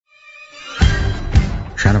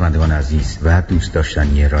شنوندگان عزیز و دوست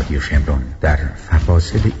داشتنی رادیو شمرون، در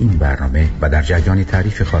فواصل این برنامه و در جریان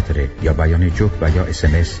تعریف خاطره یا بیان جوک و یا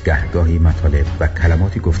SMS گهگاهی مطالب و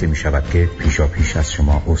کلماتی گفته می شود که پیشاپیش از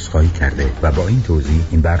شما عذرخواهی کرده و با این توضیح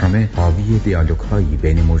این برنامه حاوی دیالوگ هایی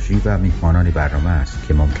بین مجری و میهمانان برنامه است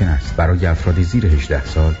که ممکن است برای افراد زیر 18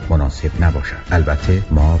 سال مناسب نباشد. البته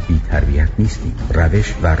ما بی تربیت نیستیم.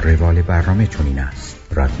 روش و روال برنامه چنین است.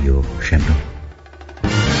 رادیو شمرون.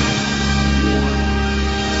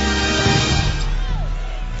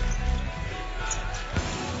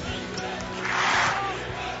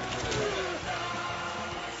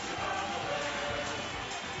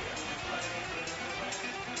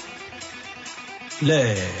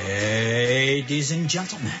 Ladies and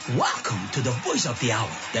gentlemen, welcome to the voice of the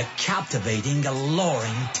hour, the captivating,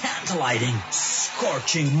 alluring, tantalizing,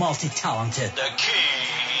 scorching, multi-talented, the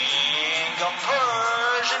king of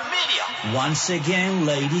Persian media. Once again,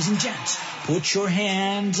 ladies and gents, put your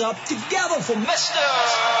hands up together for Mr.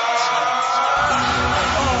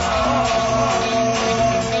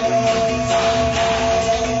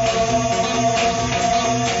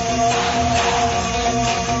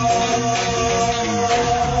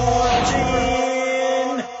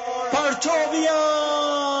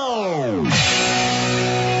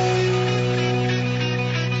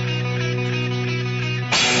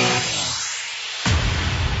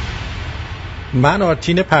 من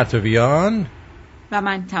آرتین پرتویان و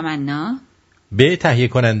من تمنا به تهیه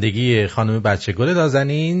کنندگی خانم بچه‌گل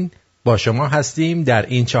نازنین با شما هستیم در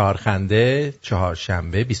این چهارخنده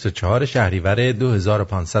چهارشنبه 24 شهریور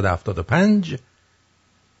 2575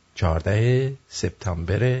 14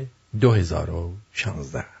 سپتامبر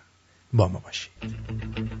 2016. با ما باشید.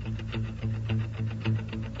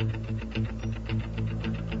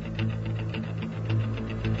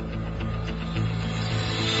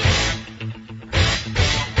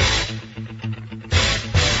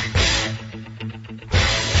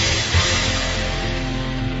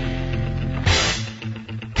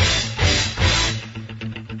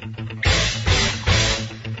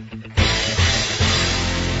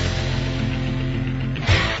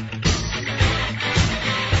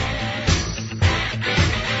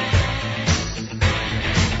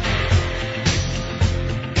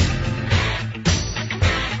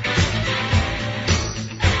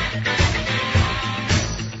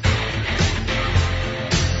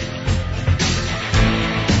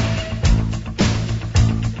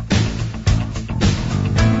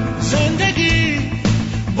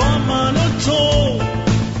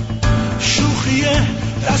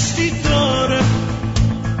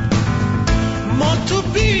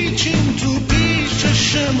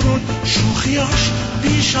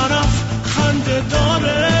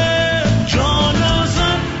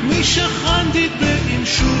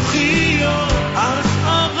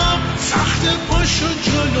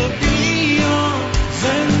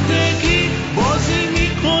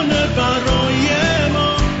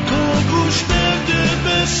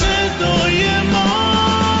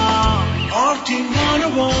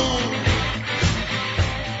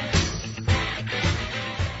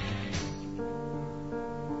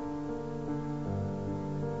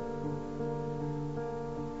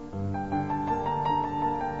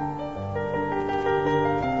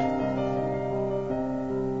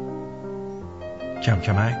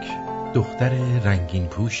 کمکمک دختر رنگین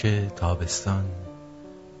پوش تابستان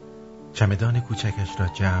چمدان کوچکش را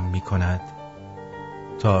جمع می کند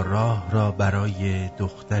تا راه را برای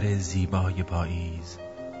دختر زیبای پاییز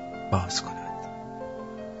باز کند.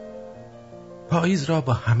 پاییز را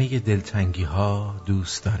با همه دلتنگی ها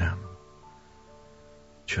دوست دارم،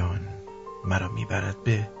 چون مرا می برد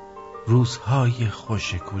به روزهای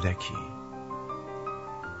خوش کودکی،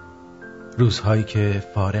 روزهایی که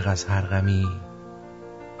فارغ از هر غمی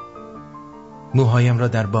موهایم را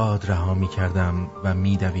در باد رها می کردم و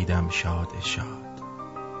می دویدم شاد شاد.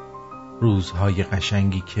 روزهای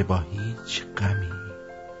قشنگی که با هیچ غمی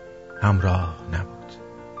همراه نبود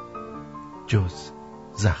جز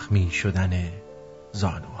زخمی شدن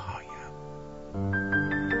زانوهایم.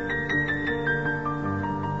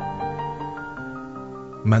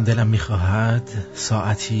 من دلم می خواهد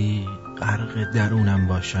ساعتی غرق درونم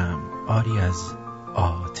باشم، آری از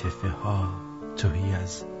عاطفه ها، تهی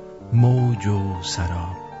از موج و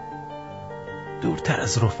سراب، دورتر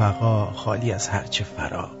از رفقا، خالی از هرچه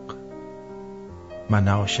فراق. من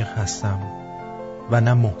نه عاشق هستم و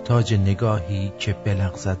نه محتاج نگاهی که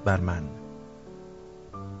بلغزد بر من.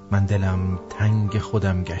 من دلم تنگ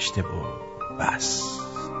خودم گشته و بس.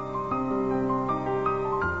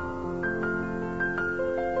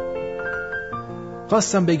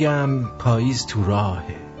 خواستم بگم پاییز تو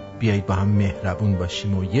راهه، بیایید با هم مهربون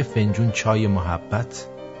باشیم و یه فنجون چای محبت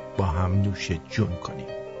با هم نوش جون کنیم.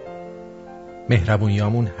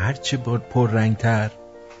 مهربونیامون هرچه پررنگتر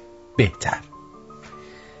بهتر.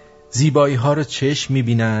 زیبایی ها رو چشم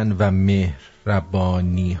میبینن و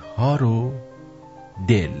مهربانی ها رو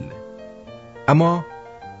دل، اما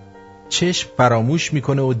چشم فراموش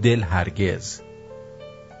میکنه و دل هرگز.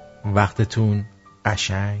 وقتتون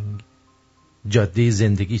قشنگ، جاده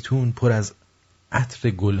زندگیتون پر از عطر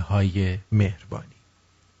گلهای مهربانی.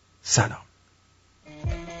 سلام.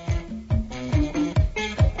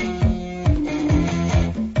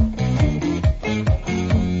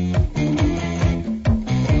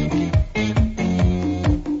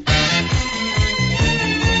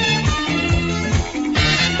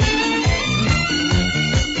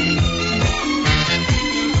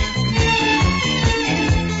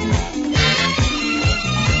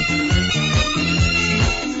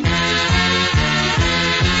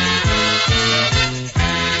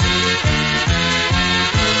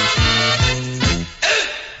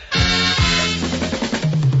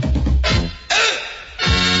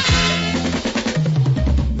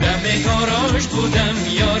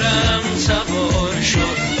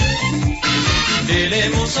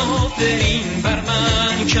 مسافرین بر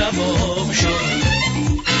من کباب شد.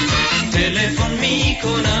 تلفن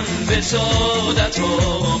میکنم به سعادت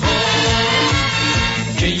آباد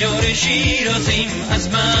که یار شیرازیم از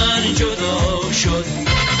من جدا شد.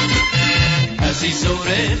 عزیز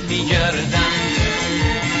دورت میگردم،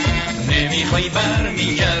 نمیخوای بر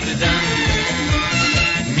میگردم،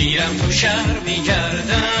 میرم تو شهر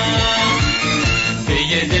میگردم، به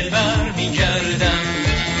یه دلبر میگردم.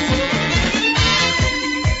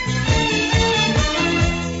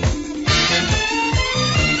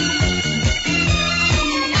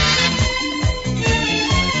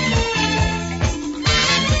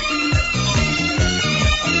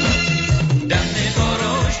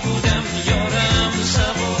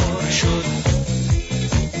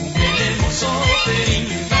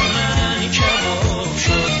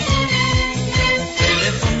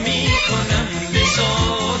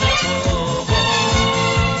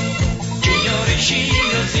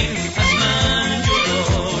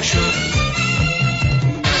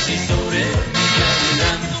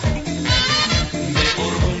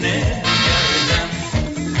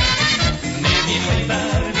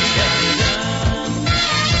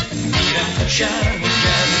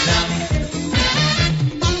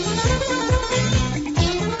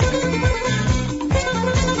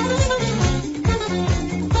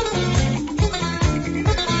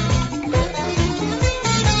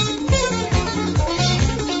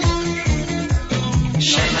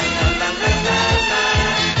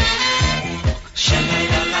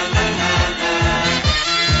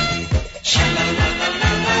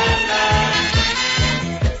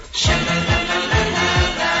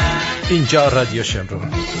 اینجا رادیو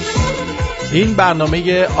شمرون. این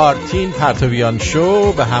برنامه آرتین پرتویان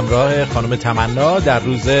شو به همراه خانم تمنا در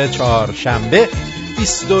روز چهارشنبه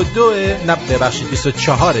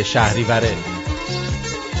 24 شهریور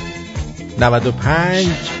 95.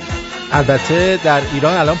 البته در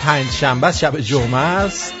ایران الان 5 شنبه است، شب جمعه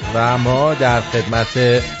است و ما در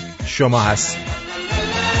خدمت شما هستیم.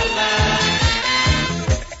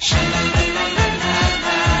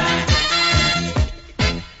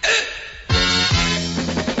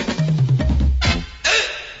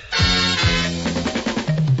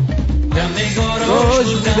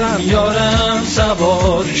 یارم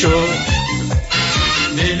سوار شد،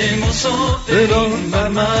 دل مسافرین بر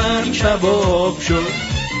من کباب شد.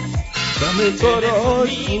 دم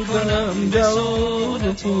گاراژ میکنم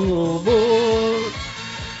جوان تو برد.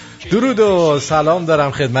 درود و سلام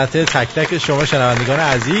دارم خدمت تک تک شما شنوندگان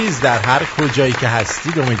عزیز در هر کجایی که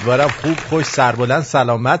هستید. امیدوارم خوب، خوش، سربلند،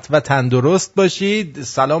 سلامت و تندرست باشید.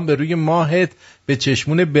 سلام به روی ماهت، به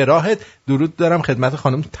چشمون براهت. درود دارم خدمت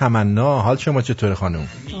خانم تمنا. حال شما چطوره خانم؟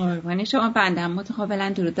 قربان شما. بنده هم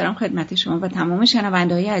متقابلا درود دارم خدمت شما و تمام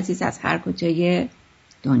شنونده‌های عزیز از هر کجای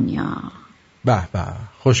دنیا. به به،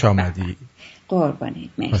 خوش آمدی.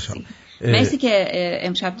 قربانید، مرسی. مرسی که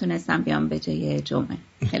امشب تونستم بیام به جای جمعه.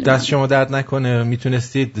 دست شما درد نکنه.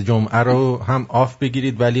 میتونستید جمعه رو هم آف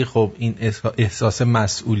بگیرید، ولی خب این احساس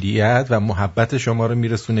مسئولیت و محبت شما رو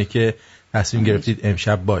میرسونه که تصمیم گرفتید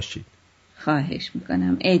امشب باشید. خواهش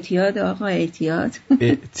میکنم. اعتیاد آقا، اعتیاد.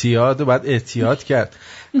 اعتیاد و بعد احتیاط کرد.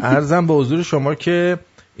 عرضم به حضور شما که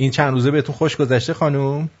این چند روزه بهتون خوش گذشته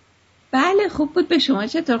خانوم؟ بله خوب بود. به شما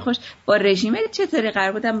چطور خوش؟ با رژیم چطوری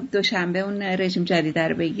قرار بودم دوشنبه اون رژیم جدید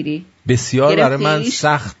رو بگیری؟ بسیار برای من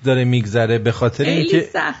سخت داره میگذره به خاطر اینکه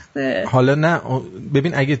سخته. حالا نه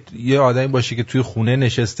ببین اگه یه آدمی باشه که توی خونه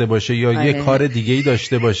نشسته باشه یا یه کار دیگه‌ای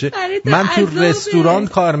داشته باشه، من تو رستوران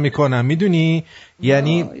کار میکنم میدونی،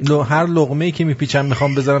 یعنی هر لقمه‌ای که میپیچم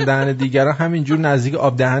میخوام بذارم دهن دیگران همینجور نزدیک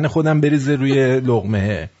آب دهن خودم بریزه روی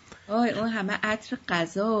لقمه. اون همه عطر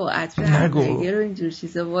غذا و عطر همبرگر و اینجور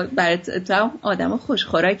چیزا برای تو آدم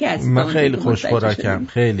خوشخوراک هستی. من خیلی خوشخوراکم،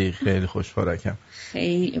 خیلی خیلی خوشخوراکم.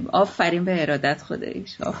 خیلی آفرین به ارادت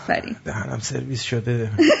خداییش، آفرین. دهنم سرویس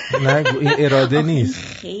شده. نگو این اراده نیست.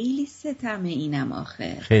 خیلی ستمه اینم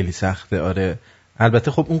آخه. خیلی سخته آره.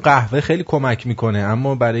 البته خب اون قهوه خیلی کمک میکنه،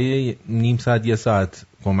 اما برای نیم ساعت یه ساعت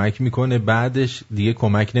کمک میکنه، بعدش دیگه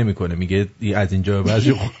کمک نمیکنه، میگه از اینجا بعد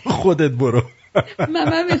خودت برو.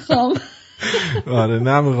 من میخوام. آره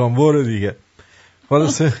نمیخوام برو دیگه.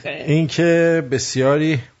 خلاصه این که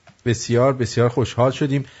بسیار بسیار خوشحال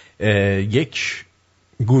شدیم. یک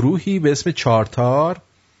گروهی به اسم چارتار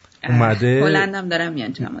اومده، هلندم دارم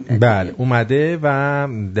میان چند مدت. بله اومده و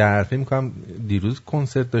در فکر می‌کنم دیروز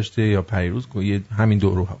کنسرت داشته یا پریروز همین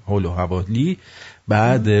دور هول و حوالی،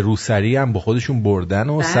 بعد روسری هم با خودشون بردن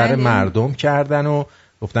و سر مردم کردن و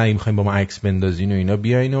گفتن اگه می‌خوایم با ما عکس بندازین و اینا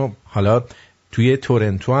بیاین و حالا توی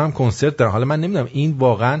تورنتو هم کنسرت دارن. حالا من نمیدونم این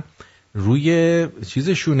واقعا روی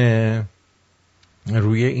چیزشونه،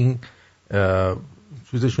 روی این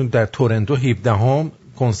چیزشون در تورنتو 17 هم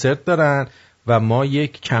کنسرت دارن و ما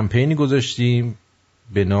یک کمپینی گذاشتیم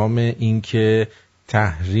به نام این که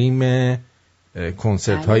تحریم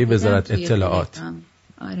کنسرت های وزارت اطلاعات.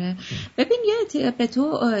 آره ببین یه به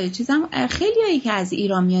تو چیزم خیلی هایی که از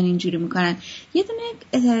ایران میان اینجوری میکنن. یه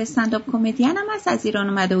دونه استندآپ کمدین هم از ایران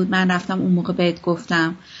اومده بود، من رفتم اون موقع بهت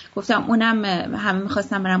گفتم اونم همه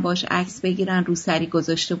میخواستم برن باش عکس بگیرن، روسری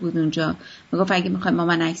گذاشته بود اونجا، میگفت اگه میخوایم با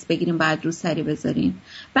من عکس بگیریم باید روسری بذارین.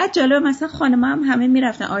 بعد جالب مثلا خانم‌ها هم همه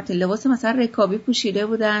میرفتن آرتین لباس مثلا رکابی پوشیده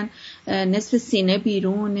بودن، نصف سینه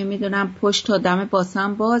بیرون، نمیدونم پشت تا دم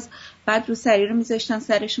باسن باز، بعد روسری رو میذاشتن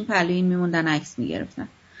سرشون پهلوین میموندن عکس میگرفتن.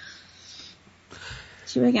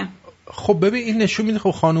 چی بگم؟ خب ببین این نشون میده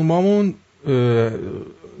خب خانومامون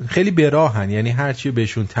خیلی براهن، یعنی هر چی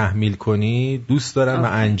بهشون تحمیل کنی دوست دارن و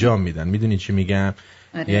انجام میدن. میدونی چی میگم؟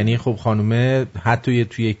 یعنی خب خانومه حتی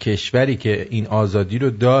توی کشوری که این آزادی رو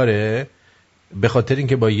داره، به خاطر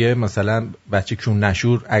اینکه با یه مثلا بچه کون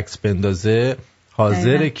نشور عکس بندازه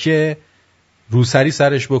حاضره که روسری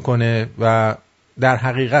سرش بکنه و در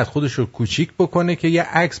حقیقت خودش رو کوچیک بکنه که یه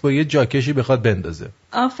عکس با یه جاکشی بخواد بندازه.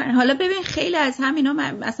 آفرین. حالا ببین خیلی از همینا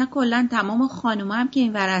مثلا کلا تمام خانوما هم که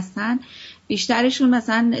اینور هستن بیشترشون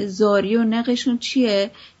مثلا زاری و نقشون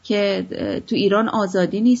چیه که تو ایران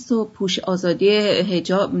آزادی نیست و آزادی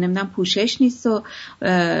حجاب نمیدونم پوشش نیست و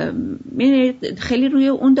خیلی روی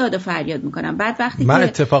اون داد و فریاد میکنن. بعد وقتی من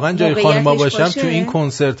اتفاقا جای خانوما باشم تو این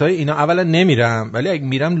کنسرت های اینا اولا نمیرم، ولی اگه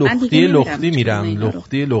میرم لختی میرم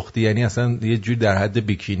لختی یعنی اصلا یه جور در حد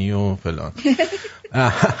بیکینی و فلان.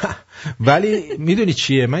 ولی میدونی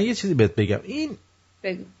چیه، من یه چیزی بهت بگم، این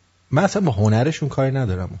بگو. من اصلا با هنرشون کاری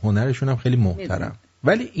ندارم، هنرشون هم خیلی محترم،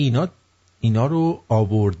 ولی اینا رو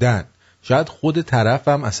آوردن. شاید خود طرف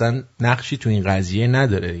هم اصلا نقشی تو این قضیه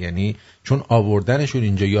نداره، یعنی چون آوردنشون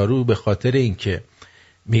اینجا یارو به خاطر اینکه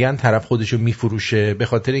میگن طرف خودشو میفروشه، به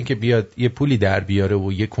خاطر اینکه بیاد یه پولی در بیاره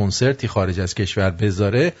و یه کنسرتی خارج از کشور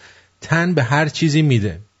بذاره، تن به هر چیزی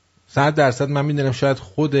میده. 100% من میدونم شاید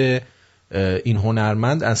خود این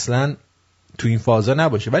هنرمند اصلا تو این فازا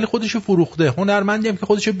نباشه، ولی خودشو فروخته. هنرمندی هم که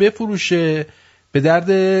خودشو بفروشه به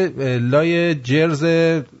درد لای جرز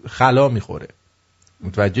خلا میخوره.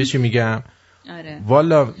 متوجه چی میگم؟ آره.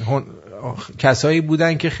 والا کسایی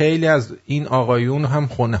بودن که خیلی از این آقایون هم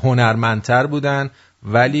هنرمندتر بودن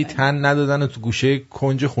ولی تن ندادن و تو گوشه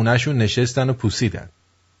کنج خونهشون نشستن و پوسیدن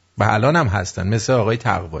و الان هم هستن، مثل آقای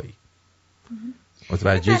تقوایی.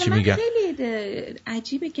 متوجه چی میگم؟ خیلی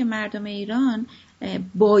عجیبه که مردم ایران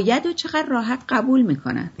باید و چقدر راحت قبول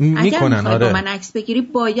میکنن. اگر میخوای با من عکس بگیری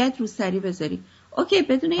باید روسری بذاری. اوکی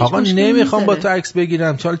بدون هیچ مشکلی. آقا نمیخوام با تو عکس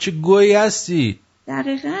بگیرم، چه گویی هستی.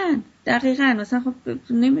 دقیقاً مثلا خب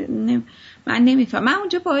من نمیفهم. من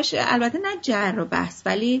اونجا باش البته نه جر و بحث،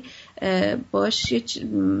 ولی باش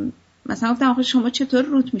مثلا گفتم آخه شما چطور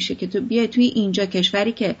روت میشه که تو بیای توی اینجا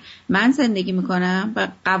کشوری که من زندگی میکنم و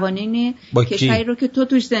قوانین کشوری رو که تو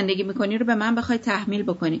توش زندگی میکنی رو به من بخوای تحمیل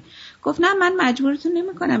بکنی؟ گفت نه من مجبورتون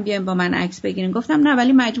نمیکنم بیاین با من عکس بگیرین. گفتم نه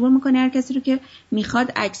ولی مجبور میکنی هر کسی رو که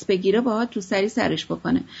میخواد عکس بگیره باهات رو سرش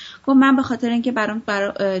بکنه. گفت من به خاطر اینکه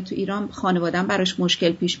تو ایران خانواده‌ام براش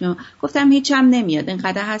مشکل پیش میاد. گفتم هیچ هم نمیاد،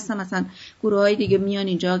 اینقدر هستم مثلا گروهای دیگه میان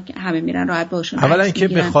اینجا همه میرن راحت باشون. اولا اینکه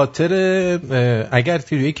به خاطر اگر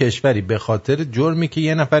توی کشوری به خاطر جرمی که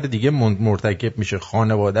یه نفر دیگه مرتکب میشه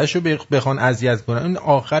خانواده‌شو بخوان اذیت کنن، این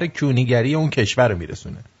آخر کونیگری اون کشور رو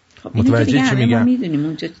میرسونه. خب متوجه چی میگم؟ ما میدونیم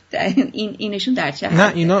اونجا اینشون در چه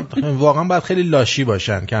نه اینا واقعا باید خیلی لاشی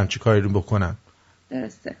باشن که همچی کاری رو بکنن.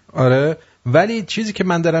 درسته. آره ولی چیزی که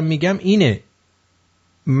من دارم میگم اینه،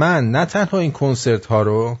 من نه تنها این کنسرت ها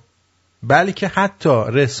رو بلکه حتی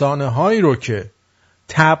رسانه هایی رو که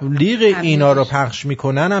تبلیغ اینا رو پخش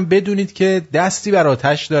میکنن هم بدونید که دستی بر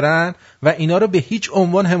آتش دارن و اینا رو به هیچ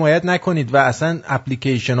عنوان حمایت نکنید و اصلا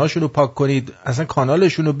اپلیکیشن هاشون رو پاک کنید، اصلا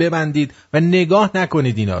کانالشون رو ببندید و نگاه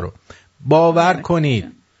نکنید اینا رو. باور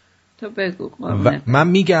کنید. تو بگو. من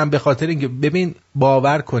میگم به خاطر اینکه ببین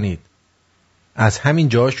باور کنید از همین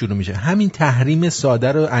جا شروع میشه. همین تحریم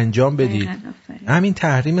ساده رو انجام بدید. همین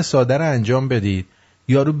تحریم ساده رو انجام بدید.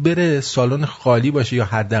 یارو بره سالن خالی باشه یا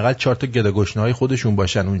حداقل 4 تا گداگشنه‌های خودشون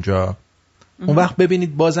باشن اونجا. اون وقت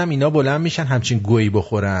ببینید بازم اینا بلند میشن همچین گویی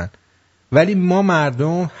بخورن. ولی ما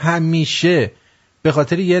مردم همیشه به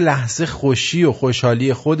خاطر یه لحظه خوشی و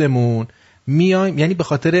خوشحالی خودمون میایم، یعنی به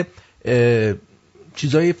خاطر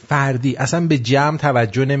چیزای فردی اصلا به جمع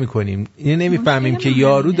توجه نمی کنیم. اینو نمیفهمیم که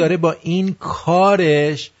یارو داره با این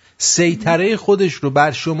کارش سیطره خودش رو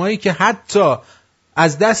بر شمایی که حتی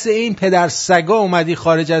از دست این پدر سگا اومدی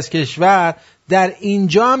خارج از کشور در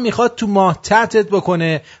اینجا هم میخواد تو ماهتتت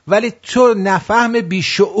بکنه، ولی تو نفهم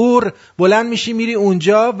بیشعور بلند میشی میری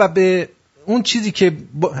اونجا و به اون چیزی که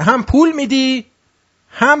هم پول میدی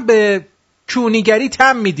هم به کونیگری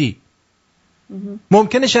تم میدی.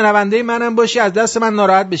 ممکنه شنونده منم باشی از دست من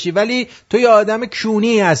ناراحت بشی، ولی تو یه آدم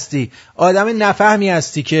کونی هستی، آدم نفهمی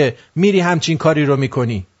هستی که میری همچین کاری رو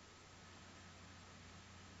میکنی.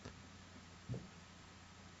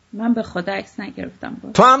 من به خدا عکس نگرفتم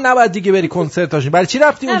باش. تو هم نباید دیگه بری کنسرتاش. برای چی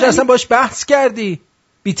رفتی اونجا اصلا باش بحث کردی؟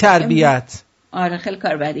 بی تربیت. آره خیلی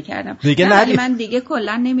کار بدی کردم دیگه نه من دیگه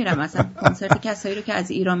کلا نمیرم اصلا کنسرت کسایی رو که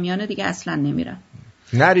از ایران میانه دیگه اصلا نمیرم.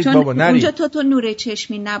 نرید بابا نرید. اونجا تو نور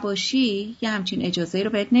چشمی نباشی یه همچین اجازه‌ای رو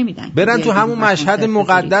بهت نمیدن. برن تو همون مشهد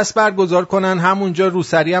مقدس برگزار کنن، همونجا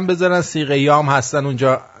روسری هم بذارن، سیغه‌ای هم هستن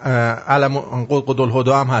اونجا، علم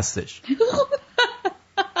قدالهدا هم هستش.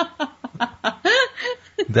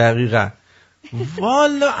 دقیقاً.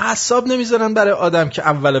 والا اعصاب نمیذارن برای آدم که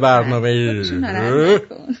اول برنامه.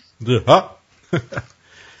 ها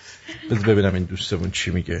بذار ببینم این دوستمون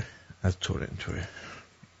چی میگه از تورنتوه.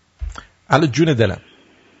 الو جون دلم.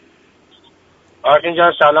 آرتین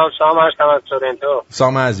جان سلام، سام هستم از تورنتو.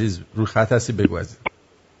 سام عزیز رو خط هستی بگو عزیز.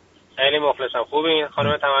 خیلی مخلصم. خوبین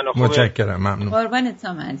خانم تمنا؟ خوبه؟ متشکرم ممنون. قربانت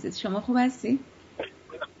سام عزیز، شما خوب هستی؟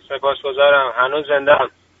 سپاسگزارم. هنوز زنده ام.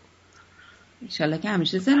 ان شاءالله که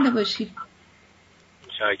همیشه زنده باشی.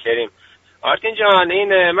 شاکریم. آرتین جان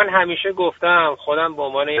این من همیشه گفتم خودم به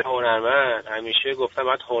عنوان یه هنرمند همیشه گفتم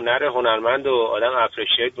باید هنرمند و آدم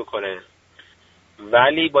اپریشیت بکنه،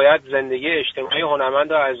 ولی باید زندگی اجتماعی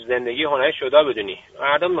هنرمند رو از زندگی هنری جدا بدونی.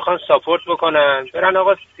 مردم میخوان ساپورت بکنن، برن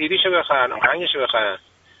آقا سیدیشو بخرن، آهنگشو بخرن.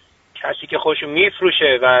 کسی که خوشو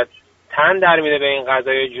میفروشه و تن در میده به این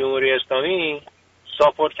قضای جمهوری اسلامی،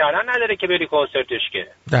 ساپورت کردن نداره که بری کنسرتش که.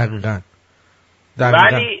 دقیقاً.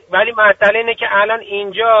 ولی مسئله اینه که الان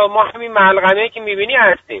اینجا ما همین ملغمه‌ای که میبینی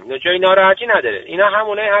هستیم، جای ناراحتی نداره. اینا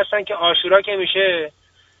همونایی هستن که عاشورا که میشه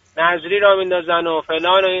نظری را میندازن و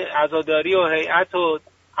فلان و عزاداری و هیئت و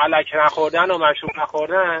الک نخوردن و مشروب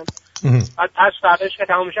نخوردن. بعد پس فرداش که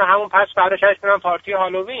تمام میشه همون پس فرداش میرن پارتی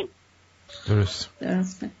هالووین.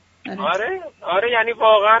 درسته. آره یعنی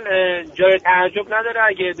واقعا جای تعجب نداره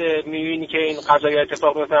اگه میبینی که این قضايا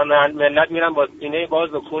اتفاق میفته، ملت میرن با سینه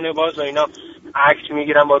باز و کونه باز و اینا عکس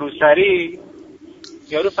میگیرن با روسری.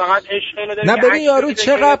 یارو فقط عشق اینو داره. نه ببین یارو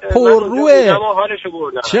چقدر پرروه،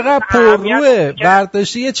 چقدر پرروه،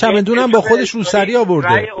 برداشته یه چمدونم با خودش روسری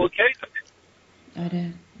آورده. آره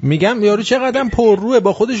میگم یارو چقدر پرروه،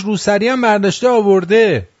 با خودش روسری هم برداشته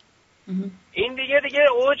آورده. این دیگه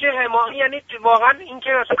اوج حماقی، یعنی واقعا این که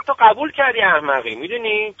اصلا تو قبول کردی احمقی،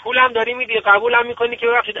 میدونی پولم داری میدی قبولم میکنی که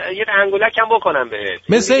ببخشید یه انگولک هم بکنم بهت.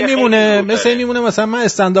 مثل این میمونه مثلا من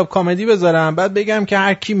استندآپ کمدی بذارم بعد بگم که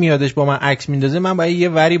هر کی میادش با من عکس میندازه من باید یه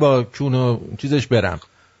وری با چون و چیزش برم.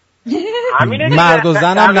 مرد و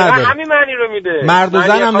زن هم نداره. همین معنی رو میده. مرد و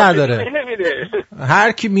زن هم نداره.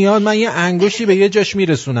 هر کی میاد من یه انگشتی به یه جاش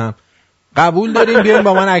میرسونم. قبول دارین بیاین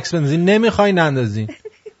با من عکس بندازین، نمیخوای نندازین.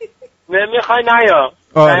 نمیخوای نیا.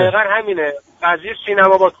 دقیقاً همینه. قضیه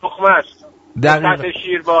سینما با تخمه است. دقیقاً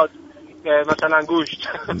شیر با مثلا گوشت.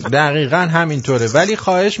 دقیقاً همینطوره. ولی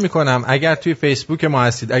خواهش میکنم اگر توی فیسبوک ما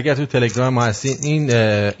هستید، اگر توی تلگرام ما هستید،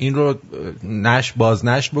 این رو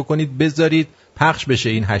بازنشر بکنید، بذارید پخش بشه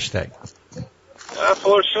این هشتگ.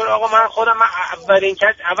 پرشور آقا من اولین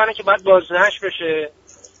که باید بازنشر بشه،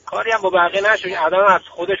 کاری هم با بقیه نشه، آدم از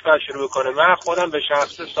خودش باید شروع بکنه. من خودم به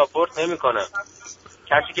شخص ساپورت نمیکنم.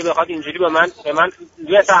 کسی که بخواد اینجوری به من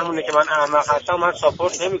بفهمونه که من احمق هستم، من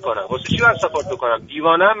ساپورت نمیکنم. واسه چی باید ساپورت بکنم؟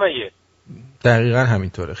 دیوانه‌ام مگه؟ دقیقاً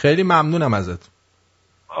همینطوره. خیلی ممنونم ازت.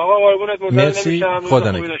 آقا قربونت، مرسی.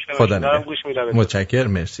 خدا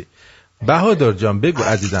متشکرم. مرسی. بهادر جان بگو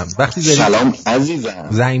عزیزم، وقتی داری سلام عزیزم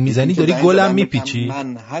زنگ میزنی داری گلم میپیچی؟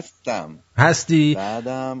 من هستی؟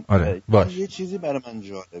 بعدم آره باش. یه چیزی برای من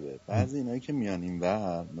جالبه، بعضی اینایی که میان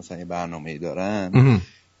اینور مثلا یه برنامه‌ای دارن،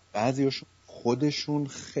 بعضیاشون خودشون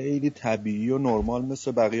خیلی طبیعی و نرمال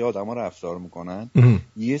مثل بقیه آدما رفتار میکنن،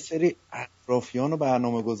 یه سری اطرافیان و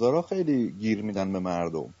برنامه‌گذارا خیلی گیر میدن به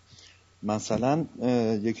مردم. مثلا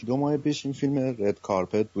یکی دو ماه پیش این فیلم رد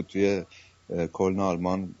کارپت بود توی کلن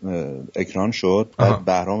آلمان اکران شد. بعد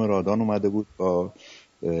بهرام رادان اومده بود با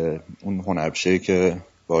اون هنرپیشه که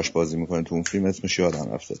باش بازی میکنه تو اون فیلم، اسمش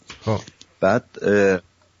یادم رفته. بعد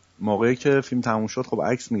موقعی که فیلم تموم شد خب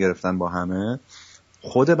عکس میگرفتن با همه.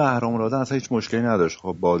 خود بهرام رادان اصلا هیچ مشکلی نداشت،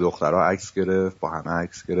 خب با دخترها عکس گرفت، با همه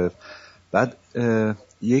عکس گرفت. بعد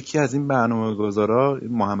یکی از این برنامه‌گذارا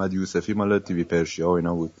محمد یوسفی مال تیوی پرشیا و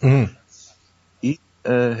اینا بود،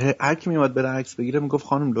 هر کی میومد بره عکس بگیره میگفت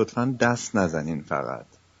خانم لطفاً دست نزنین، فقط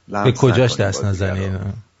به کجاش دست نزنین؟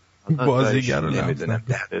 بازیگر رو نمیدونم.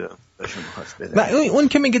 و اون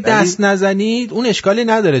که میگه دست نزنید اون اشکالی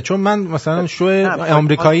نداره، چون من مثلا شو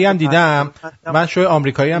آمریکایی هم دیدم،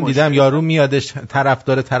 یارو میادش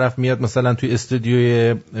طرف میاد مثلا توی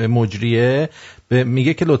استودیوی مجریه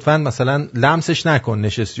میگه که لطفاً مثلا لمسش نکن،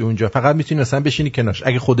 نشستی اونجا فقط میتونی مثلا بشینی کنارش،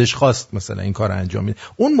 اگه خودش خواست مثلا این کارو انجام میده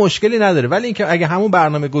اون مشکلی نداره. ولی اینکه اگه همون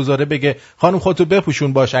برنامه گذاره بگه خانم خودتو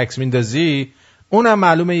بپوشون باش عکس میندازی، اونم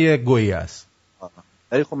معلومه یه گویی است.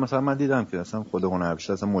 ولی خب مثلا من دیدم که اصلا خود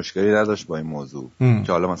هنرپیشه اصلا مشکلی نداشت با این موضوع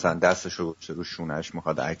که حالا مثلا دستشو رو شونهش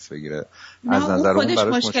میخواد عکس بگیره. از نظر اون خودش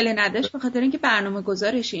مشکلی نداشت، به خاطر اینکه برنامه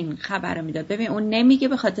گذارش این خبرو میداد. ببین اون نمیگه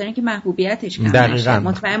به خاطر اینکه محبوبیتش کم نشه.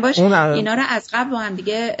 مطمئن باش اینا رو از قبل با هم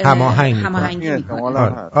دیگه هماهنگی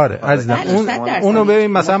میکنه. آره عزیزم اونو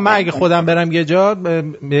ببین مثلا من اگه خودم برم یه جا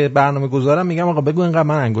به برنامه گذارم میگم آقا بگو اینقدر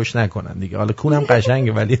من انگشت نکنن دیگه، حالا کونم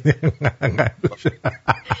قشنگه ولی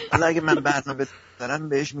حالا اگه من برنامه دارم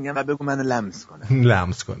بهش میگم بگو منو لمس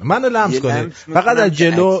کنه. منو لمس کنید، فقط از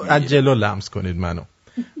جلو لمس کنید منو.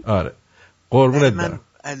 آره قربونت برم.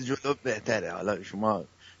 از جلو بهتره. حالا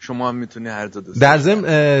شما هم میتونی هر دو دوست. در ضمن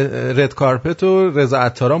رد کارپت و رضا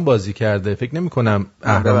عطاران بازی کرده، فکر نمی کنم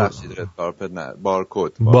رد کارپت نه،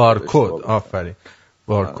 بارکد. آفرین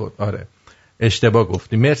بارکد. آره اشتباه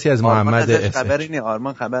گفتی. مرسی از محمد اس. خبری نی.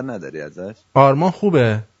 آرمان خبر نداری ازش؟ آرمان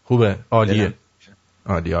خوبه عالیه.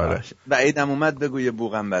 آره. وعیدم اومد بگو یه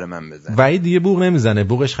بوقم برای من بزن. وعید دیگه بوق نمیزنه،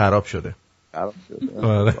 بوقش خراب شده.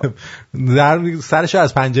 آره. در سرشو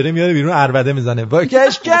از پنجره میاره بیرون، عربده میزنه.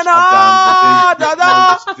 بکش کنار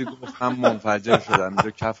دادا. گفتم منفجر شدم،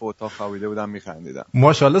 اینجا کف اتاق خوابیده بودم میخندیدم.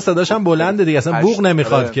 ماشاءالله صداش هم بلنده دیگه، اصلا بوق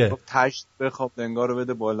نمیخواد که. تشت بخواب دنگا رو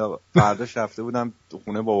بده بالا. فرداش رفته بودم تو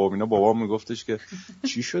خونه بابام میگفتش که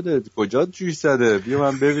چی شده؟ کجا جوش زده؟ بیا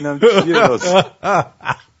من ببینم چیه راست.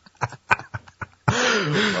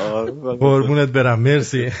 قربونت برم.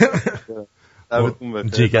 مرسی.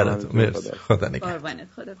 جیگرت. مرسی. خدا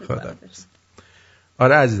نگهدار.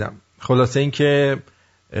 آره عزیزم، خلاصه این که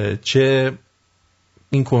چه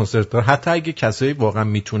این کنسرت ها، حتی اگه کسایی واقعا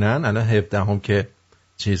میتونن الان 17 هم که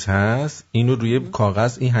چیز هست، اینو روی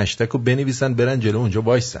کاغذ این هشتگ رو بنویسن، برن جلو اونجا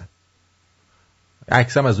وایسن،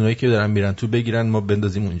 عکسم از اونایی که دارن میرن تو بگیرن، ما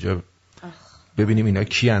بندازیم اونجا ببینیم اینا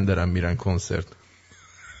کیان دارن میرن کنسرت.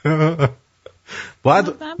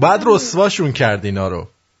 باید رسواشون کرد اینا رو.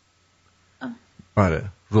 آره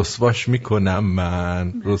رسواش میکنم.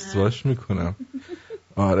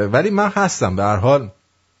 آره ولی من هستم به هر حال،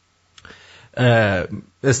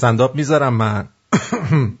 استنداپ میذارم من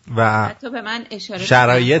و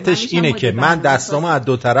شرایطش اینه که من دستامو از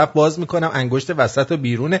دو طرف باز میکنم، انگشت وسط و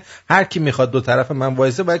بیرونه، هر کی میخواد دو طرف من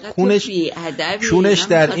وایسه باید کونش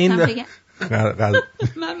در این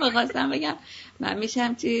من می‌خواستم بگم من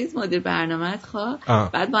میشم چیز مدیر برنامه‌ات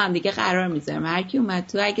بعد با هم دیگه قرار میذارم هر کی اومد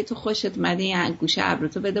تو اگه تو خوشت اومده این گوشه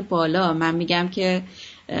ابروتو بده بالا، من میگم که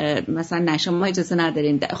مثلا نشما اجازه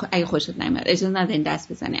ندارین اگه خوشت نمیاد اجازه ندارین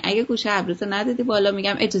دست بزنی، اگه گوشه ابروتو ندادی بالا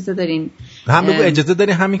میگم اجازه دارین. هم بگو اجازه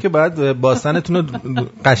داری، همین که باید باسنتون رو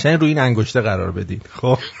قشنگ روی این انگشته قرار بدید.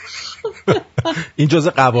 خب این جزء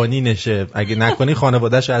قوانینشه، اگه نکنی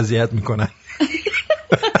خانواده‌اش اذیت میکنن.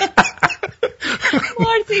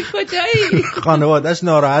 مارتی کجایی؟ خانواده‌اش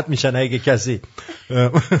ناراحت میشن اگه کسی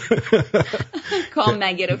کام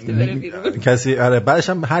نگرفته بره بیرون. کسی آره بعدش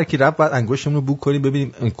هم هر کی رفت بعد انگشتمون رو بوک کنیم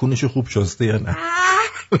ببینیم کونشو خوب شسته یا نه.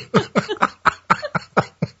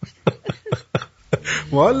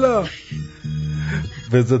 والا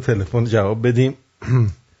بذار تلفن جواب بدیم.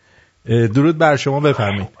 درود بر شما،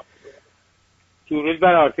 بفرمایید. درود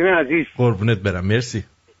بر آرتین عزیز. قربونت برم، مرسی.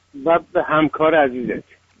 و به همکار عزیزت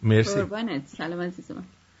مرسی. قربانت، سلام عزیزم.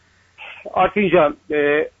 آرتین جان،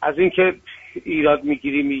 از اینکه ایراد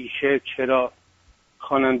میگیری میشه چرا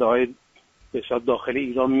خواننده های بسیار داخل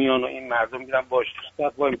ایران میان و این مردم میرن باش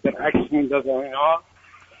صحبت وای میکنن عکس میندازن اینا،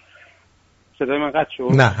 صدای من قطع شد؟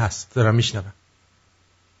 نه هست، دارم میشنوم.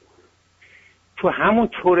 تو همون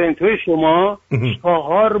تورنتو شما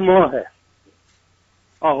 4 ماهه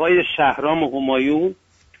آقای شهرام همایون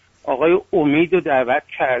آقای امید رو دعوت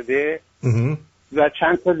کرده و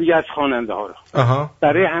چند تا دیگه از خواننده ها رو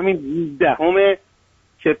برای همین 18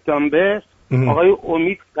 سپتامبر آقای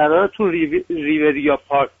امید قرار تو ریوریا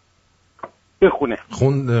پارک بخونه.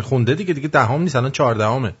 خونده دیگه 10 نیست، الان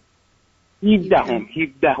 14. 17.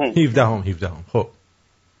 خب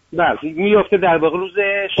بله میفته در واقع روز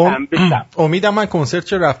شنبه شب. امیدم من کنسرت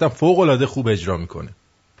چه رفتم فوق العاده خوب اجرا میکنه.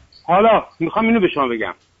 حالا میخوام اینو به شما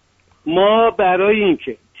بگم، ما برای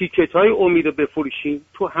اینکه تیکت های امید رو بفروشیم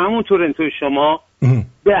تو همون تورنتو شما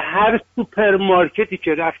به هر سوپرمارکتی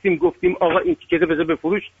که رفتیم گفتیم آقا این تیکت بذار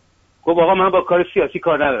بفروش، خب آقا من با کار سیاسی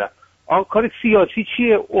کار ندارم. آقا کار سیاسی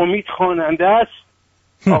چیه؟ امید خواننده است،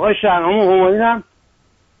 آقای شهرام همایون هم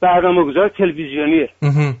برنامه‌گذار تلویزیونیه.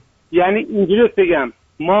 یعنی اینجوری بگم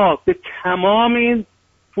ما به تمام این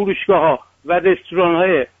فروشگاه‌ها و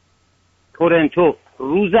رستوران‌های تورنتو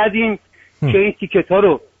رو زدیم که این تیکت‌ها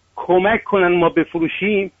رو کمک کنن ما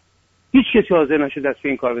بفروشیم، هیچ کسی حاضر نشد دست به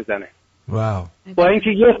این کار بزنه. واو. با اینکه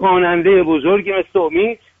یه خواننده بزرگی مثل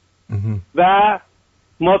امید و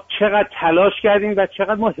ما چقدر تلاش کردیم و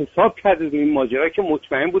چقدر ما حساب کردیم این ماجرا که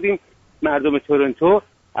مطمئن بودیم مردم تورنتو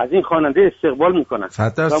از این خواننده استقبال میکنن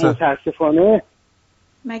و متاسفانه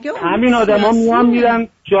همین آدما میرن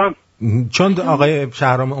جان، چون آقای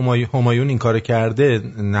شهرام همایون این کارو کرده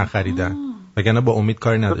نخریدن، وگرنه با امید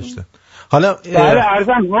کاری نداشتن.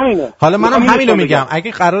 حالا منم همینو میگم،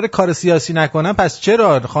 اگه قرار کار سیاسی نکنن پس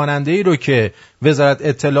چرا خواننده‌ای رو که وزارت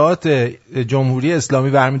اطلاعات جمهوری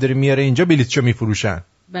اسلامی برمی‌داره میاره اینجا بلیطشو میفروشن؟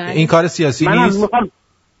 این کار سیاسی نیست.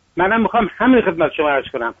 منم میخوام همین خدمت شما عرض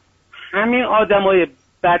کنم، همین آدمای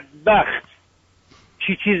بدبخت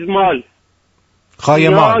چیز مال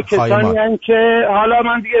خایمال کسانی که حالا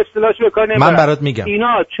من دیگه اصطلاحش به کار نمیبرم، من برات میگم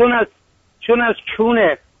اینا چون از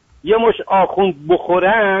کونه یه مش آخوند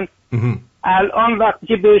بخورن الان وقتی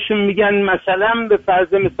که بهشون میگن مثلا به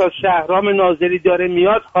فرض مثال شهرام ناظری داره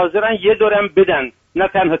میاد حاضرن یه دورم بدن نه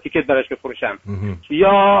تنها تیکت براش بفروشن.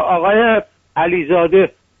 یا آقای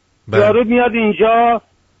علیزاده یارو میاد اینجا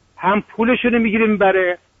هم پولشونو میگیره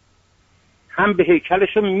میبره هم به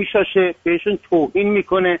هیکلشون میشاشه بهشون توهین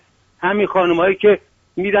میکنه. همین خانمایی که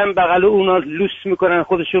میرن بغل اونا لوس میکنن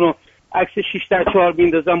خودشونو عکس 6x4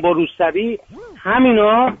 میندازن با روسری،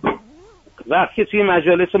 همینا وقتی توی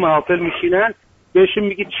مجالس محافل میشینن بهشون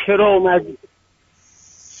میگه چرا اومدی؟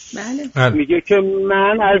 بله. میگه که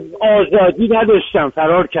من از آزادی نداشتم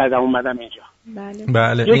فرار کردم اومدم اینجا.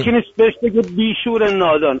 بله. یکی نیست بهش بگه بیشور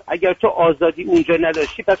نادان، اگر تو آزادی اونجا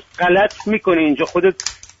نداشتی پس غلط میکنه اینجا. خودت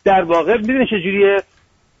در واقع میدونی چجوریه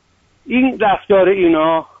این رفتار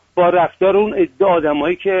اینا با رفتار اون عده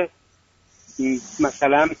آدمایی که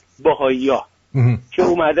مثلا بهائی‌ها که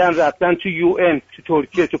اومدن رفتن تو UN تو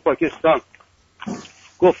ترکیه تو پاکستان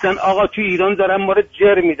گفتن آقا تو ایران دارن ما رو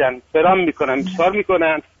جر میدن فرام میکنن بیسار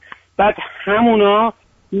میکنن، بعد همونا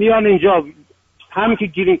میان اینجا هم که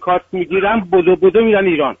گرین کارت میگیرن بدو میرن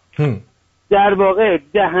ایران. در واقع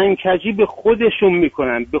دهنکجی به خودشون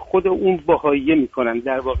میکنن، به خود اون بهائیه میکنن،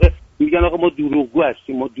 در واقع میگن آقا ما دروغگو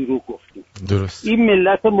هستیم، ما دروغ گفتیم. درست. این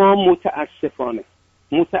ملت ما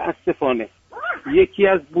متاسفانه یکی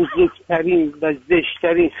از بزرگترین و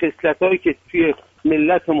زشتترین خصلت‌هایی که توی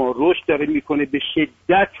ملت ما رشد داره میکنه به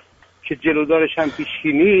شدت که جلودارش هم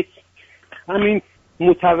پیشی نیست، همین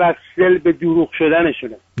متوسل به دروغ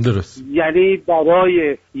شدنشونه. درست. یعنی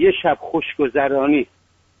برای یه شب خوشگذرانی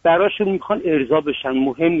براشون میخوان ارضا بشن،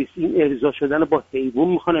 مهم نیست این ارضا شدن با حیوان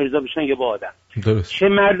میخوان ارضا بشن یا با آدم. درست. چه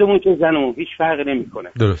مردمون چه زنمون هیچ فرقی نمیکنه.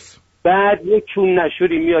 درست. بعد یک چون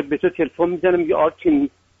نشوری میاد به تو تلفن میزنه میگه آرتین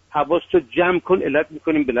حواستو جمع کن، علت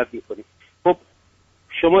میکنیم بلد میکنیم. خب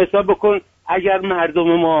شما حساب بکن اگر مردم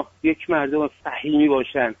ما یک مردم فهیمی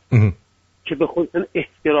باشن که به خودشون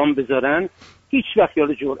احترام بذارن، هیچ وقت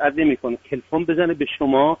یارو جرئت نمیکنه تلفن بزنه به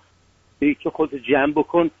شما بگی که خودت جمع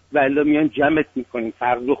بکن و الا میان جمعت میکنیم،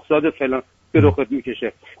 فرق رخصاد فلان به رخت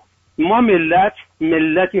میکشه. ما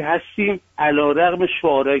ملتی هستیم علیرغم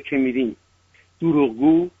شعارهایی که میریم،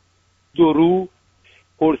 دروغگو، درو،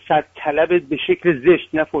 فرصت طلب به شکل زشت،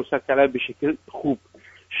 نه فرصت طلب به شکل خوب.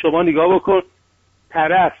 شما نگاه بکن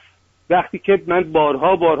طرف وقتی که من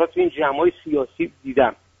بارها تو این جمعای سیاسی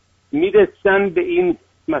دیدم میرسن به این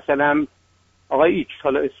مثلا آقای ایکس،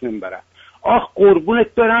 حالا اسم نمیبرم، آخ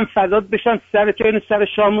قربونت دارم فدات بشن سر تو این سر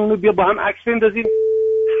شامونو بیا با هم عکس بندازیم،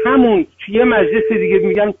 همون توی یه مجلس دیگه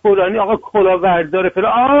میگن فلانی آقا کلاهبردار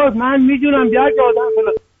فلان، من میدونم یک آدم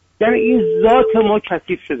فلان. یعنی این ذات ما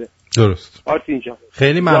کثیف شده. درست. آرتین جان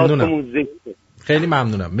خیلی ممنونم. خیلی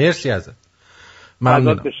ممنونم. مرسی ازت.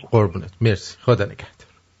 ممنونم. قربونت. مرسی. خدا نگهدار.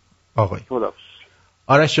 آقای. خدا.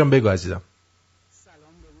 آرش جان بگو عزیزم.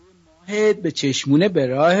 به چشمونه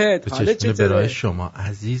براهت. به چشمونه براه شما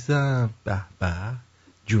عزیزم. به به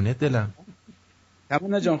جون دلم.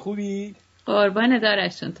 تمنا جان خوبی؟ قربان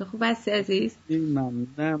دارشون. تو خوب هستی عزیز؟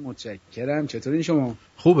 ممنونم متشکرم. چطورین شما؟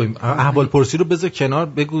 خوبه. احوال پرسی رو بذار کنار،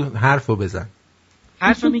 بگو حرفو بزن.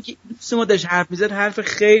 حرفم که دوست ما داشت حرف میزد حرف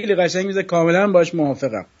خیلی قشنگ میزد، کاملا باش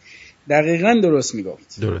موافقم. دقیقاً درست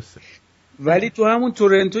میگفت. درسته. ولی تو همون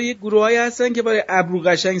تورنتو یه گروهایی هستن که برای ابرو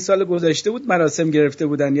قشنگ سال گذشته بود مراسم گرفته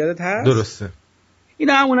بودن، یادت هست؟ درسته.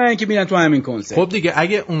 اینا همونایی که میرن تو همین کنسرت. خب دیگه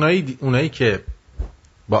اگه اونایی که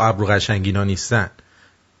با ابرو قشنگینا نیستن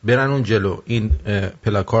برن اون جلو این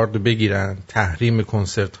پلاکارد رو بگیرن، تحریم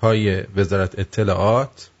کنسرت های وزارت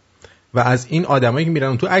اطلاعات، و از این آدمایی که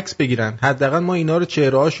میرن تو عکس بگیرن، حداقل ما اینا رو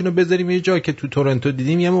چهره هاشون رو بذاریم یه جایی که تو تورنتو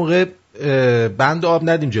دیدیم یه موقع بند آب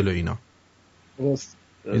ندیم جلو اینا. درست.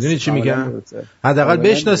 میدونی چی میگم؟ حداقل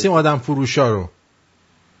بشناسیم آدم فروشا رو.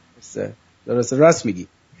 درسته راست میگی.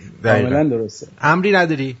 کاملا درسته. امری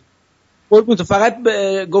نداری؟ قربون تو فقط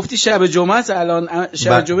گفتی شب جمعه است، الان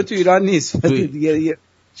شب جمعه تو ایران نیست. دیگه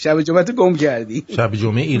شب جمعه تو گم کردی. شب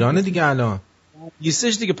جمعه ایرانه دیگه الان.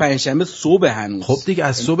 نیستش دیگه، پنجشنبه صبح هنوز. خب دیگه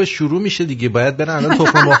از صبح شروع میشه دیگه، باید برن الان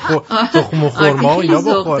تخم و خرما و اینا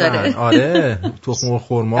بخورن. آره تخم و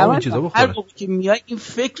خرما و این چیزا بخورن. هر موقع که میای این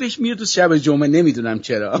فکرش میره تو شب جمعه، نمیدونم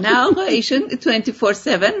چرا. نه آقا ایشون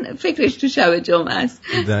 24/7 فکرش تو شب جمعه است.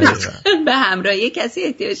 به همراهی کسی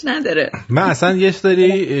احتیاج نداره. من اصلا یه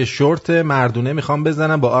سری شورت مردونه میخوام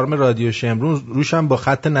بزنم با آرم رادیو شمرون، روشم با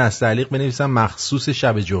خط نستعلیق بنویسم مخصوص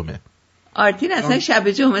شب جمعه. آرتین اصلا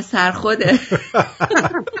شب جمعه سرخوده.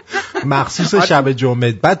 مخصوص شب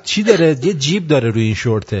جمعه. بعد چی داره؟ یه جیب داره روی این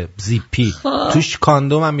شورته، زیپی. توش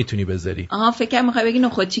کاندوم هم میتونی بذاری. آها فکر می‌خوای بگی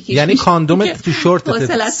نخود چی کیش. یعنی کاندوم تو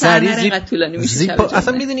شورتت سری زیپ.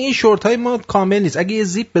 اصلا میدونی این شورت‌های ما کامل نیست. اگه یه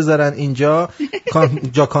زیپ بذارن اینجا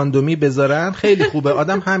جا کاندومی بذارن خیلی خوبه.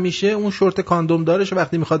 آدم همیشه اون شورت کاندوم دارش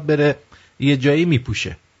وقتی میخواد بره یه جایی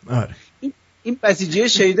میپوشه. آره. این بسیجی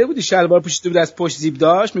شیده بودی شلوار پوشیده بود از پشت زیپ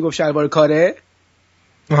داشت، میگفت شلوار کاره.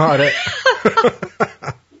 آره.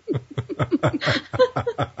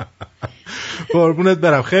 قربونت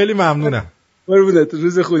برم، خیلی ممنونم. قربونت،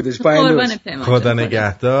 روز خودش پایین. خدا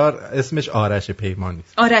نگهدار. اسمش آرش پیمان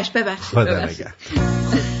نیست. آرش ببخشید. خدا نگهدار.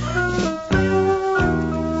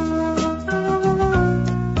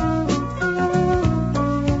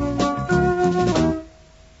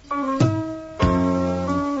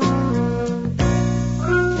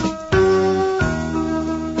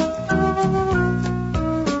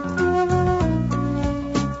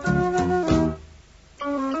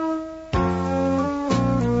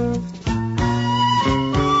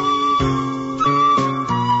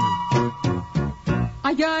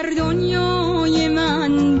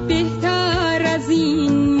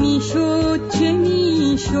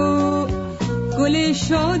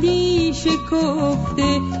 شادی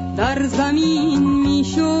شکفته در زمین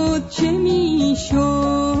میشد چه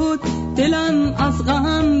میشد، دلم از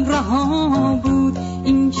غم رها بود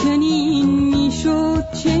این چنین میشد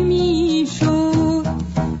چه میشد،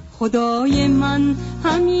 خدای من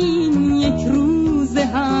همین یک روز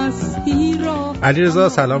هستی را. علیرضا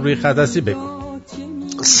سلام، روی خط هستی بگو.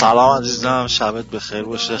 سلام عزیزم، شبت بخیر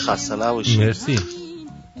باشه، خسته نباشی. مرسی.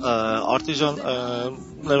 آرتین جان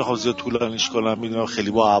نمیخوام زیاد طولانیش کنم، میدونم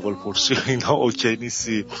خیلی با احوال پرسی اینا اوکی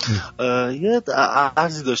نیستی. یه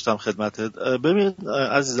عرضی داشتم خدمتت. ببین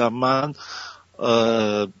عزیزم، من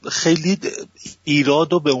خیلی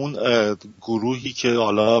ایرادو به اون گروهی که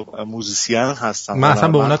حالا موزیسین هستن، من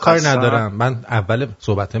اصلا به اونا کاری ندارم. من اول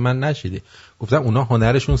صحبت من نشیدی گفتم اونا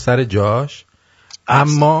هنرشون سر جاش،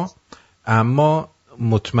 اما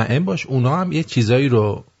مطمئن باش اونا هم یه چیزایی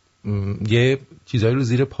رو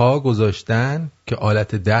زیر پا گذاشتن که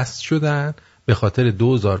آلت دست شدن به خاطر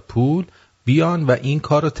 2000 پول بیان و این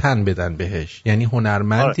کار رو تن بدن بهش. یعنی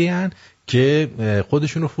هنرمندی هن که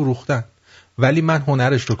خودشون رو فروختن. ولی من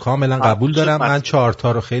هنرش رو کاملا قبول دارم. من 4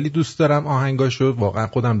 تا رو خیلی دوست دارم، آهنگاش رو واقعا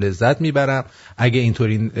خودم لذت میبرم. اگه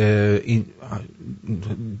اینطوری این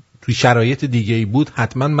توی شرایط دیگه ای بود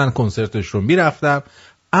حتما من کنسرتش رو میرفتم،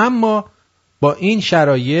 اما با این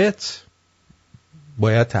شرایط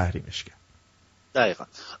باید تحریمش کرد. دقیقا.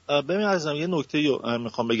 ببین عزیزم یه نکته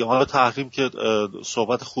میخوام بگم، حالا تحریم که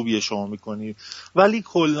صحبت خوبیه شما میکنی، ولی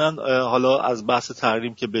کلا حالا از بحث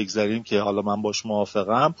تحریم که بگذریم که حالا من باش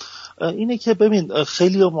موافقم، اینه که ببین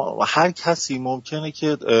خیلی هر کسی ممکنه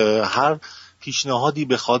که هر پیشنهادی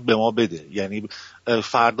بخواد به ما بده. یعنی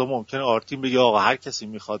فردا ممکنه آرتین بگه آقا هر کسی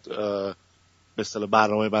میخواد به اصطلاح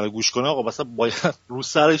برنامه برای گوش کنه، آقا مثلا باید رو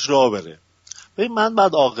سرش راه بره. ببین من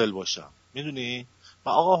بعد عاقل باشم، میدونی؟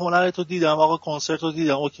 من آقا هنرتو دیدم، آقا کنسرتو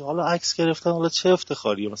دیدم، اوکی حالا عکس گرفتن، حالا چه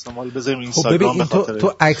افتخاریه، مثلا ما بذاریم اینستاگرام به خاطر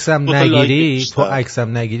تو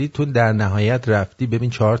عکسم نگیری، تو در نهایت رفتی ببین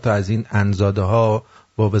 4 تا از این انزاده ها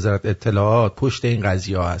با وزارت اطلاعات پشت این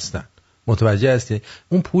قضیه ها هستن. متوجه هستی؟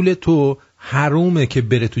 اون پول تو حرومه که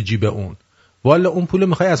بره تو جیب اون. والا اون پول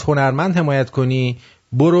میخوای از هنرمند حمایت کنی،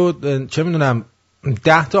 برو چه میدونم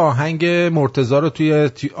 10 تا آهنگ مرتضی رو توی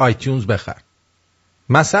آیتیونز بخر.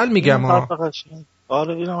 مثل میگم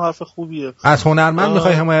آره اینم حرف خوبیه. از هنرمند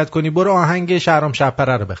میخوای حمایت کنی، برو آهنگ شهرام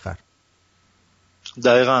شبپره رو بخر.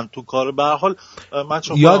 دقیقاً. تو کار به هر حال من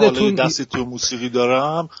چون یادتون دستی تو موسیقی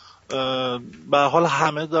دارم، به هر حال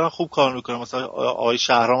همه دارن خوب کار میکنن. مثلا آقای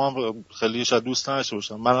شهرام هم خیلی شاید دوست نداشته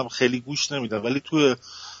باشم، منم خیلی گوش نمیدم، ولی تو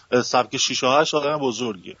سبک 6 و 8 آدم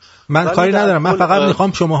بزرگیه. من کاری ندارم، من فقط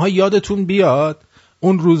میخوام شماها یادتون بیاد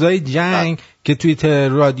اون روزای جنگ که توی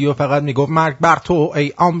رادیو فقط میگفت مرگ بر تو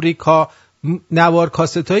ای آمریکا، نوار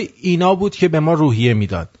کاستای اینا بود که به ما روحیه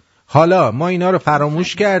میداد. حالا ما اینا رو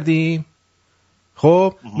فراموش کردیم.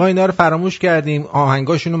 خب ما اینا رو فراموش کردیم،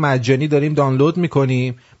 آهنگاشونو مجانی داریم دانلود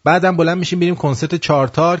میکنیم، بعدم بلند میشیم بریم کنسرت 4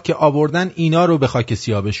 تار که آوردن اینا رو به خاک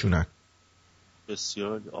سیاه بشونن.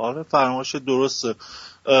 بسیار آره، فراموش درسته.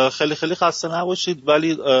 خیلی خیلی خسته نباشید،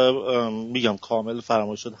 ولی میگم کامل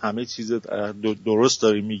فراموش شد، همه چیز درست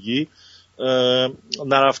داری میگی.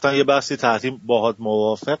 نرفتن یه بحثی تحریم باهات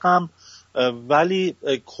موافقم، ولی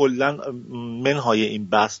کلا منهای این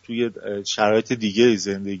بحث توی شرایط دیگه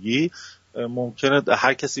زندگی ممکنه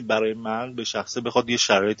هر کسی برای من به شخصه بخواد یه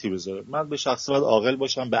شرایطی بذاره. من به شخصه باید عاقل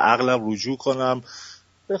باشم، به عقلم رجوع کنم،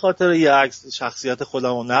 به خاطر یه عکس شخصیت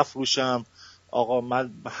خودم رو نفروشم. آقا من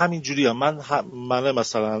همین جوریم، من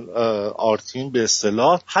مثلا آرتین به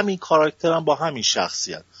اصطلاح همین کاراکترم با همین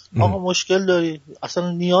شخصیت. آقا مشکل داری؟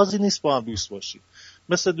 اصلا نیازی نیست با هم دوست باشی.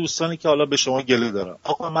 مثل دوستانی که حالا به شما گله دارن،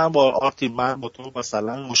 آقا من با آرتین من با تو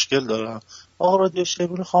مثلا مشکل دارم، آقا رادیو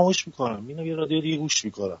شیبون خاموش میکنم، اینو یه رادیو دیگه گوش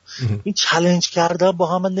میکنم. این چالش کردن با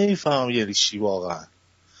هم نمیفهمم یعنی چی واقعا.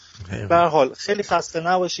 به هر حال خیلی خسته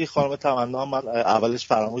نباشی خانم تمنا. من اولش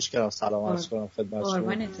فراموش کردم سلام عرض کنم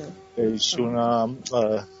خدمتتون. ایشونم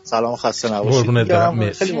سلام، خسته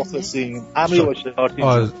نباشید. خیلی مخلصیم. امری باشه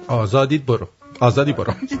آرتین. آزادید برو. آزادی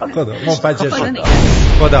برو. خدا منفجر شد.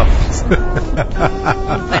 خدا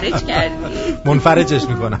منفرج کردی. منفرجش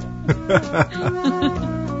میکنم.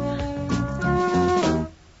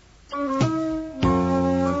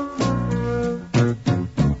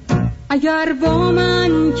 اگر با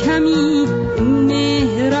من کمی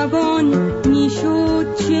مهربان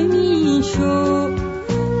میشد چه میشد،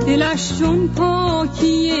 دلش چون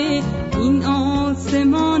پاکیه این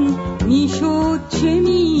آسمان میشد چه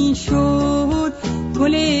میشد،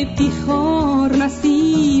 گل بیخار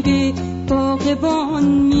نصیب باغبان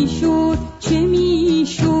میشد چه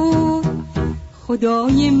میشد.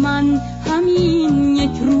 خدای من همین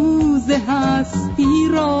یک روز هستی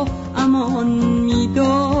را امان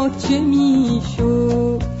میداد چه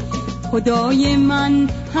میشد. خدای من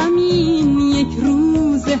همین یک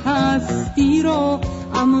روز هستی را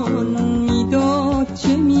امان میداد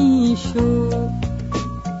چه میشد.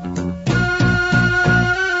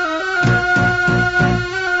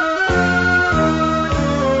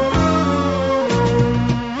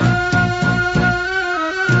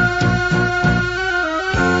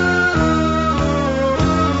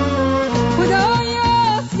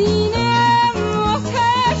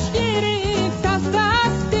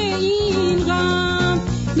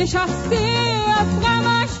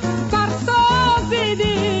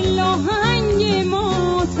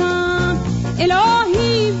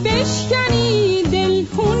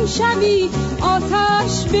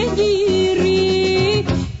 بگیری.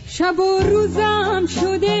 شب و روزم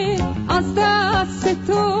شده از دست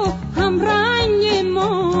تو هم رنگ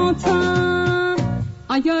ماتم.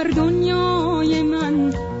 اگر دنیای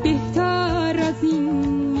من بهتر از این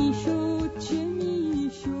میشد چه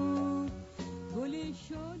میشد؟ گل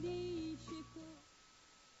شادی شکفت.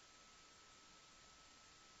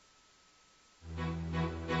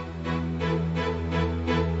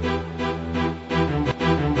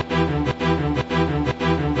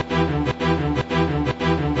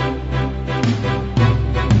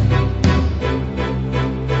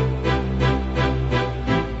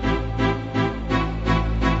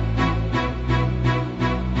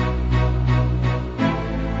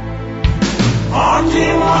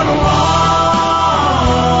 Artin 101.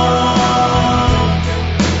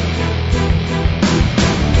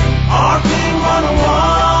 Artin 101.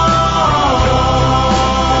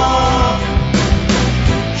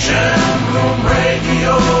 Shamroon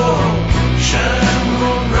Radio.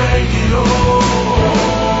 Shamroon Radio.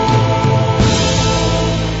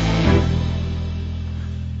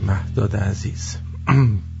 مهداد عزیز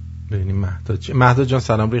ببینیم مهداد جان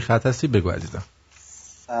سلام، روی خط هستی؟ بگو عزیزم.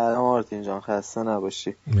 سلام آرتین جان، خسته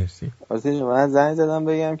نباشی. مرسی. آرتین جان من زنگ زدم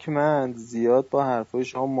بگم که من زیاد با حرفای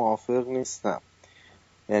شما موافق نیستم.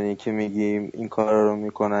 یعنی که میگیم این کارا رو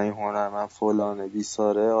میکنن این هنرمند فلانه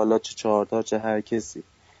بیساره، حالا چه چهارتا چه هر کسی.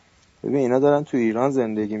 ببین اینا دارن تو ایران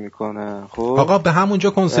زندگی میکنن. خب آقا به همونجا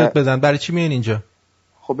کنسرت بزن، برای چی میین اینجا؟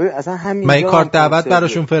 خب ببین اصلا همین ما کارت دعوت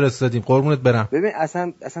براشون فرستادیم، قربونت برم. ببین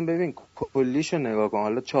اصلا ببین کلیشو نگاه کن،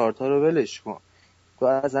 حالا چهارتا رو ولش کن. تو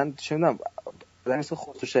اصلا چه میدونم مثل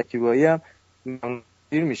خسرو شکیبایی هم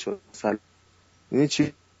دیر میشد مثلا. ببین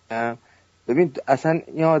چی ببین اصلا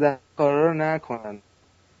این آدم کارا رو نکنن،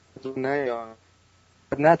 نه یا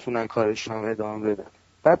نتونن کارشون رو ادامه بدن.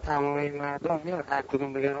 بعد تمام این مردم میان هر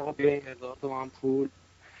کدوم بگن آقا بیا این 1000 تومان پول،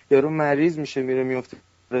 یارو مریض میشه میره میفته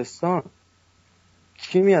بیمارستان،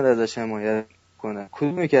 کی میاد ازش حمایت کنه؟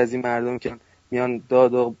 کدومی که از این مردم که میان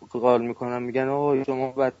داد و قال میکنن میگن آقا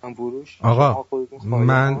شما وطن فروش؟ آقا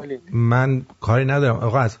من کاری ندارم.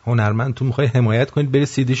 آقا از هنرمند تو میخوای حمایت کنید، بری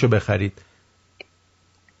سیدیشو بخرید.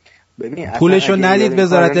 پولشو ندید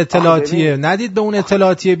وزارت اطلاعاتیه، ندید به اون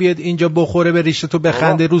اطلاعاتیه بیاد اینجا بخوره به ریشه تو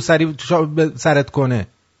بخنده رو سری سرت کنه.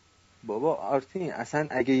 بابا آرتین اصلا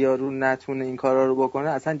اگه یارو نتونه این کارا رو بکنه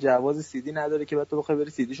اصلا جواز سیدی نداره که بعد تو بخوای بری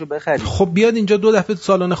سیدیشو بخری. خب بیاد اینجا 2 دفعه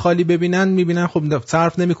سالن خالی ببینن، میبینن خب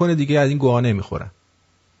صرف نمیکنه دیگه، از این گوها نمیخورن.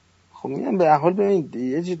 خب میگم به هر حال ببین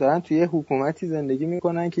یه چیزی دارن توی یه حکومتی زندگی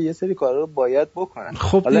میکنن که یه سری کارا رو باید بکنن.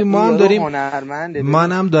 خب ما هم داریم،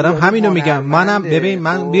 منم دارم همینو میگم. منم ببین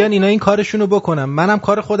من بیان اینا این کارشونو بکنم، منم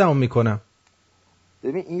کار خودمو میکنم.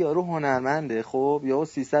 ببین این یارو هنرمنده، خب یا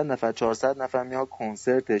 300 نفر 400 نفر میاد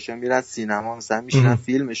کنسرتش یا میرن سینما مثلا میشینن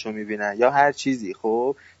فیلمشو میبینن یا هر چیزی.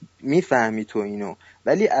 خب میفهمی تو اینو،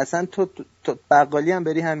 ولی اصلا تو بقالی هم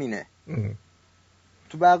بری همینه.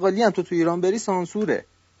 تو بقالی هم تو ایران بری سانسوره.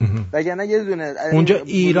 وگرنه یه دونه اونجا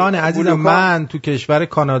ایران عزیزم. من تو کشور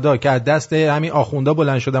کانادا که از دست همین آخوندا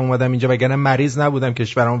بلند شدم اومدم اینجا، وگرنه مریض نبودم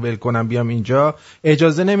کشورمو ول کنم بیام اینجا،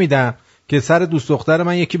 اجازه نمیدم که سر دوست دختر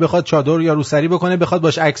من یکی بخواد چادر یا روسری بکنه، بخواد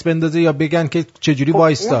باش عکس بندازه یا بگن که چجوری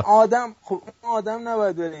وایستا. اون آدم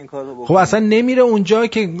نباید بره این کارو بکنه. خب اصلا نمیره اونجا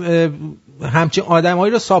که همچین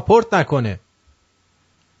آدمایی رو ساپورت نکنه.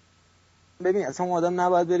 ببین اصلا اون آدم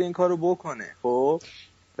نباید بره این کارو بکنه. خب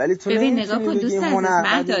ولی تو ببین نگاه کن دوست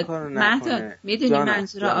عزیز، مهداد میدونی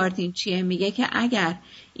منظور آرتین چیه؟ میگه که اگر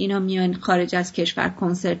اینا میان خارج از کشور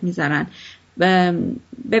کنسرت میذارن،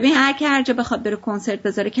 ببین هر جا بخواد بره کنسرت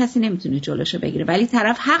بذاره کسی نمیتونه جلوشو بگیره، ولی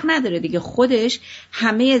طرف حق نداره دیگه خودش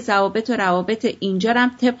همه ضوابط و روابط اینجا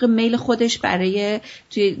هم طبق میل خودش برای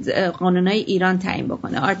توی قانونای ایران تعیین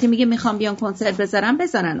بکنه. آرتی میگه میخوام بیان کنسرت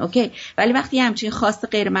بذارن اوکی، ولی وقتی همچین خواست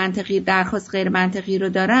غیر منطقی، درخواست غیر منطقی رو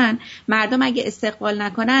دارن، مردم اگه استقبال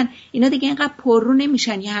نکنن اینا دیگه اینقدر پررو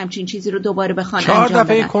نمیشن یه همچین چیزی رو دوباره بخوان انجام بدن. 4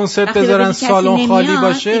 دفعه کنسرت بذارن سالن خالی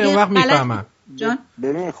باشه اون وقت میفهمن.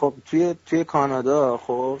 ببین خب توی کانادا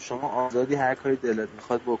خب شما آزادی هر کاری دلت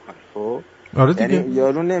میخواد بکنی. خب آره دیگه. یعنی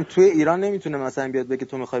یارو توی ایران نمیتونه مثلا بیاد بگه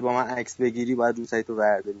تو میخوای با من عکس بگیری باید رو سایت تو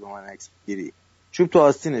برداری با من عکس بگیری، چوب تو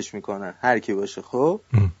آستینش میکنن هر کی باشه. خب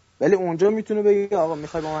ولی اونجا میتونه بگه آقا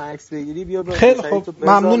میخوای با من عکس بگیری بیا با خیلی خب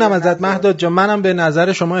ممنونم ازت مهداد جان، منم به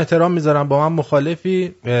نظر شما احترام میذارم، با من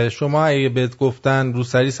مخالفی. شما اگه بهت گفتن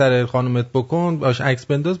روسری سر خانومت بکن باش عکس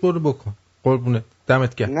بنداز برو بکن، قربونت،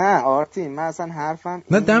 دمت گرم. نه آرتین من اصلا حرفم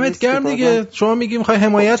نه دمت گرم دیگه. شما میگی میخوای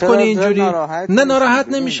حمایت کنی اینجوری، نه ناراحت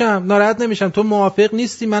نمیشم. تو موافق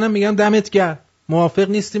نیستی منم میگم دمت گرم. موافق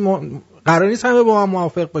نیستی قرار نیست همه با من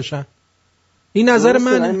موافق باشن. این نظر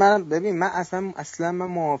منه. من اصلا من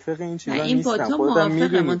موافق این چیزا نیستم. خودم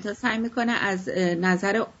میدونم تا سعی میکنه از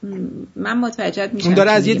نظر من متوجه میشم. اون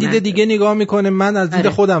داره از یه دید دیگه نگاه میکنه، من از دید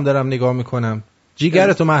خودم دارم نگاه میکنم.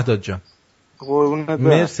 جیگرتو مهداد جان.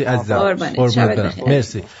 مرسی عزیزم. قربونت برم.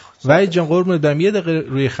 مرسی. وحید جان قربونت برم، یه دقیقه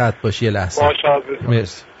روی خط باشی یه لحظه.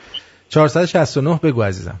 مرسی. 469 بگو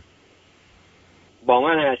عزیزم. با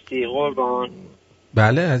من هستی قربان؟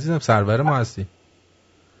 بله عزیزم، سرور ما هستی.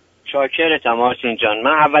 شاکرتم آرتین جان.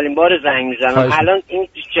 من اولین بار زنگ میزنم. الان این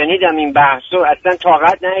شنیدم این بحثو، اصلا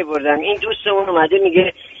طاقت نمی‌بردم. این دوستمون اومده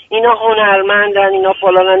میگه اینا هنرمندن، اینا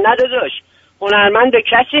فلانن. نداداش، هنرمند به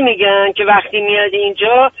کسی میگن که وقتی میاد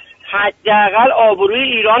اینجا حداقل آبروی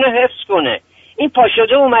ایرانو حفظ کنه. این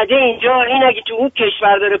پاشده اومده اینجا، این اگه تو اون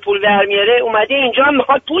کشور داره پول در میاره، اومده اینجا هم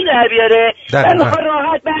میخواد پول در بیاره، بعد میخواد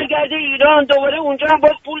راحت برگرده ایران، دوباره اونجا هم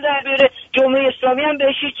باز پول در بیاره، جمهوری اسلامی هم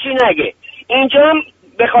بهش چی نگه. اینجا هم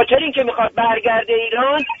به خاطر اینکه میخواد برگرده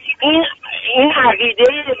ایران، این عقیده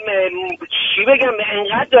چی بگم،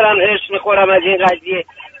 انقدر دارم هرس میخورم از این قضیه.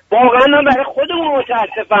 واقعا من برای خودمون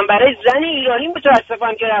متاسفم، برای زن ایرانی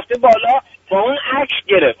متاسفم که رفته بالا با اون عکس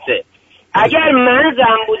گرفته. اگر من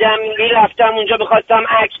زن بودم میرفتم اونجا بخواستم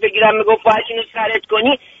عکس بگیرم، میگفت باید اینو سرت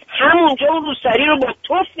کنی، همونجا اون روسری رو با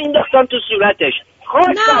توف مینداختم تو صورتش.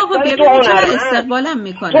 نه آقا ببین چرا استقبالم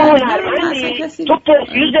میکنه؟ تو هنرمندی، تو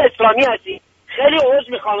پرفیوز اسلامی هستی. خیلی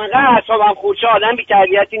عذر میخوام، اینقدر اعصابم خورده، آدم بی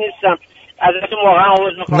تربیتی نیستم، ازتون واقعا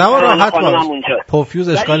عذر میخوام. نه راحت باش، پرفیوز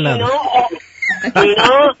اشکال نداره.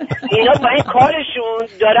 اینا با این کارشون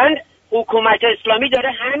دارن، حکومت اسلامی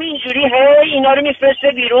داره همینجوری اینا رو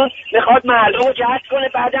میفرسته بیرون، میخواد مردم رو جذب کنه،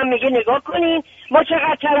 بعدم میگه نگاه کنین ما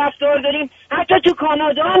چقدر طرفدار داریم. حتی تو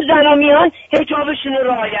کانادا هم زنا میان حجابشون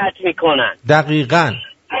رو رعایت میکنن.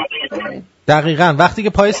 دقیقاً وقتی که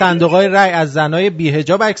پای صندوقای رای از زنای بی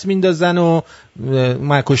حجاب عکس میندازن و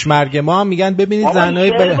مکش مرگ ما هم میگن ببینید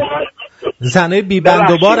زنای بی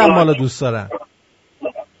بند و بار هم مالا دوست دارن.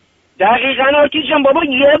 دقیقاً آرتین جان، بابا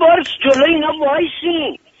یه بار جلو اینا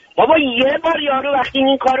وایسین. بابا یه بار یارو وقتی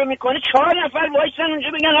این کارو میکنه 4 نفر وایسن اونجا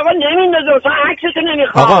بگن آقا نمیندازه، اصلا عکسشو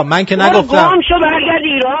نمیخواد. آقا من که نگفتم برگرد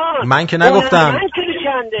ایران.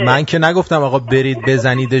 من که نگفتم آقا برید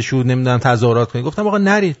بزنیدشون نمیدونم تظاهرات کنید. گفتم آقا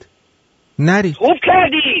نرید.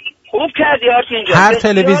 خوب کردی آرتین جان.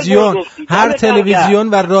 هر تلویزیون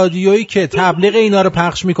و رادیویی که تبلیغ اینا رو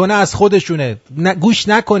پخش میکنه از خودشونه. گوش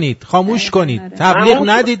نکنید، خاموش کنید، تبلیغ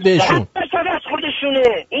ندید بهشون. از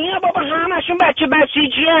خودشونه اینا بابا، همشون بچه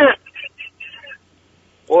بسیجیه.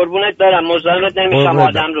 قربونت برم، مزاحمت نمیشم،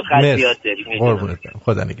 آدم رو خط بیاد داری. قربونت برم،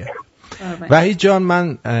 خدا نگهدار. وحید جان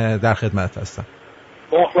من در خدمت هستم.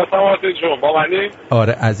 مخلصم آرتین جون، با منی؟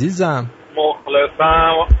 آره عزیزم.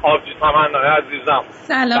 مخلصم آبجی تمنای عزیزم.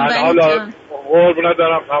 سلام وحید جان. قربونت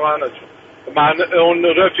دارم تمنا جون. من اون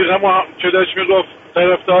رفیقم که داشت میگفت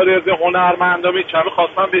طرفداری از هنرمندا میشم،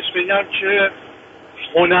 خواستم بهش بگم که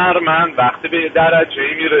هنرمند وقتی به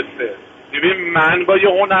درجه‌ای میرسه، ببین من با یه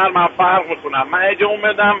هنرمند فرق میکنم. من اگه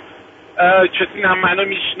اومدم کسی نه منو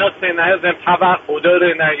میشناسه نه ازم توقع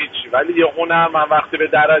داره نه هیچی، ولی یه هنرمند وقتی به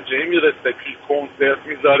درجه‌ای میرسه که کنسرت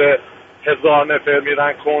میذاره 1000 نفر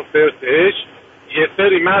میرن کنسرتش، یه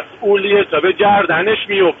سری مسئولیت‌ها به گردنش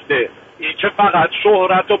میفته. این که فقط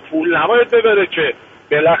شهرت و پول نباید ببره، که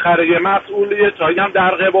بالاخره یه مسئولیت‌هایی هم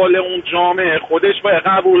در قبال اون جامعه خودش باید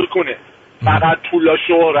قبول کنه. فقط پول و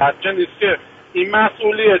شهرت که نیست، که این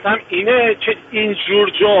مسئولیت هم اینه که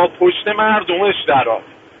اینجور جا پشت مردمش درآد،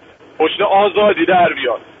 پشت آزادی در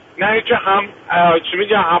بیاد، نه اینکه هم چی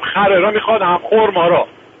میگه هم خره را میخواد، هم خرما را،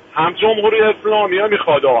 هم جمهوری اسلامی ها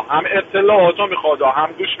میخواد، هم اطلاعات ها میخواد، هم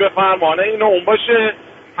گوش به فرمانه اینو اون باشه،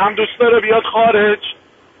 هم دوست داره بیاد خارج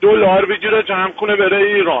دلار بگیره جمع کنه بره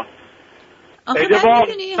ایران. اگه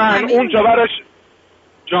واقعا اونجا براش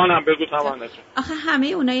جانم بگو تمام. آخه همه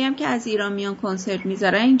اونایی هم که از ایران میان کنسرت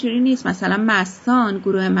میذارن اینجوری نیست. مثلا مستان،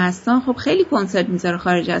 گروه مستان خب خیلی کنسرت میذاره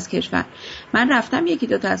خارج از کشور. من رفتم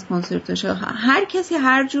 1-2 تا از کنسرتاش، هر کسی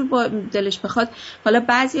هر جور با دلش بخواد. حالا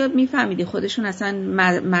بعضیا میفهمیدی خودشون اصلا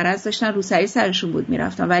مرض داشتن، روسری سرشون بود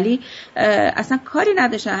میرفتن، ولی اصلا کاری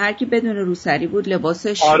نداشتن، هر کی بدون روسری بود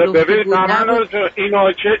لباسش ببین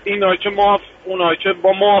اینا که اونا که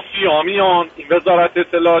با مافیا میان، این وزارت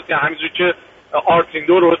اطلاعاتی همینجور که آرتین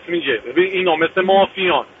درست میگه، ببین اینا مثل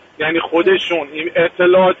مافیان، یعنی خودشون این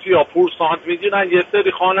اطلاعاتی ها پورسانت میگیرن. یه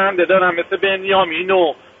سری خواننده دارن مثل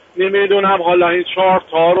بنیامینو نمیدونم، حالا این 4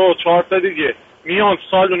 تا دیگه میان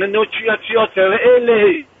سالن نوکیا تیاتر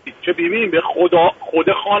الی که ببین به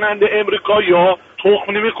خود خواننده امریکایی ها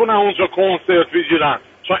تخم نمیکنن اونجا کنسرت بگیرن،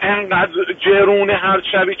 چون انقدر جرونه هر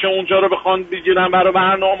شبی که اونجا رو بخوان بگیرن برای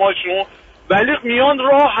برنامه‌شون، ولی میان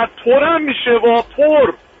راحت پرم میشه و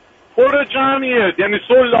پر جمعیه، یعنی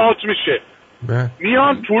سلات میشه.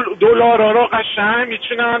 میان دلارا رو قشنگ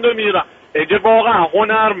میچینند و میرن. اگه واقعا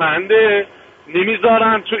هنرمنده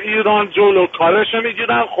نمیذارن تو ایران جلو کارشو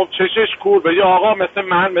میگیرن، خب چشش کور به یه آقا مثل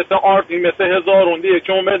من، مثل آرتین، مثل هزاروندیه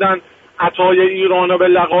که اومدن عطای ایرانو به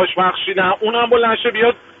لقاش بخشیدن، اونم بلنشه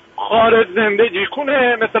بیاد خارج زندگی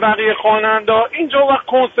کنه مثل بقیه خوانندا، اینجا وقت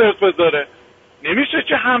کنسرت بذاره. نمیشه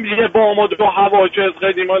که هم یه بامو دو هواجز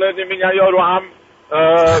قدیم الادی میگن یارو هم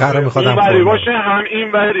این وری باشه هم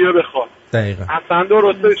این وری رو بخواد. دقیقا اصلا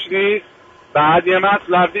درستش نیست. بعد یه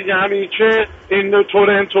مطلب دیگه همین که این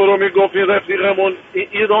تورنتو رو میگفت رفیقمون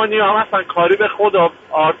ایرانی هم اصلا کاری به خدا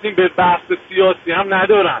آرتین به بحث سیاسی هم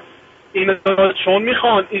ندارن. این چون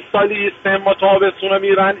میخوان این سالی سه تابستون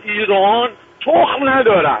میرن ایران تخم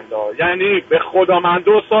ندارن. یعنی به خدا من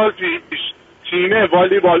 2 سال پیش تیم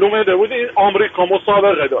والیبال اومده بود این آمریکا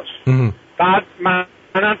مسابقه داشت. بعد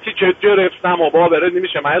منم تیکت گرفتم و باوره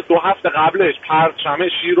نمیشه من از 2 هفته قبلش پرچم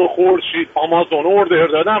شیر و خورشید آمازون اوردر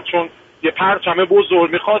دادم چون یه پرچم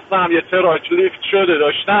بزرگ میخواستم، یه تراک لیفت شده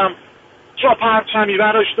داشتم، چا پرچمی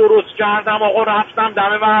براش درست کردم. آقا رفتم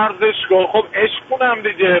دم ورزشگاه، خب عشق کنم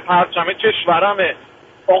دیگه، پرچم کشورمه.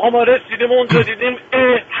 آقا ما رسیدیم اونجا دیدیم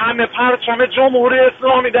همه پرچم جمهوری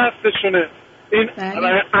اسلامی دستشونه، این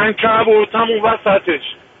عنکبوت هم اون وسطش.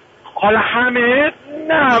 حالا همه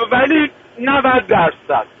نه، ولی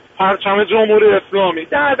 90% پرچم جمهوری اسلامی،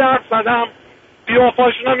 10% هم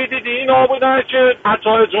قیافاشون میدیدی اینا بودن که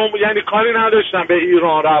عطای جمهوری، یعنی کاری نداشتن به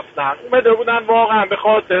ایران رفتن، اومده بودن واقعا به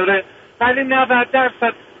خاطر، ولی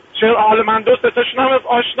 90% چرا؟ حالا من 2-3 تاشون هم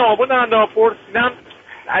آشنا بودن دا پرسیدم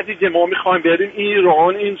دیگه ما میخوایم بریم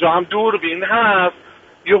ایران، اینجا هم دوربین هست،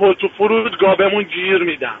 یهو تو فرودگاه بهمون گیر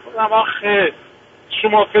میدن. آخه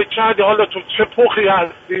شما فکر کردی حالا تو چه پخی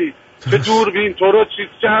هستی، چه دوربین تو رو چیز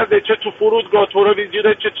کرده، چه تو فرودگاه تو رو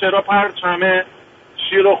بگیره، چه چرا پرچمه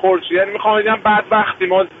شیر و خورشید. یعنی میخوام بگم بدبختی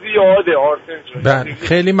ما زیاده آرتین جان.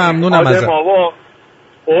 خیلی ممنونم ازت.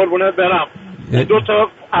 قربونت برم. 2 تا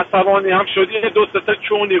عصبانی هم شدی، 2-3 تا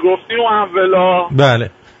چونی گفتی و اولا. بله.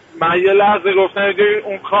 من یه لحظه گفتم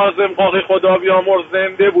اون کاظم قاقی خدا بیامرز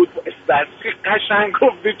زنده بود، دستی قشنگ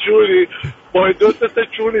گفتی چونی، با 2-3 تا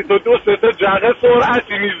چونی تو 2-3 تا جغه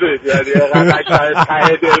سرعتی میزد، یعنی قشنگ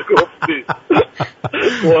ته دل گفتی.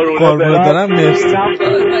 قربونت برم. مرسی.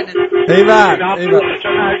 ایوان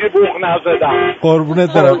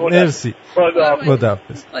قربونت برم. مرسی.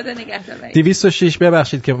 خداحافظ. خدا نگهدار. 206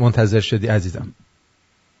 ببخشید که منتظر شدی عزیزم.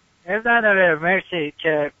 مرسی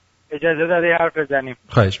که اجازه دادی حرف بزنیم.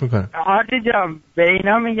 خواهش میکنم. آرتی جان به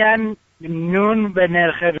اینا میگن نون به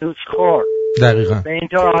نرخ روزخور. دقیقاً. به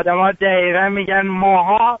اینطور آدما دقیقاً میگن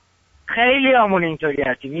ماها خیلی همون اینطوری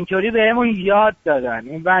هستیم. اینطوری بهمون یاد دادن.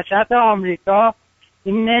 این وسط آمریکا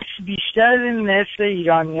این نصف بیشتر از این نصف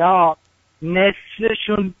ایرانی‌ها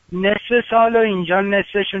نصفشون نصف سال و اینجا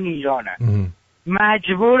نصفشون ایرانن.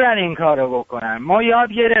 مجبورن این کارو بکنن. ما یاد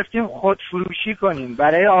گرفتیم خودفروشی کنیم،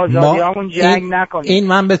 برای آزادیامون جنگ نکنیم. این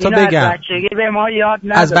من به تو بگم از بچگی به ما یاد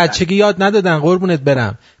ندادن. از بچگی یاد ندادن قربونت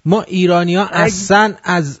برم. ما ایرانی‌ها اصلا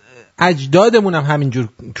از اجدادمون هم همینجور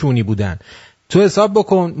چونی بودن. تو حساب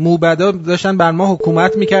بکن موبدا داشتن بر ما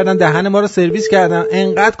حکومت میکردن، دهن ما رو سرویس کردن،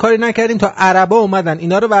 انقدر کاری نکردیم تا عربا اومدن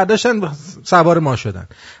اینا رو برداشتن سوار ما شدن.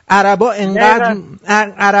 عربا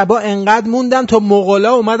انقدر موندن تا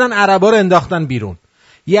مغولا اومدن عربا رو انداختن بیرون.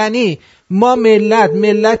 یعنی ما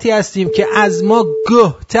ملتی هستیم که از ما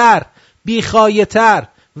گهتر، بیخایه‌تر،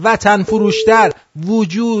 وطن فروشتر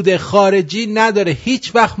وجود خارجی نداره.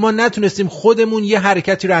 هیچ وقت ما نتونستیم خودمون یه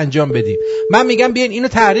حرکتی رو انجام بدیم. من میگم بیاین اینو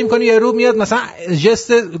تحریم کنی، یه رو میاد مثلا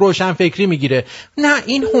جست روشنفکری میگیره، نه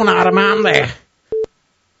این هنرمنده.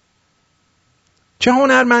 چه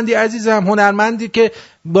هنرمندی عزیزم؟ هنرمندی که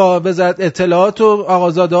با وزارت اطلاعات و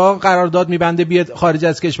آقازاده‌ها قرارداد میبنده بیاد خارج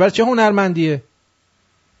از کشور، چه هنرمندیه؟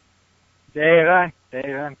 دقیقاً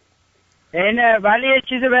اینه. ولی یه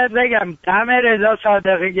چیزی بهت بگم، دم رضا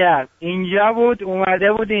صادقی گرد اینجا بود،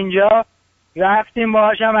 اومده بود اینجا، رفتیم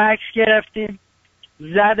باهاشم عکس گرفتیم،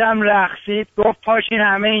 زدم رقصید، گفت پاشین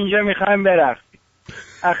همه اینجا میخوایم برقصیم.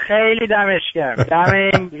 خیلی دمش گرم. دم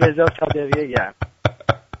این رضا صادقی گرد.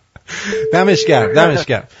 دمش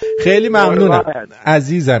گرم. خیلی ممنونم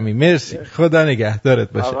عزیزمی. مرسی. خدا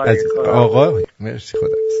نگهدارت باشه آقا. مرسی.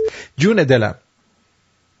 خدا جون دلم.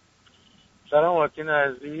 سلام آرتین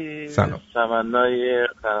عزیز. سلام. تمنای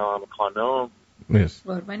خانم. مرسی.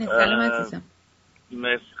 قربان سلام عزیزم.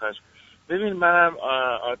 مرسی. خوش. ببین منم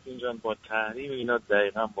آرتین جان با تحریم اینا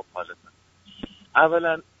دقیقاً مخالفم.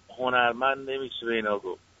 اولا هنرمند نمیشه به اینا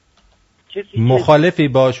گفت. مخالفی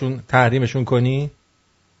باشون تحریمشون کنی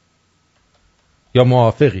یا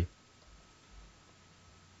موافقی؟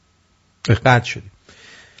 قطع شدی.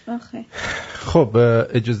 آخه خب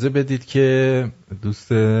اجازه بدید که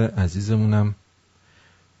دوست عزیزمونم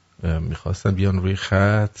میخواستن بیان روی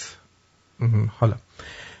خط. حالا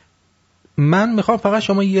من میخوام فقط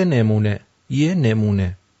شما یه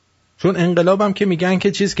نمونه چون انقلابم که میگن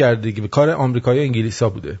که چیز کرده دیگه، کار آمریکایی و انگلیسا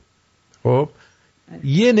بوده. خب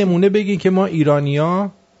یه نمونه بگین که ما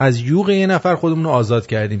ایرانیا از یوغ یه نفر خودمون رو آزاد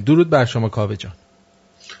کردیم. درود بر شما کاوه جان.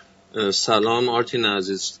 سلام آرتین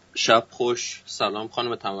عزیز، شب خوش. سلام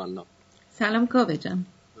خانم تمنا. سلام کاوه جان،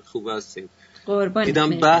 خوب هستین؟ قربان. دیدم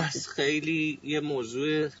بحث خیلی یه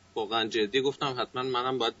موضوع واقعا جدی، گفتم حتما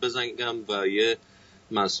منم باید بزنگم و یه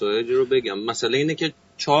مسائلی رو بگم. مسئله اینه که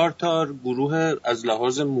 4 تا گروه از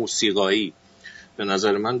لحاظ موسیقایی به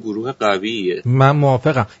نظر من گروه قویه. من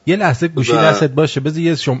موافقم. یه لحظه گوشی دستت باشه، بذار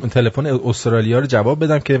یه تلفن استرالیا رو جواب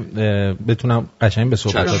بدم که بتونم قشنگ به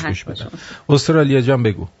صحبتات گوش بدم. استرالیا جان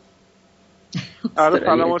بگو.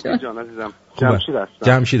 سلام آرتین جان عزیزم.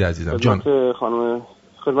 جمشید عزیزم جان.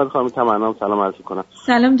 خدمت خانم تمنا سلام عرض می‌کنم.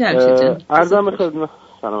 سلام جمشید جان. عرضم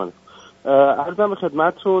به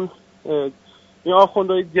خدمتتون این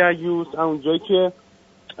آخوندهای دیوس اونجایی که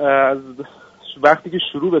از وقتی که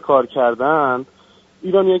شروع به کار کردن،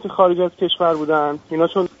 ایرانیایی که خارج از کشور بودن، اینا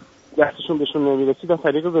چون دستشون بهشون نمیرسید از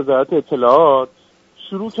طریق وزارت اطلاعات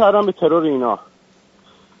شروع کردن به ترور اینا.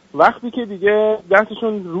 وقتی که دیگه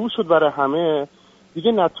دستشون رو شد برای همه،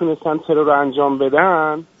 دیگه نتونستن ترور رو انجام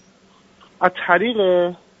بدن، از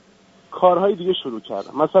طریق کارهای دیگه شروع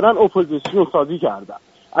کردن. مثلا اپوزیسیون سازی کردن،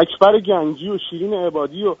 اکبر گنجی و شیرین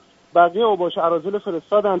عبادی و بقیه اوباش اراذل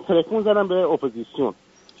فرستادن، تلفن زدن به اپوزیسیون.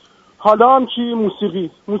 حالا هم چی؟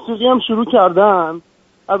 موسیقی هم شروع کردن.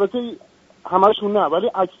 البته همه‌شون نه،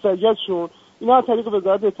 ولی اکثریتشون اینا از طریق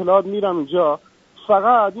وزارت اطلاعات میرن اونجا،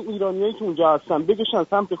 فقط این ایرانیایی که اونجا هستن بکشن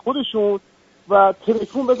سمت خودشون و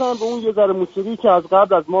تلفن بزنن به اون یه ذره موسیقی که از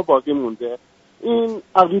قبل از ما باقی مونده. این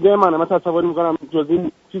عقیده منه. من تصور می‌کنم جز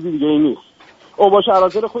این چیزی دیگه ای نیست. اوباش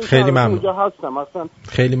اراذل خودش خیلی ممنون. اونجا هستم مثلا.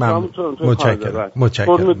 خیلی ممنون.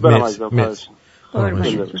 متشکرم. مرسی.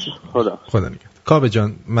 خدا نگهدار. کاوه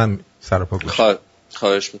جان من سراپا گوش.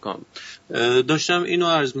 خواهش میکنم. داشتم اینو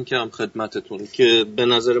عرض میکردم خدمتتون که به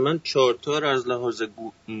نظر من 4 تا از لحاظ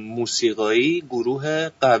موسیقایی گروه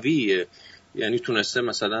قویه. یعنی تونسته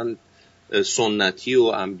مثلا سنتی و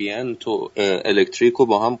امبینت و الکتریک رو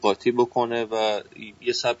با هم قاطی بکنه و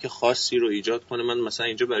یه سبک خاصی رو ایجاد کنه. من مثلا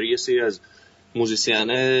اینجا برای یه سری از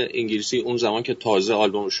موزیسین انگلیسی اون زمان که تازه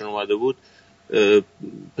آلبومشون اومده بود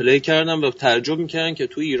پلی کردم و تعجب میکردن که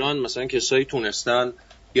تو ایران مثلا کسایی تونستن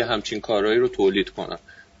یه همچین کارهایی رو تولید کنن.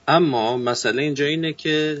 اما مسئله اینجا اینه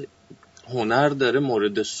که هنر داره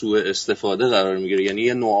مورد سوء استفاده قرار میگیره. یعنی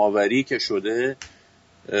یه نوآوری که شده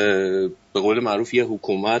به قول معروف یه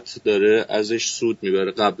حکومت داره ازش سود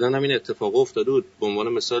میبره. قبلا هم این اتفاق افتاده بود. به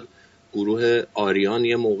عنوان مثال گروه آریان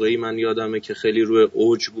یه موقعی من یادمه که خیلی روی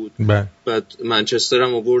اوج بود. بعد منچستر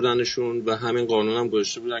هم آوردنشون و همین قانون هم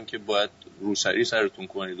گذاشته بودن که باید روسری سرتون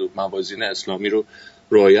کنید و موازین اسلامی رو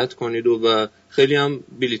رعایت کنید و خیلی هم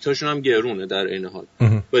بلیتاشون هم گرونه در این حال.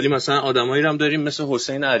 ولی مثلا آدمایی هم داریم مثل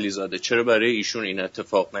حسین علیزاده، چرا برای ایشون این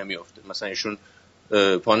اتفاق نمیافته؟ مثلا ایشون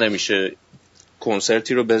پا نمیشه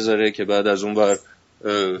کنسرتی رو بذاره که بعد از اون ور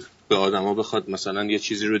به آدما بخواد مثلا یه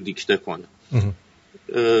چیزی رو دیکته کنه.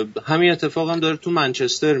 همین اتفاق هم داره تو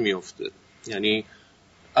منچستر میفته. یعنی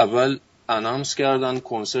اول انانس کردن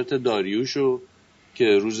کنسرت داریوشو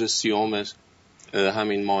که روز 30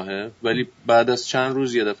 همین ماهه، ولی بعد از چند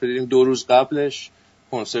روز یه دفعه دیدیم 2 روز قبلش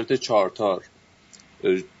کنسرت 4 تار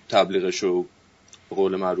تبلیغشو به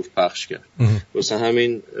قول معروف پخش کرد. واسه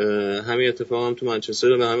همین اتفاق هم تو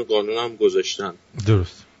منچستر به همین قانون هم گذاشتن.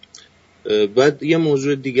 درست. بعد یه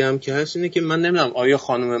موضوع دیگه هم که هست اینه که من نمیدونم آیا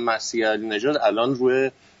خانم مسیح علی نژاد الان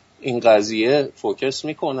روی این قضیه فوکس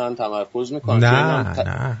میکنن، تمرکز میکنن؟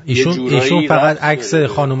 نه ایشون فقط عکس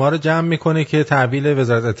خانوما رو جمع میکنه که تحویل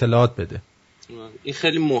وزارت اطلاعات بده. این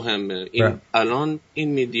خیلی مهمه. الان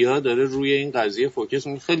این میدیا داره روی این قضیه فوکس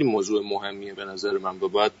میکنه. خیلی موضوع مهمیه به نظر من و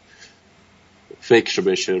باید فکر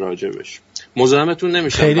بشه راجبش. مزاحمتون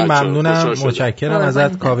نمیشم. خیلی ممنونم، متشکرم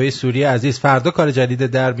ازت کاوه سوری عزیز. فردا کار جدید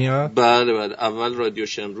در میاد؟ بله اول رادیو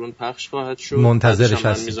شمرون پخش خواهد شد. منتظرش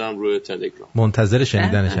هستیم. میذارم روی تلگرام. منتظر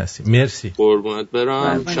شنیدنش هستیم. مرسی. قربونت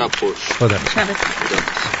برم. شب خوش. خدا.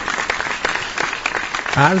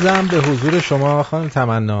 عرضم به حضور شما خانم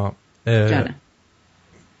تمنا،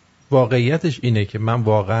 واقعیتش اینه که من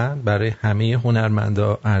واقعا برای همه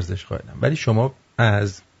هنرمندا ارزش قائلم، ولی شما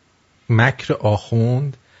از مکر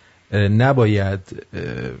آخوند نباید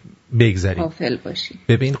بگذارید. غافل باشید.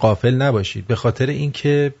 ببین غافل نباشید، به خاطر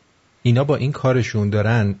اینکه اینا با این کارشون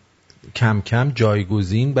دارن کم کم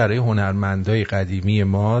جایگزین برای هنرمندای قدیمی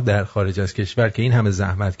ما در خارج از کشور که این همه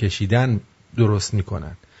زحمت کشیدن درست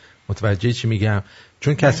میکنن. متوجه چی میگم؟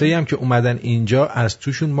 چون کسایی هم که اومدن اینجا از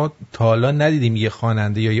توشون ما تا حالا ندیدیم یه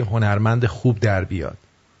خواننده یا یه هنرمند خوب در بیاد.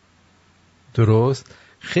 درست؟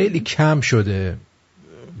 خیلی کم شده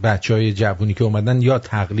بچهای جوونی که اومدن یا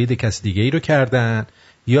تقلید کس دیگه ای رو کردن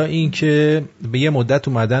یا این که به یه مدت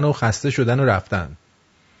اومدن و خسته شدن و رفتن.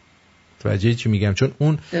 توجه چی میگم؟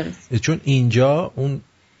 چون اینجا اون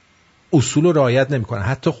اصول رو رعایت نمیکنن.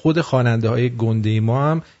 حتی خود خواننده های گنده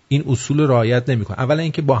ما هم این اصول رو رعایت نمیکنن. اولا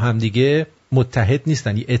اینکه با همدیگه متحد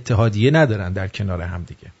نیستن، یه اتحادیه ندارن در کنار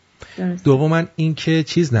همدیگه. دوما اینکه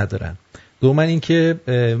چیز ندارن. دوما اینکه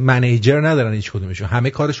منیجر ندارن هیچ کدومشون. همه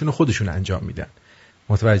کارشون رو خودشون انجام میدن.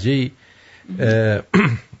 متوجهی؟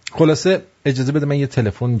 خلاصه اجازه بده من یه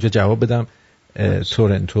تلفن اینجا جواب بدم.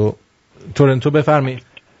 تورنتو بفرمایید.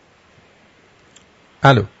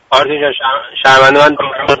 الو آرتین جان، شرمنده من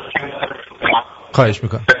خواهش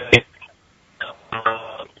میکنم.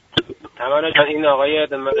 تمام جان این آقای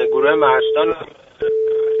گروه مهستان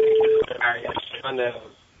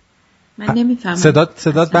من نمیفهمم.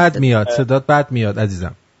 صدات بد میاد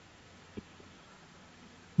عزیزم.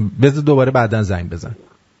 بذار دوباره بعدن زنگ بزن.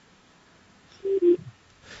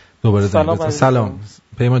 دوباره زنگ بزن. سلام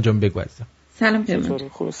پیمان جان بگو عزیزم. سلام پیمان.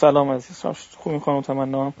 خوب سلام عزیزم. خوب می‌خوام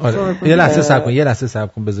تمنا. آره. یه لحظه صبر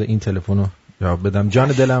کن بذار این تلفنو جواب بدم. جان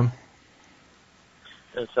دلم.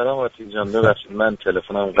 سلام آرتین جان، ببخشید من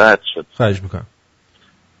تلفنم قطع شد. خواهش میکنم.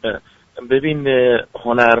 ببین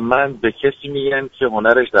هنرمند به کسی میگن که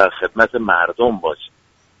هنرش در خدمت مردم باشه.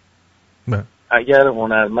 اگر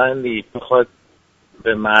هنرمندی بخواد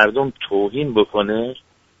به مردم توهین بکنه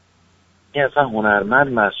این اصلا هنرمند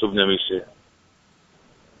محسوب نمیشه.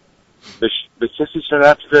 به کسی چه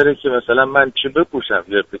ربطی داره که مثلا من چه بپوشم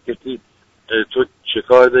یا به کسی تو چه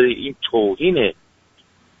کار داری؟ این توهینه.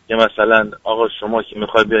 یا مثلا آقا شما که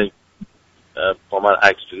میخوای بیایی با من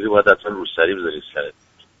عکس بگیری باید اصلا روسری بذاری سرت.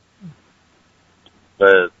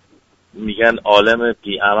 و میگن عالم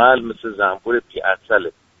بی عمل مثل زنبور بی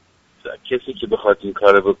عسله. کسی که بخواد این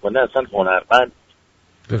کار بکنه اصلا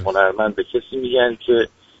هنرمند به کسی میگن که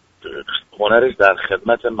هنرش در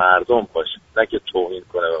خدمت مردم باشه، نه که توهین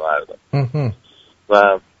کنه به مردم.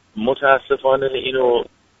 و متاسفانه اینو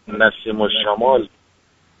نسیم الشمال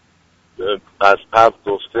از قبل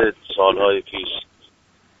گفته سالهای پیش،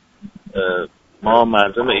 ما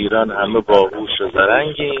مردم ایران همه باهوش و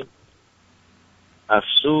زرنگیم،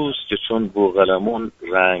 افسوس که چون بوقلمون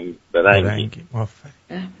رنگ به رنگیم.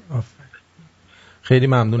 آفرین. خیلی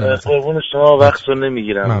ممنونم. قربون شما، وقت رو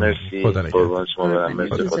نمیگیرم. مرسی. قربون شما برم.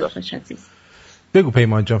 مرسی. خدا. بگو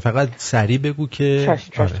پیمان جان، فقط سریع بگو که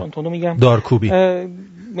تو میگم دارکوبی.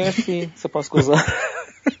 مرسی، سپاسگزارم.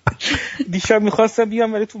 دیشب میخواستم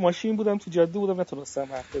بیام ولی تو ماشین بودم، تو جاده بودم، نتونستم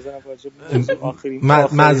حرف بزنم راجع به آخرین.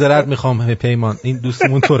 معذرت میخوام پیمان، این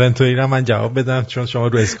دوستمون تورنتویی رو من جواب بدم چون شما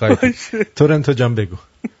رو اسکایپ. تورنتو جان بگو.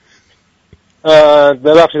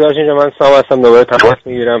 ببخشید آرتین جان، من سلام هستم، دوباره تماس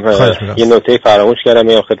میگیرم. یه نکته فراموش کردم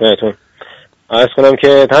میام خدمتتون. عرض کنم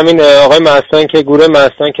که همین آقای مستان که گروه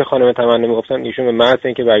مستان که خانم تمنا میگفتن، ایشون به محض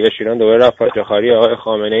اینکه برگشت ایران دوباره رفت پاچخاری آقای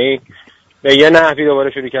خامنه‌ای به یه نحوی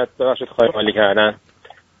دوباره شروع کرد ببخشید خواهی کردن.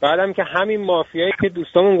 بعدم که همین مافیایی که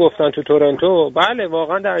دوستامون گفتن تو تورنتو، بله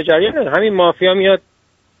واقعا در جریان همین مافیا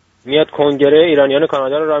میاد کنگره ایرانیان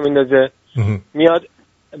کانادا رو راه میندازه، میاد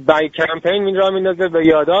بای کمپین می راه میندازه به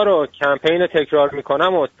یادار و کمپین تکرار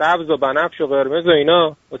میکنم و سبز و بنفش و قرمز و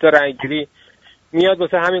اینا واسه رنگگیری، میاد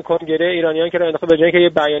واسه همین کنگره ایرانیان که راه به جای که یه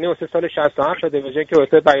بیانیه واسه سال 67 شده، به جای که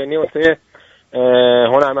واسه بیانیه واسه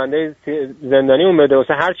هنرمنده زندانی اون بده،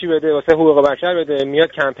 واسه هر چی بده، واسه حقوق بشر بده،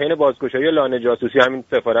 میاد کمپین بازگشایی و لانه جاسوسی همین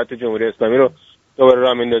سفارت جمهوری اسلامی رو دوباره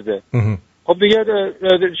راه میندازه. خب دیگه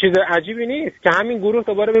چیز عجیبی نیست که همین گروه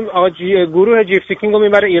دوباره گروه جیپسی کینگ رو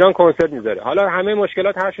میبره ایران کنسرت میذاره. حالا همه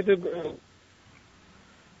مشکلات حل شده.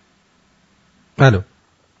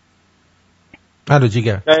 الو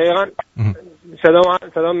جیگر. دقیقاً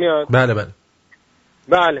صدا میاد.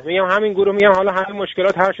 بله میگم همین گروه، میگم حالا همه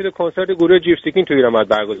مشکلات حل شده، کنسرت گروه جیپسی کینگ تو ایران باید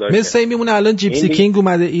برگزار شه. مثل این میمونه الان جیپسی کینگ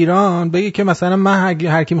اومده ایران بگه که مثلا من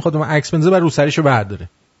هر کی میخواد من عکس بنزه بر روسریشو برداره.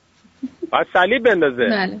 بعد صلیب بندازه.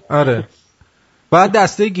 بله. آره. بعد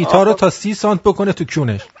دسته گیتار رو تا 30 سانت بکنه تو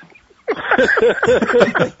کونش.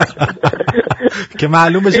 که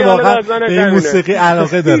معلوم بشه واقعا به این موسیقی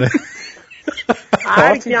علاقه داره.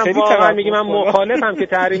 هر کی هم واقعا میگه من مخالفم که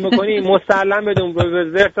تحریم بکنی، مسلم بدون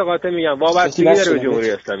به زرت قاطع میگم وابستگی داره به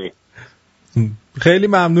جمهوری اسلامی. خیلی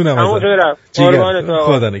ممنونم ازت.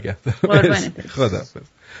 خدا نگهدار. خدا.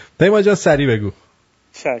 پیمان جان سریع بگو.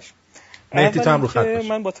 چشم. مهدی تو هم رو خط باش.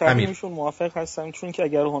 من با تحلیلشون موافق هستم، چون که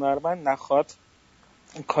اگر هنرمند نخواد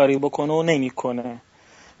کاری بکنه و نمیکنه.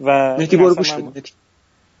 و مهدی برو گوش بده.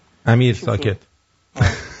 امیر ساکت.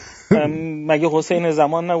 مگه حسین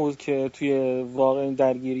زمان نبود که توی واقع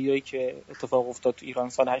درگیریایی که اتفاق افتاد تو ایران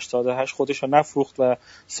سال 88 خودش رو نفروخت و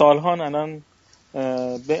سالها الان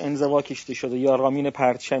به انزوا کشیده شده، یا رامین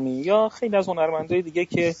پرچمی یا خیلی از هنرمندای دیگه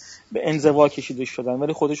که به انزوا کشیده شدن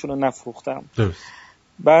ولی خودشون رو نفروختن. درست.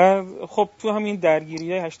 بعد خب تو همین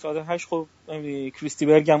درگیری 88 خب کریستی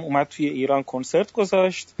برگ هم اومد توی ایران کنسرت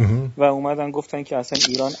گذاشت و اومدن گفتن که اصلا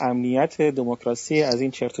ایران امنیت دموکراسی از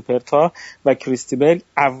این چرت و پرتا، و کریستی برگ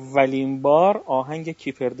اولین بار آهنگ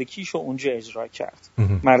کیپردکیشو اونجا اجرا کرد،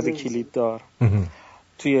 مرد کلیددار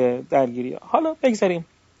توی درگیری. حالا بگذاریم،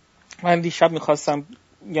 من دیشب میخواستم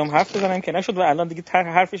حرف بزنم که نشد و الان دیگه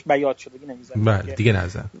حرفش بیاد شد، دیگه نمیزنم. بله دیگه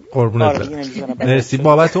نزن. قربونت برم. مرسی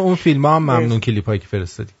بابت اون فیلم‌ها هم ممنون، کلیپایی که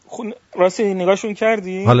فرستادی. راستی نگاهشون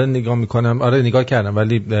کردی؟ حالا نگاه میکنم. آره نگاه کردم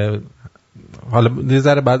ولی حالا یه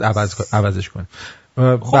ذره بعد عوضش کنم.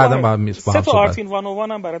 بعدم با هم سه تا آرتین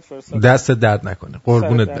 101 هم برات فرستادم. دست درد نکنه.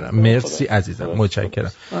 قربونت برم. مرسی عزیزم.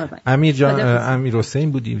 متشکرم. امیر جان، امیر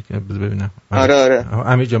حسین بودی ببینم. آره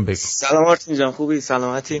امیر جان بگو. سلام آرتین جان، خوبی؟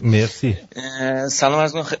 سلامتی؟ مرسی. سلام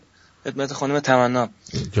از من خدمت خانم تمنا.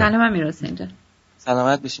 سلام امیر حسین جان.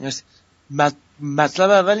 سلامت بشین. مرسی. مطلب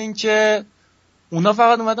اول این که اونا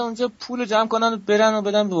فقط اومدن اونجا پول جمع کنن و برن و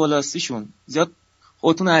بدن به ولاستیشون، زیاد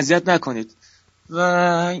خودتون اذیت نکنید. و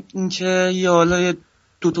اینکه یه حالا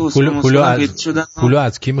دو تا پولو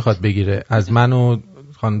از کی میخواد بگیره؟ از من و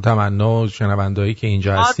خانم تمنا و شنوندهایی که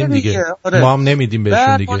اینجا هستیم دیگه. ما هم نمیدیم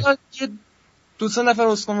بهشون دیگه. یه دو سه نفر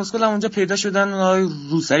اسکول اونجا پیدا شدن،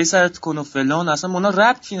 روسری سرت کن و فلان، اصلا اونا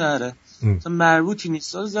ربطی نداره، اصلا مربوطی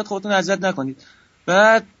نیست. زیاد خودتون اذیت نکنید.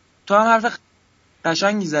 بعد تو هم حرف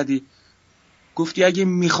قشنگی زدی، گفتی اگه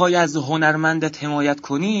میخوای از هنرمندت حمایت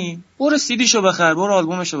کنی برو سیدیشو بخر، برو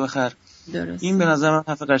آلبومشو بخر. درست. این به نظر من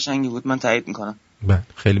حرف قشنگی بود، من تایید میکنم. بله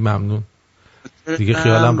خیلی ممنون. دیگه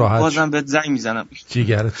خیالم راحت. بازم بهت زنگ میزنم.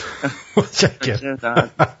 جیگرت. متشکرم.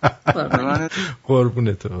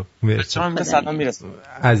 قربونت. مرسی. سلام میرسم.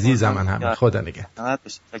 عزیزم من هم. خدا نگهدار.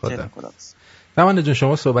 خدا. تمنا جون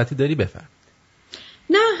شما صحبتی داری بفرم.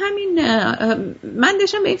 نه همین، من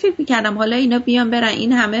داشتم به این فکر میکردم حالا اینا بیان برن،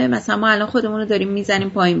 این همه مثلا ما الان خودمون رو داریم میزنیم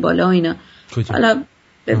پایین بالا و اینا کجا؟ حالا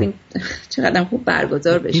ببین چقدر خوب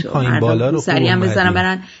برگزار بشه، پایین بالا رو سریع هم بزنن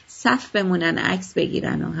برن صف بمونن عکس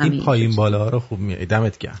بگیرن و همین. این پایین بالا رو خوب میای.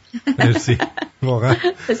 دمت گرم. مرسی واقعا.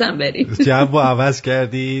 بزن بریم. جواب عوض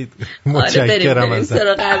کردید. متشکرم ازت.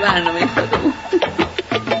 سراغ برنامه خودمون.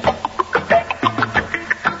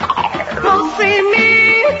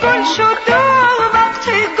 موسمی گل شد وقت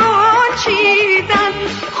گل چیدن،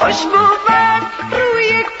 خوش بود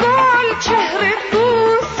روی گل چهره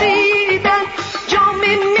بوسیدن، جام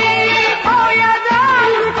می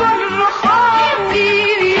بایدن گل رو خواندی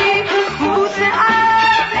بوسه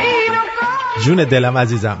از این و گل. جون دلم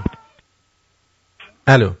عزیزم.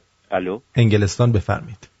 الو انگلستان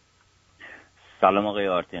بفرمید. سلام آقای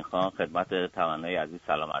آرتین خان، خدمت تمنای عزیز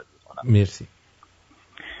سلام عرض می‌کنم. مرسی.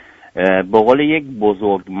 به قول یک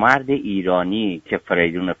بزرگ مرد ایرانی که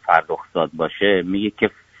فریدون فرخزاد باشه میگه که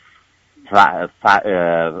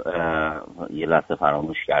یه لحظه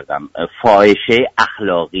فراموش کردم، فاحشه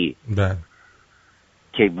اخلاقی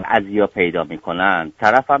که بعضیا پیدا میکنن،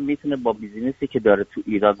 طرف هم میتونه با بیزینسی که داره تو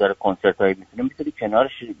ایران داره کنسرت هایی میتونه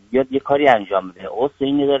کنارش بیاد یه کاری انجام بده. اصل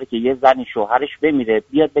اینه داره که یه زنی شوهرش بمیره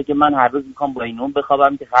بیاد بگه من هر روز میخوام با اینون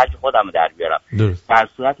بخوابم که خرج خودم در بیارم. در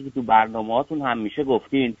صورتی که تو برنامه‌هاتون همیشه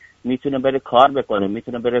گفتین میتونه بره کار بکنه،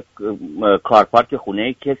 میتونه بره کار پارک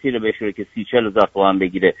خونه کسی رو بشوره که 30-40 هزار تومان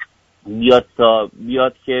بگیره،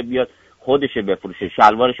 بیاد خودش بفروشه،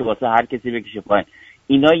 شلوارش واسه هر کسی بکشه پایین.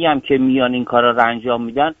 اینایی هم که میان این کارا رو انجام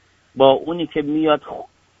میدن با اونی که میاد،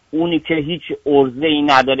 اونی که هیچ عرضه‌ای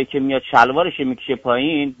نداره که میاد شلوارش میکشه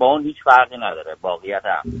پایین، با اون هیچ فرقی نداره. واقعیت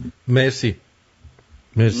هم مرسی.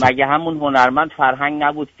 مگه همون هنرمند فرهنگ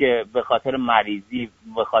نبود که به خاطر مریضی،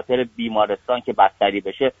 به خاطر بیمارستان که بستری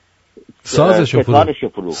بشه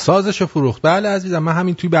سازشو فروخت. بله عزیزم، من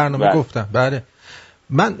همین توی برنامه گفتم. بله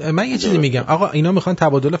من یه چیزی میگم، آقا اینا میخوان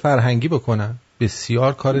تبادل فرهنگی بکنن،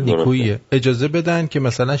 بسیار کار نیکوییه. اجازه بدن که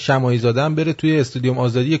مثلا شماعی زاده هم بره توی استادیوم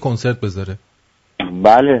آزادی یه کنسرت بذاره.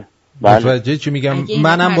 بله متوجه چی میگم؟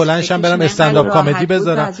 منم بلندشم برم استندآپ کمدی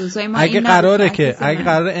بذارم. اگه قراره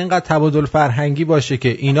اینقدر تبادل فرهنگی باشه که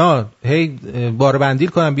اینا هی باربندیل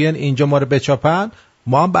کنن بیان اینجا ما رو بچاپن،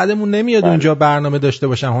 ما هم بعدمون نمیاد اونجا برنامه داشته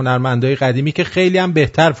باشن هنرمندای قدیمی که خیلی هم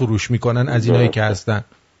بهتر فروش میکنن از اینایی که هستن.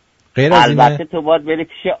 غیر از اینه البته تو باید بری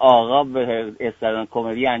پیش آقا به استادان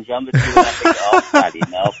کمدی انجام بدی.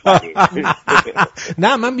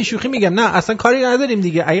 نه من بیشوخی میگم، نه اصلا کاری نداریم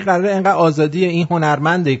دیگه. اگه قراره اینقدر آزادی این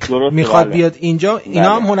هنرمنده میخواد بیاد اینجا،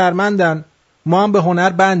 اینا هم هنرمندن، ما هم به هنر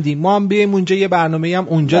بندیم، ما هم بیایم اونجا یه برنامه‌ای هم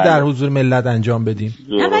اونجا در حضور ملت انجام بدیم.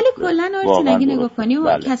 نه ولی کلا آرتین اگه نگاه کنی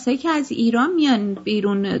کسایی که از ایران میان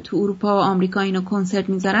بیرون تو اروپا و آمریکا اینو کنسرت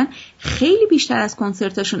میذارن خیلی بیشتر از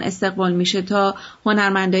کنسرتاشون استقبال میشه تا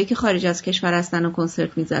هنرمندایی که خارج از کشور هستن و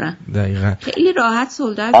کنسرت میذارن. دقیقاً خیلی راحت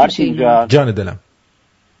سولدار میشه اینا. جان دلم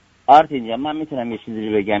آرتین جان من میتونم یه چیزی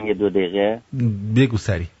رو بگم یه 2 دقیقه؟ بگو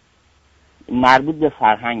سری. مربوط به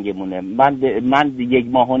فرهنگمونه. من 1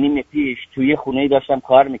 ماه و نیم پیش توی خونه‌ای داشتم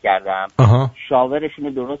کار میکردم، شاورشون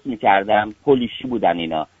رو درست میکردم، پلیشی بودن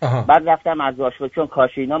اینا. بعد رفتم از آشپزخونه، چون کاش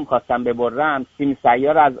اینا میخواستم ببرم، سیم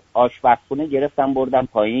سیار از آشپزخونه گرفتم بردم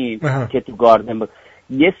پایین که تو گاردن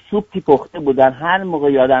یه سوپی پخته بودن. هر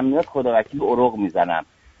موقع یادم میاد خدا وکیل اروق میزنم.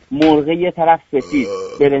 مرغ یه طرف سفید،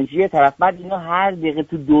 برنجی یه طرف. بعد اینا هر دقیقه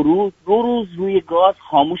تو 2 روز روی گاز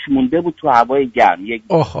خاموش مونده بود تو هوای گرم. یک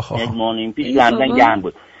ماه پیش لندن گرم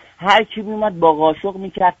بود. هر کی میومد با قاشق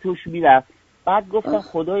میکرد توش میرفت. بعد گفتم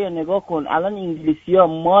خدایا نگاه کن الان انگلیسی‌ها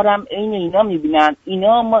ما رم عین اینا میبینن.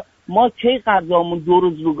 اینا ما کی غذامون 2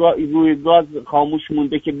 روز روی گاز خاموش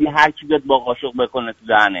مونده که هر کی بیاد با قاشق بکنه تو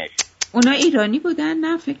دهنش. اونا ایرانی بودن؟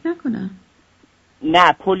 نه فکر نکنم.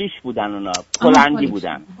 نه پولیش بودن اونا، پولندی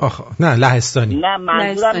بودن. نه لهستانی. نه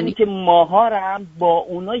منظورم اینه که ماها هم با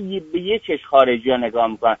اونا به یه چش خارجی ها نگاه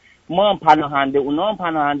میکنن. ما هم پناهنده، اونا هم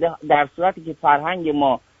پناهنده، در صورتی که فرهنگ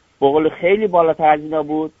ما بقول خیلی بالاتر از اینا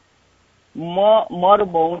بود. ما رو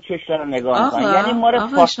با اون چش رو نگاه میکنن. یعنی ما رو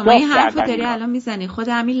پاسدار شما این حرف رو داری الان میزنی. خود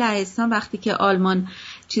همین لهستان وقتی که آلمان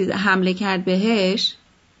حمله کرد بهش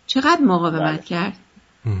چقدر مقاومت کرد.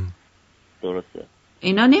 درسته.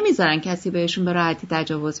 اینا نمیذارن کسی بهشون به راحتی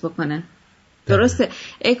تجاوز بکنه. درسته.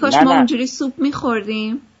 ای کاش ما اونجوری سوپ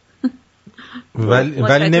میخوردیم.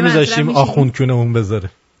 ولی نمیذاشیم آخوند کونمون بذاره.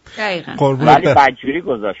 دقیقاً. ولی بدجوری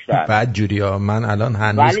گذاشتن. بدجوری ها. من الان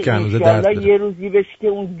هنوز که هنوز درد دارم. یه روزی بشه که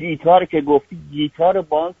اون گیتار که گفتی گیتار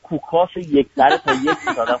با اون کوکاش یک ذره تا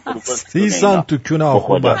یک ساده فروپاس 30 سانت تو کون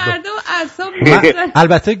آخوند.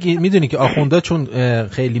 البته میدونی که آخوندا چون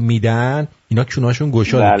خیلی میدن اینا کوناشون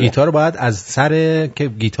گشاده. گیتار باید از سر که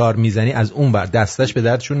گیتار میزنی از اون ور، دستش به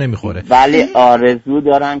دردشون نمیخوره. ولی آرزو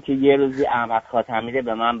دارم که یه روزی احمد خاتمی رو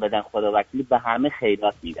به من بدن، خدا وکیلی به همه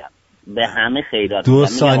خیرات میدم. به همه خیرات. 2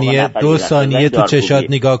 ثانیه تو چشات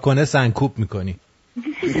نگاه کنه سنکوب میکنی.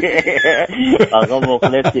 آقا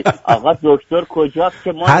مخلصی. آقا دکتر کجاست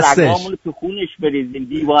که ما رگامونو تو خونش بریزیم؟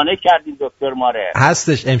 دیوانه کردیم دکتر ماره.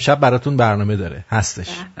 هستش، امشب براتون برنامه داره.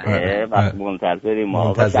 هستش. وقت منتظریم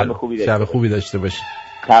ما. شب خوبی داشته باشی.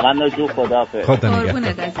 تمنا جو خداحافظ. خدا نگهدار.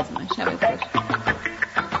 قربونت عزیز من. شبت خوش.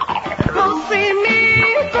 موسمی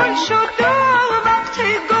گل شد و وقت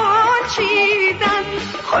گل چیدن،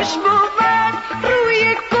 خوش بود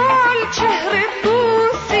روی گل چهره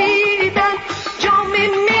بوسیدن. جام می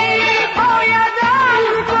بایدن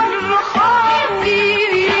گل رو خواندی،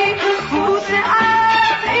 بوسه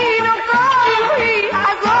از این و گاهی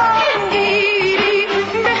ازانگیری.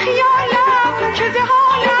 به خیالم که به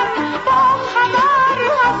حالم با خبر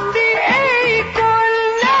هستی ای گل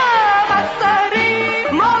نبستری،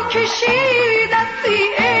 ما کشیدستی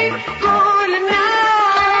ای گل نه.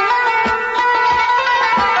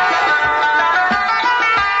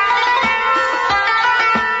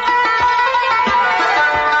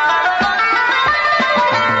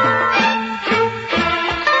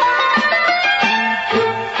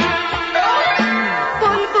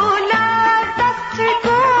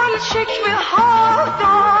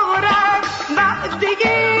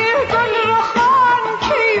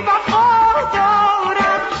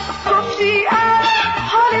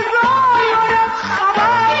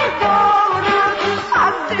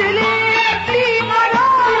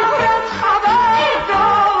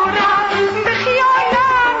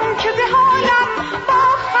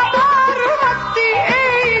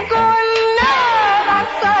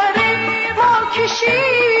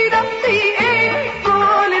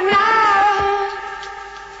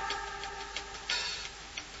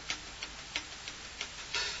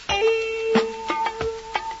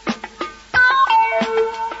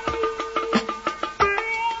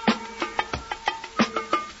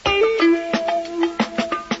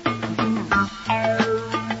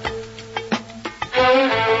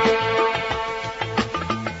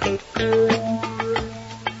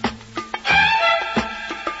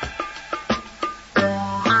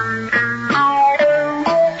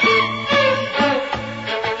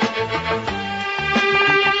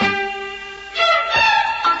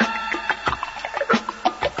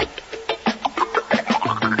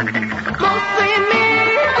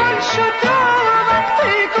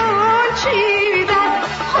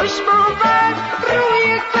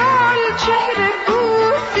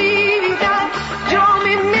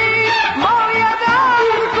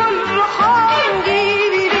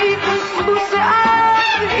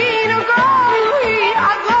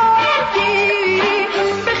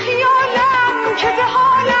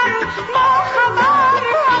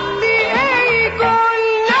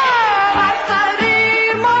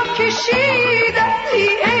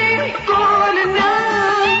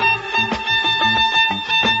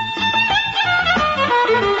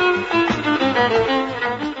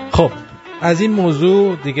 از این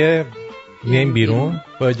موضوع دیگه میایم بیرون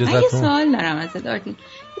با اجازهتون. من یه سوال دارم ازت آرتین.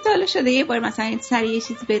 تا حالا شده یه بار مثلا سریع یه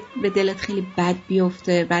چیزی به دلت خیلی بد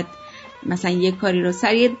بیفته، بعد مثلا یه کاری رو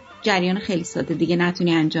سریع جریان خیلی ساده دیگه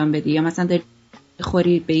نتونی انجام بدی، یا مثلا داری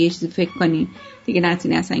خوری به یه چیزی فکر کنی دیگه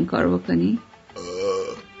نتونی اصلا این کارو بکنی؟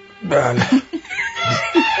 بله.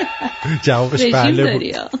 جوابش بله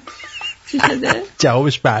بود. چی شده؟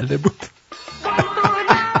 جوابش بله بود.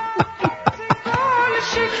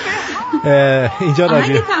 اینجا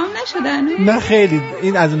آهنگ تمام نشده نه خیلی،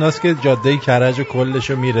 این از اوناست که جاده کرج و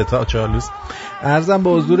کلشو میره تا چالوس. عرضم به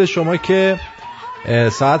حضور شما که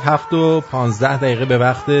ساعت 7:15 به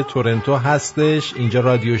وقت تورنتو هستش. اینجا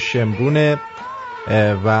رادیو شمرونه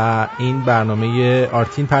و این برنامه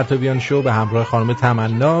آرتین پرتویان شو به همراه خانم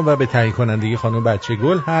تمنا و به تهیه کنندگی خانم بچه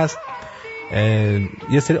گل هست.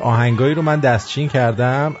 یه سری آهنگایی رو من دستچین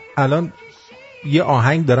کردم. الان یه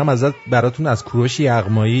آهنگ دارم ازت براتون از کوروش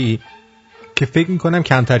یغمایی که فکر میکنم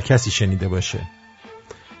کمتر کسی شنیده باشه،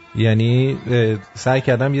 یعنی سعی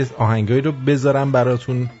کردم یه آهنگایی رو بذارم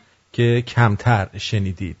براتون که کمتر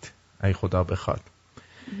شنیدید ای خدا بخواد.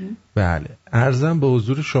 بله، عرضم به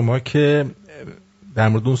حضور شما که در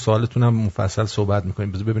مورد اون سوالتون هم مفصل صحبت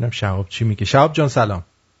میکنیم. بذار ببینم شهاب چی میگه. شهاب جان سلام.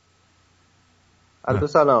 الو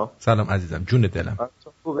سلام. سلام عزیزم، جون دلم.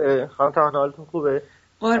 خوبه خانم تمنا، حالتون خوبه؟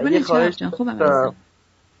 قربونت شهاب جان، خوبم.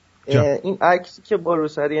 این عکسی که با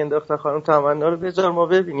روسری انداختن خانم تمنا رو بذار ما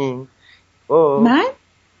ببینیم. من؟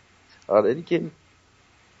 آره دیگه.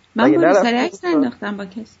 من با روسری عکس انداختم با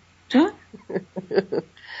کسی جان؟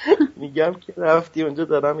 میگم که رفتی اونجا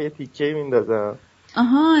دارم یه تیکه میندازم.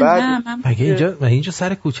 آها نه من مگه اینجا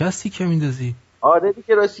سر کوچه هستی که میندازی؟ آره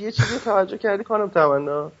دیگه، راستی یه چیزی توجه کردی خانم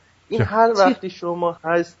تمنا؟ این هر وقتی شما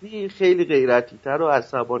هستی خیلی غیرتی تر و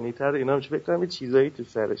عصبانی تر، اینا میشه فکر کنم یه چیزایی تو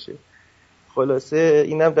سرشه. خلاصه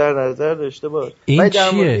اینم در نظر داشته باش. این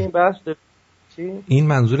چیه؟ این بحث چی؟ این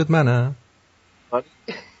منظورت منه؟ آره.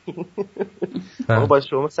 با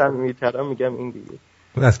شما صمیمی‌ترم میگم این دیگه.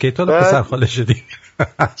 از کی تا پسر خاله شدی؟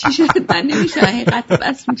 چی شد؟ من نمیشه حقیقت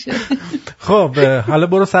بس میشه. خب حالا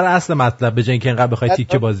برو سر اصل مطلب، به جای اینکه اینقدر بخوای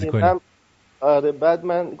تیکه بازی کنی. آره بعد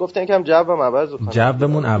من گفتن که هم جوم عوض کنم.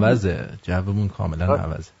 جومون عوضه، جومون کاملا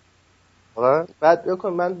عوضه. آره بعد بکن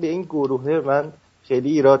من به این گروهه من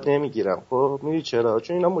خیلی ایراد نمیگیرم. خب میدونی چرا؟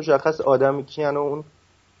 چون اینا مشخص آدمی کیان و اون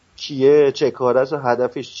کیه، چه کاره است و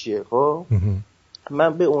هدفش چیه. خب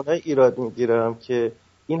من به اونها ایراد میگیرم که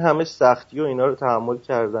این همه سختی و اینا رو تحمل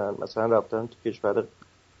کردن، مثلا رفتن تو کشور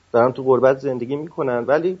دارن تو غربت زندگی میکنن،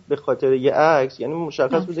 ولی به خاطر یه عکس، یعنی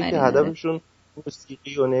مشخص بوده که هدفشون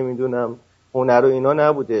موسیقی و نمیدونم هنر و اینا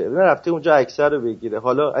نبوده، رفته اونجا عکس رو بگیره.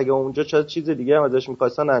 حالا اگه اونجا چیز دیگه هم ازش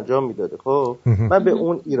می‌خواستن انجام میداده. خب من به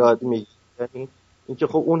اون ایراد میگیرم، یعنی اینکه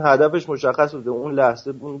خب اون هدفش مشخص بوده، اون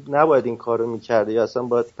لحظه اون نباید این کارو می‌کرده یا اصلا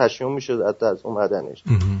باید پشیمون می‌شد از اومدنش.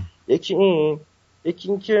 یکی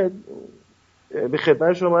این که به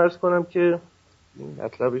خدمت شما عرض کنم که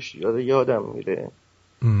مطلبش یادم میره.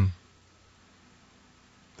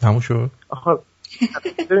 تموم شد؟ آها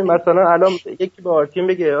ببین مثلا الان یکی به آرتین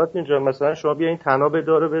بگه آرتین جان مثلا شما بیا این طناب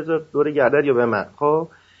داره بذار دور گردن یا به من، خب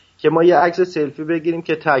که ما یه عکس سلفی بگیریم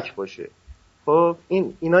که تک باشه. خب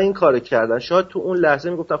اینا این کارو کردن. شاید تو اون لحظه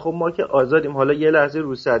میگفتن خب ما که آزادیم، حالا یه لحظه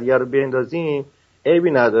روسریه رو بندازیم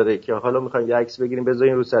عیبی نداره که حالا میخوایم یه عکس بگیریم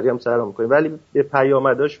بذاریم روسریه هم سرام کنیم، ولی به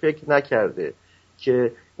پیامداش فکر نکرده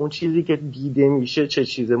که اون چیزی که دیده میشه چه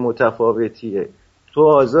چیز متفاوتیه. تو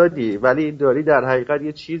آزادی ولی داری در حقیقت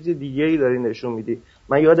یه چیز دیگه‌ای داری نشون میدی.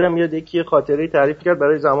 من یادم میاد یکی خاطره تعریف کرد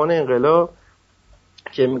برای زمان انقلاب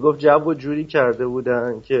که میگفت جو جوری کرده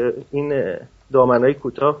بودن که این دامنای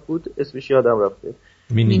کوتاه بود، اسمش یادم رفته،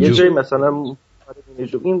 یه جایی مثلا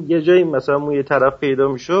این یه جایی مثلا موی طرف پیدا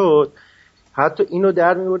میشد، حتی اینو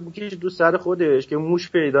در میورد میکشه دو سر خودش که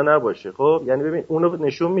موش پیدا نباشه. خب یعنی ببین اونو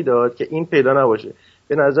نشون میداد که این پیدا نباشه.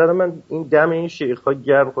 به نظر من این دم این شیخ‌ها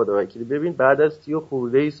گرم خدا وکیلی. ببین بعد از 30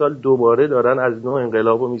 خورده سال دوباره دارن از نوع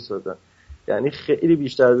انقلابو میسازن، یعنی خیلی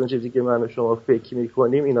بیشتر از اون چیزی که من و شما فکر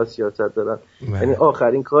میکنیم اینا سیاست دارن. یعنی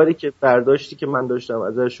آخرین کاری که برداشتی که من داشتم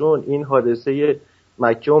ازشون این حادثه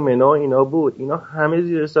مکه و منی اینا بود. اینا همه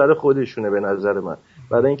زیر سر خودشونه به نظر من،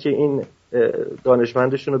 برای اینکه این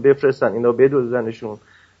دانشمندشون رو بفرستن اینا بدوزنشون،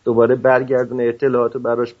 دوباره برگردونه اطلاعاتو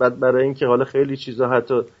براش، بعد برای اینکه حالا خیلی چیزا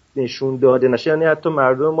حتی نشون داده نشه، یعنی حتی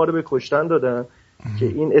مردم ما رو به کشتن دادن که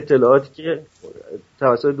این اطلاعاتی که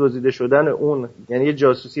توسط دزدیده شدن اون، یعنی یه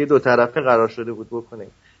جاسوسی دو طرفه قرار شده بود بکنه،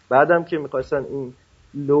 بعدم که می‌خواستن این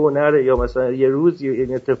لو نره یا مثلا یه روز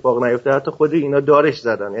این اتفاق نیفته، حتی خود اینا دارش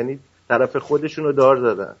زدن، یعنی طرف خودشون رو دار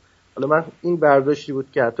زدن. حالا من این برداشتی بود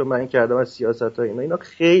که حتی من کردم از سیاست‌ها اینا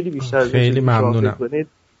خیلی بیشتر. خیلی ممنونم.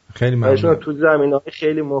 خیلی ممنون. تو زمینه‌های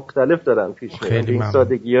خیلی مختلف دارن پیش میرن، این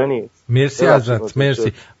سادگی‌ها نیست. مرسی ازت،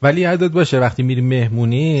 مرسی. ولی یادت باشه وقتی میری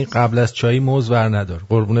مهمونی قبل از چای موز ور ندار.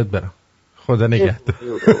 قربونت برم. خدا نگهدار.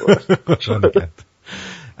 خدا نگهدار.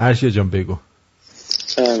 ارشیا جان بگو.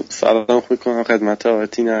 سلام میکنم خدمت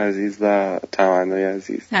آرتین عزیز و تمنای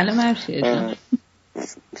عزیز. سلام ارشیا جان.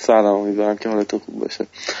 سلام، امیدوارم که حالتون خوب باشه.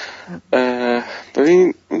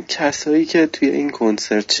 ببین اون کسایی که توی این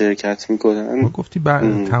کنسرت شرکت میکنن گفتی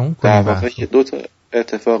تموم کنی در واقع دو تا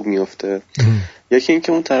اتفاق میفته. یکی این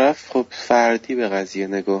که اون طرف خب فردی به قضیه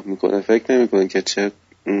نگاه میکنه، فکر نمیکنه که چه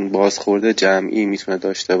بازخورد جمعی میتونه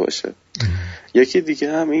داشته باشه. یکی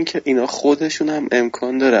دیگه هم این که اینا خودشون هم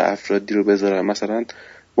امکان داره افرادی رو بذارن، مثلا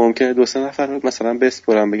ممکنه 2-3 نفر رو مثلا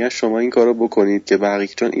بسپرن بگن شما این کارو بکنید که بقیه،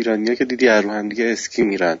 چون ایرانی‌ها که دیدی رو هم دیگه اسکی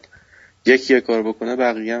میرن، یکی یک کار بکنه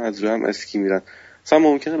بقیه هم از رو هم اسکی میرن. مثلا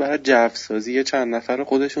ممکنه برای جو سازی یه چند نفر رو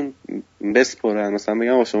خودشون بسپرن، مثلا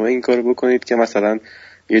بگن شما این کارو بکنید که مثلا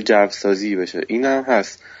یه جو سازی بشه. این هم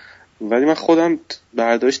هست. ولی من خودم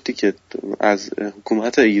برداشتی که از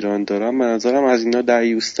حکومت ایران دارم به نظرم از اینا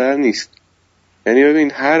دعیوستر نیست. یعنی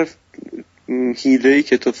ببین هر هیله‌ای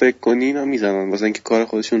که تو فکر کنی اینا میزنن واسه اینکه کار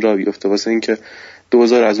خودشون راه بیفته، واسه اینکه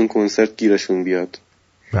 2000 از اون کنسرت گیرشون بیاد.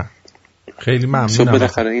 خیلی ممنونم. خب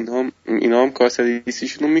بالاخره اینا هم کار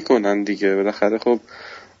سرویسیشون رو میکنن دیگه، بالاخره خب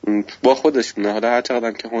با خودشونه. حالا هر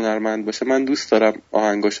چقدر که هنرمند باشه، من دوست دارم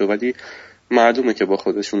آهنگاشو، ولی معلومه که با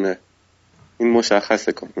خودشونه. این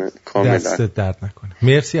مشخصه کاملا. دست درد نکنه.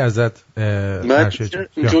 مرسی ازت.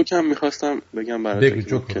 جوکم میخواستم بگم برای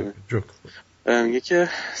جوک. میگه که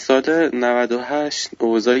سال 98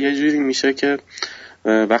 اوضاع یه جوری میشه که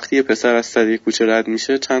وقتی یه پسر از سر کوچه رد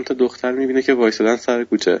میشه چند تا دختر میبینه که وایسادن سر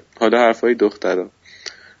کوچه. حالا حرفای دخترها،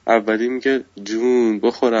 اولی میگه جون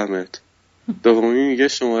بخورمت، دومی میگه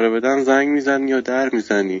شماره بدن زنگ میزنی یا در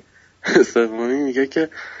میزنی، سومی میگه که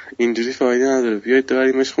اینجوری فایده نداره بیاید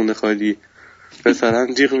ببریمش خونه خالی.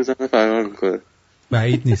 پسرم جیغ میزنه فرار میکنه.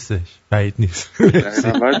 بعید نیست.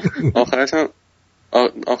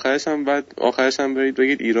 آخرش هم برید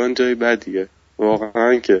بگید ایران جای بدیه.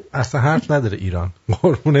 واقعا که اصلا حرف نداره ایران.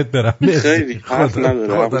 قربونت برم. خیلی حرف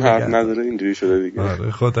نداره اینجوری شده دیگه.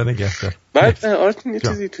 آره خدا نگهدار. بعد آرتین یه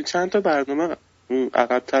چیزی تو چند تا برنامه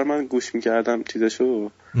عقب‌تر من گوش میکردم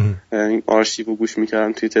چیزشو، این آرشیو گوش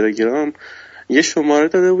میکردم توی تلگرام، یه شماره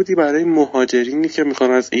داده بودی برای مهاجرینی که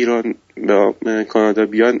میخوان از ایران به کانادا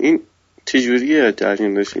بیان. این چجوریه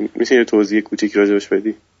جریانش؟ میشه یه توضیح کوچیک راجعش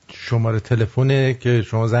بدی؟ شماره تلفنه که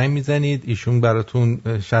شما زنگ میزنید، ایشون براتون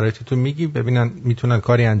شرایطتون میگی، ببینن میتونن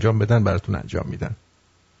کاری انجام بدن، براتون انجام میدن.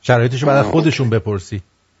 شرایطشو بعد خودشون بپرسی.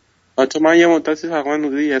 چون من یه مدتی تقریبا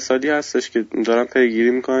حدود یه سالی هستش که دارم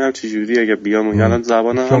پیگیری میکنم چجوریه اگه بیام. الان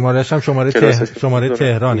زبانم شماره‌ش هم شماره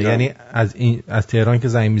تهرانه، یعنی از تهران که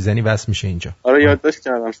زنگ میزنی وصل میشه اینجا. آره یادداشت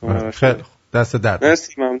کردم شماره‌اش. خیلی دست درد.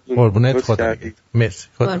 مرسی ممنون. قربونت خدا. مرسی.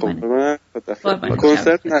 قربونت.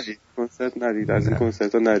 کنسرت نرید از این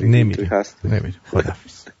کنسرت‌ها نرید. نمیری.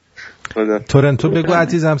 خداحافظ. تورنتو بگو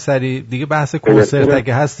عزیزم سری دیگه، بحث کنسرت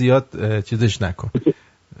اگه هست زیاد چیزش نکن.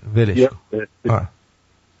 ولش کن.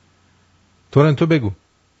 تورنتو بگو.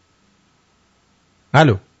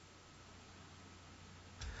 الو.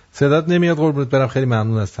 صدات نمیاد قربونت برم. خیلی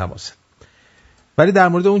ممنون از تماست. ولی در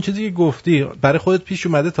مورد اون چیزی که گفتی برای خودت پیش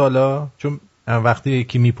اومده تا حالا؟ چون وقتی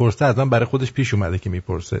یکی میپرسه ازم برای خودش پیش اومده که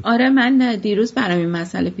میپرسه. آره من دیروز برام این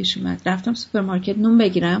مسئله پیش اومد. رفتم سوپرمارکت نون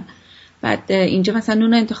بگیرم، بعد اینجا مثلا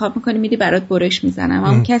نون رو انتخاب میکنی میدی برات برش میزنم،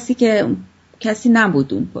 اون کسی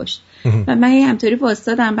نبود اون پشت و من همطوری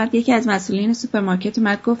واسطادم. بعد یکی از مسئولین سوپرمارکت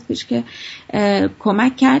اومد گفتش که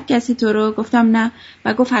کمک کرد کسی تو رو؟ گفتم نه.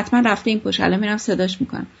 و گفت حتما رفته این پشت، الان میرم صداش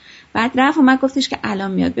میکنم. بعد رفت اومد گفتش که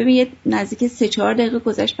الان میاد. ببین یه نزدیک 3-4 دقیقه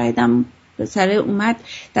گذشت، بعدم سر اومد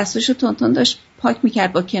دستاشو تونتون داشت پاک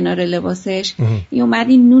میکرد با کنار لباسش. این اومد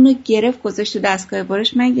این نونو گرفت گذاشت تو دستگاه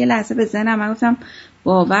برش. من یه لحظه به ذهنم من گفتم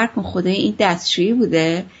باور کن خدای این دستشویی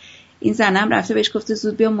بوده. این زنم رفته بهش گفته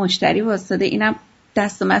زود بیا مشتری واسطه، اینم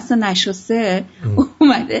دست و مست نشسته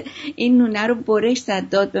اومده این نونه رو برش زد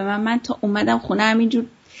داد به من تا اومدم خونه همینجور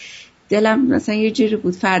دلم مثلا یه جوری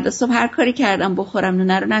بود. فردا صبح هر کاری کردم بخورم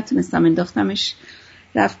نونه رو نتونستم، انداختمش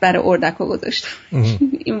رفت برای اردکا گذاشتم.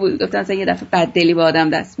 این بود گفتم مثلا یه دفعه بددلی به آدم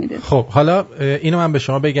دست میده. خب حالا اینو من به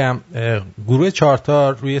شما بگم، گروه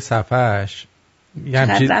چارتار روی صفحش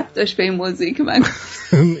چقدر ربط داشت به این موضوعی که من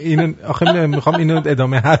اینو آخه میخوام اینو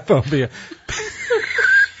ادامه حرفم بگم.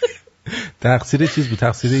 تقصیر چیز بود،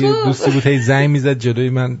 تقصیر یه دوستی بود هی زنگ میزد جلوی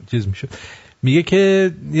من چیز میشد. میگه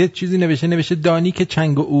که یه چیزی نوشته دانی که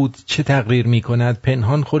چنگ و عود چه تقریر میکند،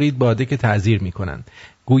 پنهان خورید باده که تعذیر میکنند.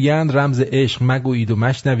 گویند رمز عشق مگویید و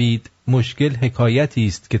مشنوید، مشکل حکایتی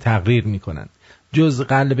است که تقریر میکنند. جز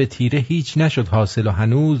قلب تیره هیچ نشد حاصل و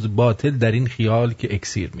هنوز باطل در این خیال که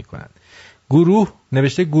اکسیر میکنند. گروه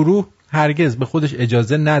نوشته گروه هرگز به خودش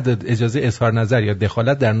اجازه نداد، اجازه اظهار نظر یا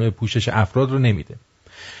دخالت در نوع پوشش افراد رو نمیده.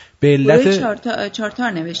 به علت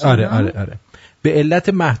چارتار نوشته. آره. به علت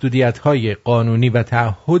محدودیت‌های قانونی و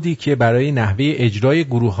تعهدی که برای نحوه اجرای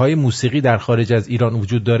گروه‌های موسیقی در خارج از ایران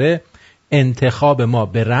وجود داره، انتخاب ما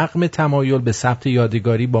به رغم تمایل به ثبت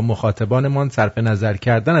یادگاری با مخاطبانمان صرف نظر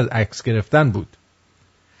کردن از عکس گرفتن بود.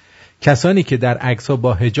 کسانی که در عکس‌ها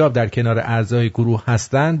با حجاب در کنار اعضای گروه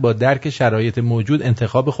هستند با درک شرایط موجود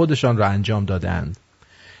انتخاب خودشان را انجام دادند.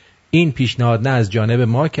 این پیشنهاد نه از جانب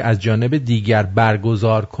ما که از جانب دیگر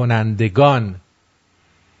برگزار کنندگان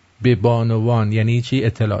به بانوان، یعنی چی؟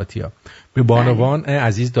 اطلاعاتی‌ها به بانوان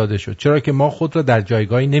عزیز داده شد، چرا که ما خود را در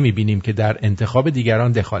جایگاهی نمی‌بینیم که در انتخاب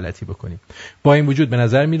دیگران دخالتی بکنیم. با این وجود به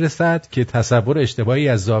نظر می‌رسد که تصور اشتباهی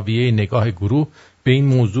از زاویه نگاه گروه به این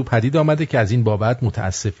موضوع پدید آمده که از این بابت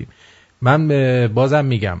متاسفیم. من بازم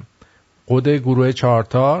میگم خود گروه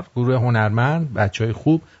چارتار، گروه هنرمند، بچهای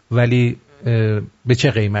خوب، ولی به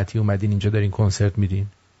چه قیمتی اومدین اینجا دارین کنسرت میدین؟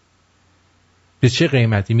 به چه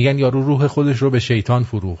قیمتی؟ میگن یارو روح خودش رو به شیطان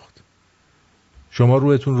فروخت. شما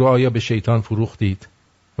روحتون رو آیا به شیطان فروختید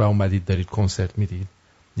و اومدید دارید کنسرت میدید،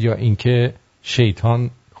 یا اینکه شیطان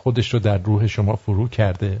خودش رو در روح شما فرو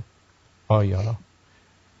کرده؟ آیا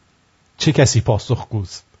چه کسی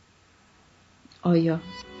پاسخگوست؟ آیا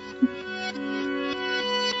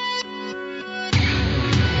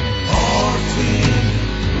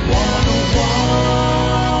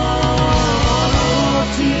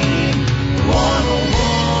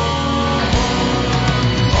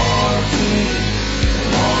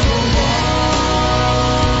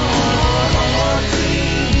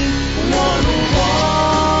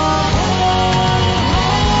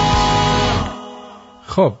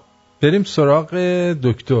خب بریم سراغ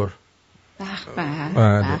دکتر.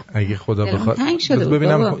 اگه خدا بخواد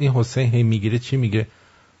ببینم این حسین هی میگیره چی میگه.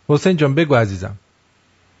 حسین جان بگو عزیزم.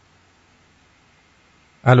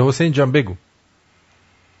 الو حسین جان بگو.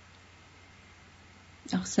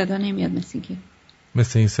 صدا نمیاد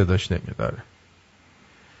مثل این صداش نمیاد. داره.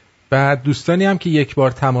 بعد دوستانی هم که یک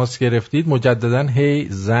بار تماس گرفتید مجددا هی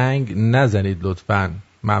زنگ نزنید لطفاً،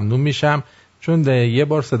 ممنون میشم، چون یه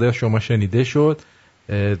بار صدای شما شنیده شد.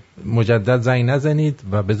 مجدد زنگ نزنید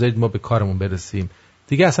و بذارید ما به کارمون برسیم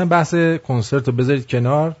دیگه. اصلا بحث کنسرت رو بذارید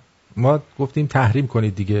کنار، ما گفتیم تحریم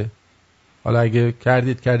کنید دیگه. حالا اگه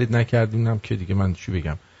کردید نکردید هم که دیگه من چی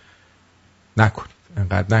بگم، نکنید،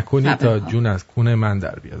 انقدر نکنید تا جون از کونه من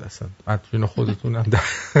در بیاد، اصلا از جون خودتون هم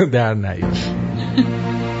در نیاد.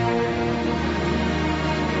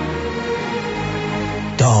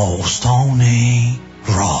 داستان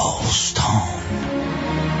راستان،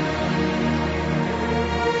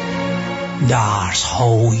 درس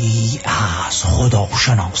هایی از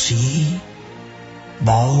خداشناسی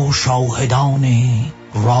با شاهدان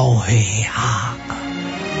راه حق.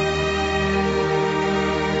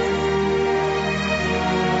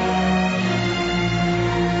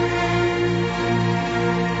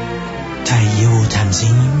 تهیه و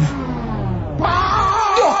تنظیم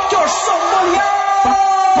دکتر سومالیان.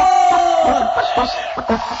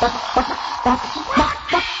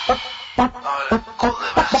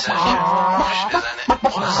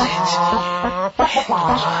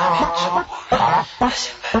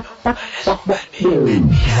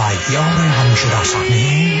 و یار همیشه در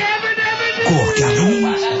صحنه گرگلو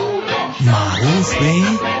معروف به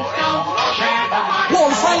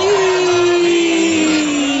ولفلی.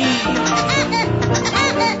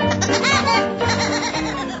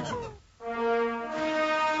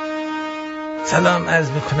 سلام عرض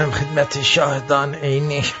میکنم خدمت شاهدان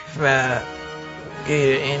عینی و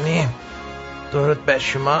غیر عینی. درود بر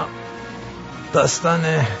شما.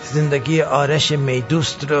 داستان زندگی آرش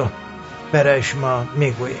میدوست رو برای شما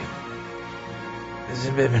میگویم.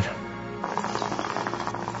 بذار ببینم.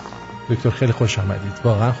 دکتر خیلی خوش آمدید،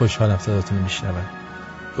 واقعا خوشحالم صداتون رو میشنوم.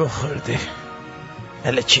 گو خورده.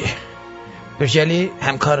 حالا چی؟ گرجلی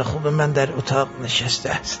همکار خوب من در اتاق نشسته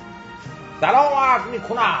است. سلام عرض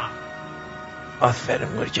میکنم.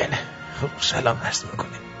 آفرین گرجله. خب سلام عرض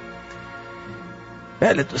میکنیم.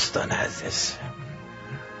 بله دوستان عزیز،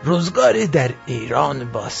 روزگاری در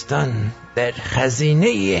ایران باستان در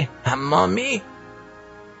خزینه حمامی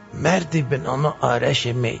مردی به نام آرش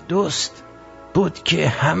میدوست بود که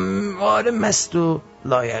همواره مست و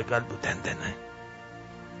لایعقل بودندنه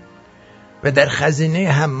و در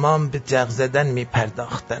خزینه حمام به جغ زدن می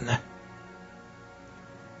پرداختنه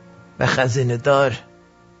و خزینه دار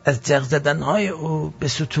از جغ زدنهای او به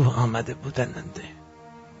سطوح آمده بودننده.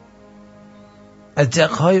 از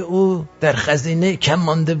جغهای او در خزینه کم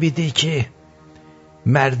مانده بیدی که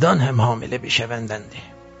مردان هم حامله بشوندند.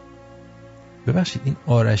 ببخشید این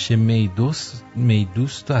آرش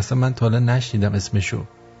میدوست تو اصلا من تا حالا نشنیدم اسمشو.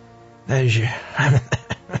 نجه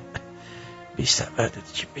بی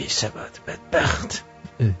سبادت چی بی سباد بدبخت.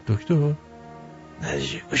 دکتر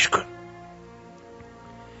نجه گوش کن.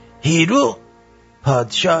 هیرو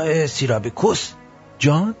پادشاه سیرابیکوس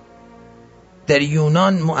جان در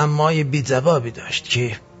یونان معمای بی جوابی داشت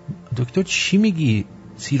که دکتر چی میگی؟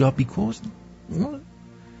 سیرابیکوس؟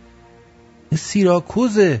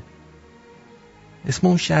 سیراکوزه. اسم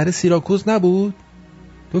اون شهر سیراکوز نبود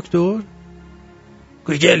دکتر؟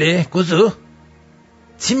 گرگله گوزو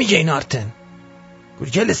چی میگه این آرتن؟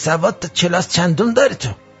 گرگله سواد تا کلاس چندم داری تو؟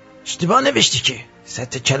 اشتباه نوشتی که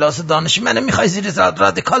سطح کلاس دانشی منو میخوای زیر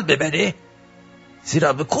رادیکال ببری؟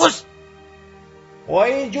 سیرابیکوس؟ و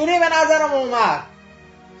اینجوری به نظرم اومد.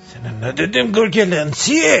 سنم ندیدیم گرگله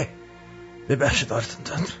چیه؟ ببخشید آرتن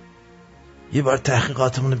داد یه بار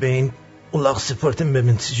تحقیقاتمونو به این اولاغ سپورتیم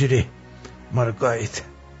ببین چجوری ما رو گاید.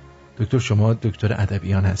 دکتر شما دکتر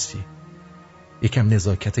ادبیان هستی، یکم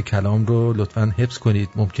نزاکت کلام رو لطفاً حفظ کنید.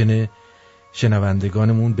 ممکنه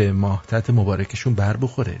شنوندگانمون به ماهتت مبارکشون بر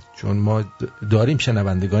بخوره، چون ما داریم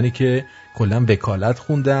شنوندگانی که کلاً وکالت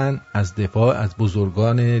خوندن از دفاع از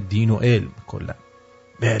بزرگان دین و علم کلاً.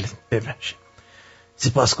 بله ببخشید.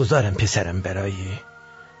 سپاسگزارم پسرم برای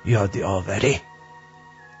یادی آوری.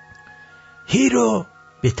 هیرو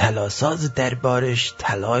به طلاساز دربارش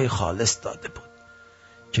طلای خالص داده بود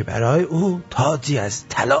که برای او تاجی از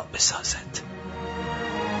طلا بسازد.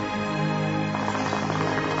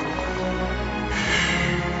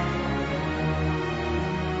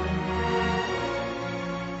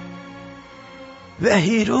 و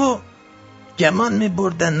هیرو گمان می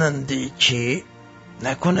بردنندی که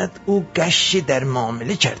نکند او گشی در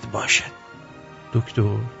معامله کرده باشد.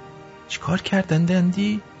 دکتر چیکار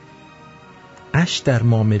کردندی؟ اش در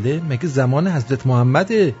معامله مگه زمان حضرت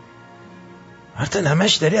محمده؟ آرتن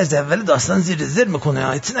همش داری از اول داستان زیر زیر میکنه.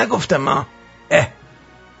 آیتی نگفتم ما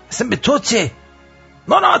اصلا به تو چه؟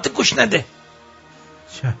 نانات گوش نده.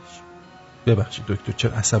 چشم. ببخشید دکتر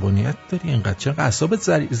چرا عصبانیت داری اینقدر؟ چرا اعصابت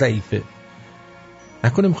ضعیفه؟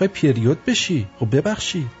 نکنه میخوای پیریود بشی؟ خب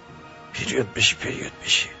ببخشید. پیریود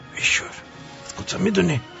بشی بیشور از کجا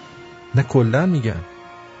میدونی؟ نه کلا میگم.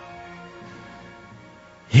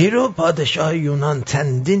 هیرو پادشاه یونان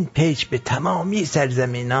چندین پیچ به تمامی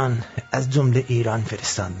سرزمینان از جمله ایران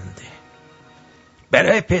فرستانده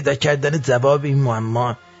برای پیدا کردن جواب این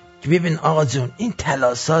معما که ببین آقا جون این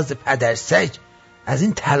طلاساز پدرسگ از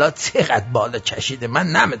این طلا چقدر بالا کشیده من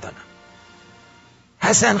نمیدونم.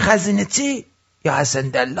 حسن خزینه‌چی یا حسن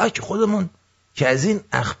دلاک خودمون که از این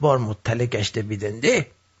اخبار مطلع گشته بیدنده.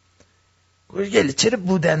 گرگل چرا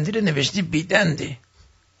بودندی رو نوشتی بیدنده؟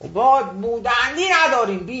 با بودندی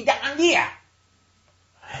نداریم بیدندیه.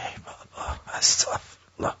 ای بابا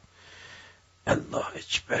استغفرالله. الله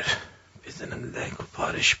اکبر. بزنم لنگ و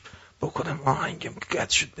پارش بکنم آهنگم که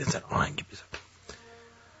قطع شد. بزن آهنگ بزن.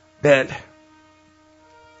 بله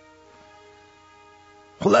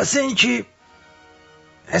خلاصه این که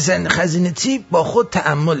حسن خزینه‌چی با خود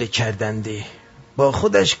تأمل کردنده. با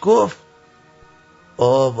خودش گفت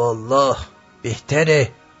والله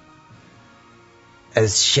بهتره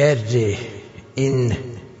از شر این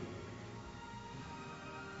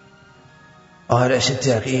آرش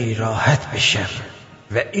تقی راحت بشم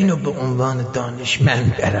و اینو به عنوان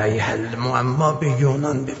دانشمند برای حل معما به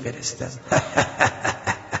یونان بفرستم.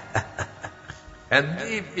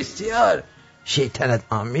 خنده بسیار شیطنت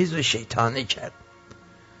آمیز و شیطانی کرد.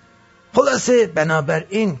 خلاصه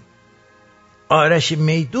بنابراین آرش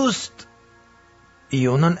میدوست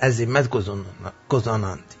یونان عزیمت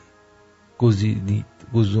گذاناند.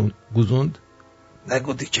 گزوند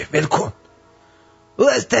نگودی که ول کن. او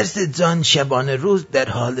از ترس جان شبانه روز در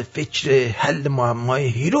حال فکر حل معمای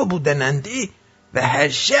هیرو بودنندی و هر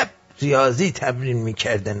شب ریاضی تمرین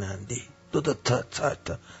میکردنندی. 2 تا 4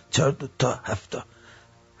 تا 4 تا 7 تا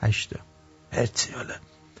 8 تا هرچی حالا.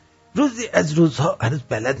 روزی از روزها هنوز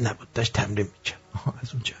بلد نبود داشت تمرین میکرد.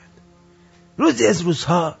 از اون جهت روزی از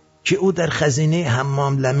روزها که او در خزینه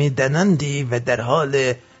حمام لمیدنندی و در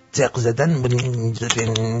حال تق زدن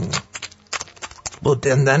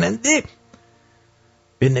بودندنندی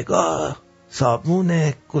به نگاه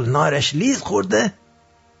صابون گلنارش لیز خورده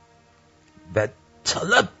و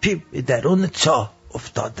طلبی به درون چاه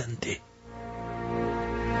افتادندی.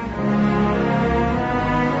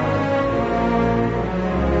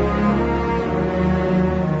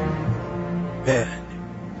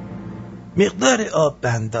 مقدار آب به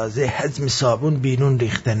اندازه حجم صابون بیرون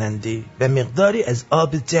ریختنندی و مقداری از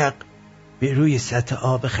آب جق به روی سطح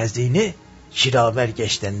آب خزینه شیراور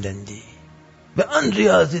گشتندندی. و آن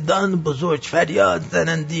ریاضیدان بزرگ فریاد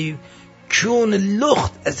زنندی چون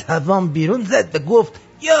لخت از هوام بیرون زد و گفت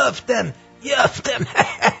یافتم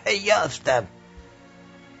یافتم.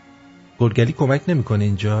 گرگلی کمک نمیکنه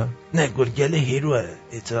اینجا؟ نه، گرگلی هیرو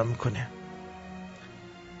اعتراف میکنه.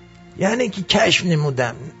 یعنی که کشف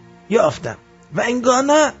نمودم، یافتم و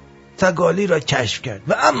انگانا تگالی را کشف کرد.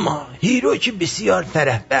 و اما هیرو که بسیار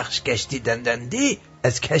فرح بخش گشتیدندی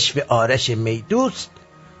از کشف آرش میدوس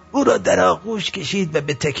او را در آغوش کشید و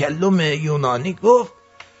به تکلم یونانی گفت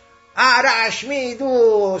آرش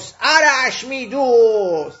میدوس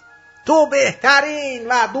تو بهترین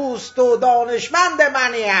و دوست و دانشمند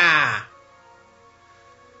منی.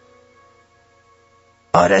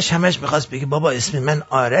 آرش همش میخواست بگه بابا اسم من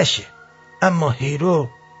آرشه، اما هیرو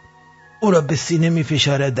او را به سینه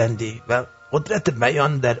میفشاردندی و قدرت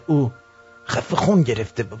بیان در او خف خون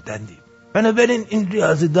گرفته بودندی. بنابراین این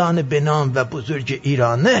ریاضیدان به نام و بزرگ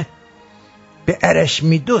ایرانه به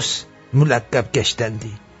ارشمیدس ملقب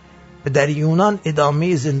گشتندی و در یونان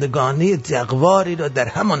ادامه زندگانی جغواری را در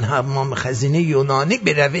همان حمام خزینه یونانی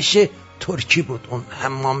به روش ترکی بود، اون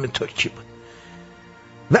حمام ترکی بود.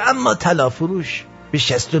 و اما طلافروش به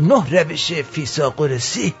 69 روش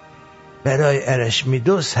فیثاغورسی برای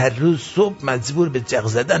ارشمیدس هر روز صبح مجبور به جغ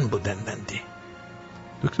زدن بودندی.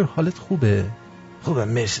 دکتر حالت خوبه؟ خوبه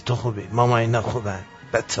مرسی، تو خوبی؟ ماما اینا خوبن؟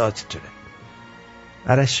 بچه ها چطوره؟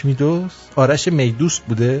 ارشمیدس آرش میدوس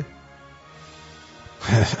بوده؟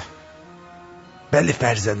 بله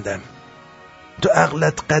فرزندم، تو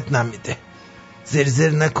عقلت قد نمیده. زرزر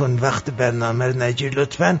نکن، وقت برنامه رو نگیر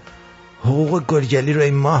لطفاً. حقوق گرگلی رو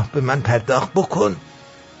این ماه به من پرداخت بکن.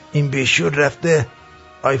 این بیشور رفته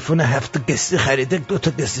آیفون 7 قسطی خریده، 2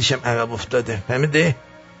 تا قسطیشم عقب افتاده، فهمیده؟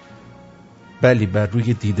 بلی بر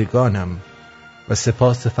روی دیدگانم و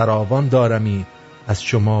سپاس فراوان دارمی از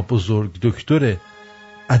شما بزرگ دکتر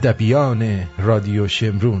ادبیان رادیو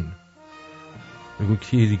شمرون. بگو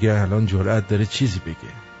کی دیگه الان جرأت داره چیزی بگه؟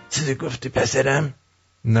 چیزی گفتی پسرم؟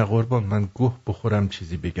 نه قربان، من گوه بخورم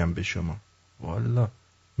چیزی بگم به شما. والا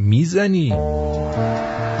میزنی؟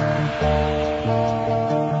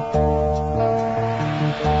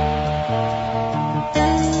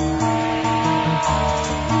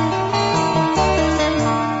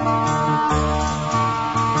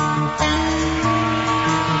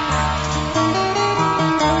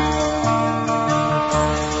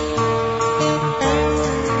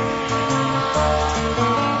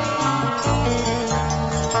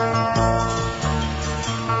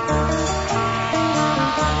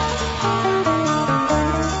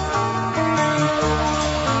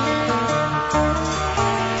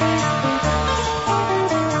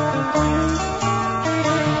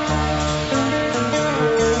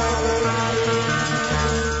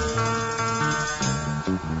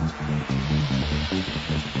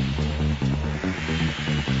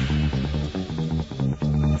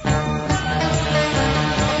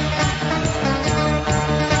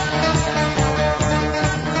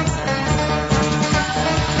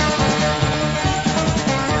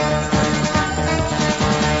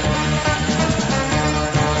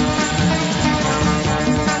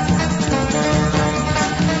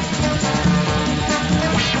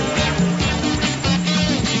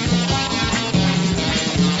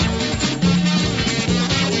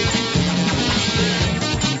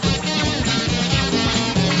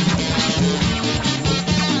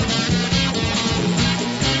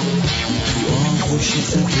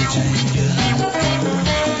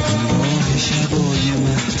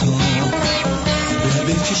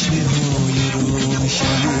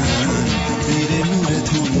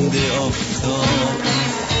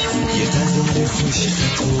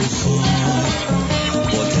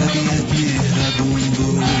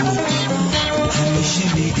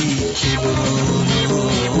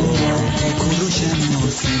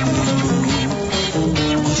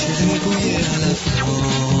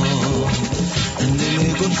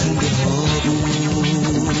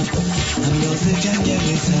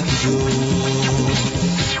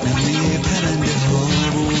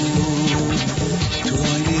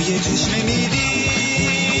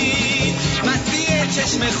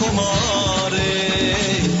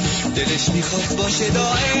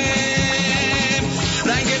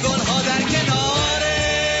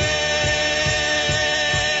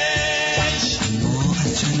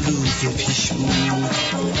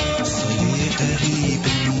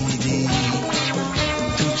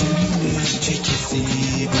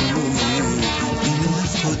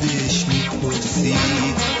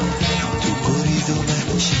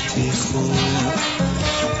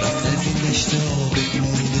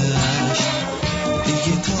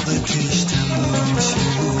 دیگه طاقتش تموم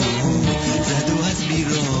شد، زد و از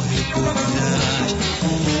بیراه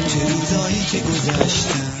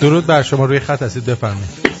درود بر شما، روی خط هستید، بفرمایید.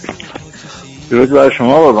 درود بر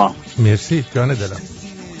شما بابا. مرسی جان دلم.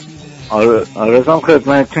 آرزم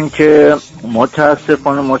خدمتتون که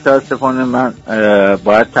متاسفانه من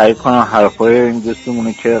باید تایید کنم حرفای این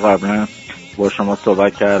دوستمونه که قبلا با شما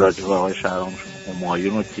صحبت کرد راجع به آقای شهرام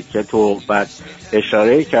همایون و تیکت و بعد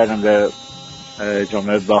اشاره کردم به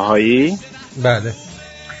جامعه بهایی. بله.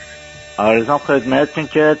 آرزم خدمتتون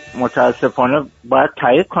که متاسفانه باید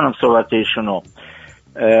تایید کنم صحبت ایشونو.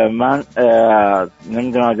 من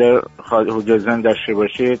نمیدونم اگر حضور ذهن داشته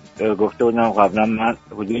باشید گفته بودم قبلا من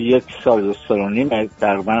حدود 1 سال و نیم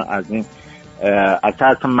تقریبا از این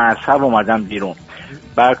از مذهب اومدم بیرون.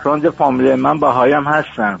 بک‌گراند فامیلی من بهایی هم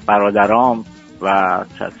هستن، برادرام و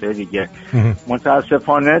کسای دیگه.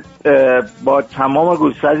 متاسفانه با تمام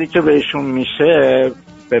گوسفندی که بهشون میشه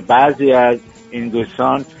به بعضی از این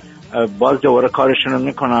دوستان باز دوباره کارشون رو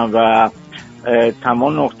میکنم و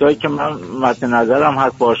تمام نقطه‌ای که من مد نظرم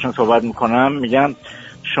هست باشون صحبت میکنم میگم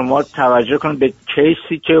شما توجه کنید به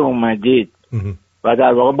کیسی که اومدید و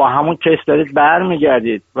در واقع با همون کیس دارید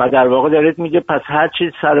برمیگردید و در واقع دارید میگه پس هر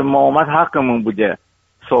چیز سر ما اومد حقمون بوده،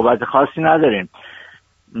 صحبت خاصی نداریم.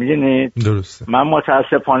 میدونید درسته. من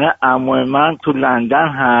متاسفانه عموی من تو لندن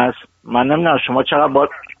هست، من نمیدونم شما چقدر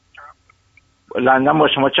لندن با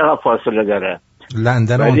شما چقدر فاصله داره؟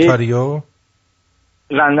 لندن اونتاریو؟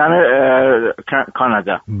 لندن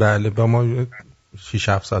کانادا. بله با ما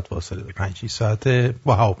 6-7 ساعت فاصله داره، 5-6 ساعت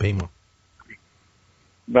با هواپیما.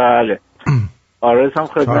 بله. آرزم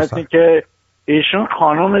خدمتی که ایشون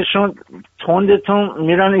خانومشون تندتون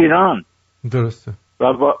میرن ایران. درسته.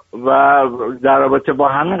 و در رابطه با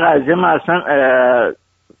همین قضیه من اصلا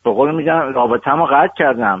به قول میگن رابطه‌مو قطع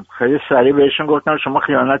کردم. خیلی سریع بهشون گفتم شما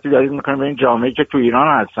خیانتی دارید میکنید به این جامعه‌ای که تو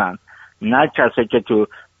ایران هستن، نه کسایی که تو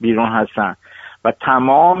بیرون هستن. و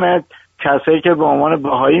تمام کسایی که به عنوان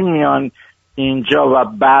بهایی میان اینجا و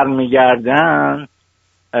برمیگردن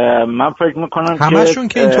من فکر میکنم همشون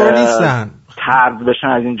که اینطور نیستن، طرد بشن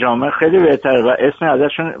از این جامعه خیلی بهتره و اسم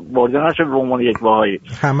ازشون برده نشه به عنوان یک بهایی.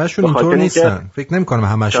 همشون اینطور نیستن، فکر نمیکنم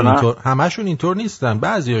همشون اینطور نیستن،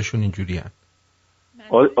 بعضیاشون اینجوریان.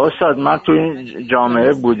 استاد من تو این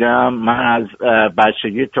جامعه بودم، من از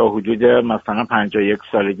بچگی تا حدود مثلا 51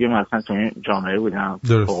 سالگی مثلا تو این جامعه بودم.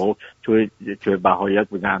 توی بهاییت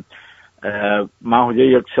بودم. من حدود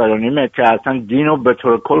 1 سال و نیمه که اصلا دینو به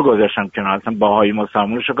طور کل گذاشتم کنار، اصلا بهایی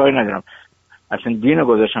مسلمونش رو کاری ندارم، اصلا دینو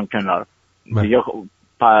گذاشتم کنار دیگه.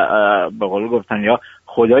 به قول گفتن یا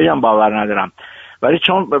خدایی هم باور ندارم، ولی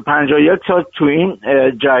چون 51 سال تو این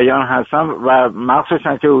جریان هستم و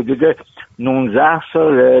مخصوصا که حدود 19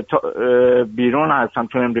 سال بیرون هستم،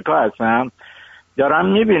 تو امریکا هستم، دارم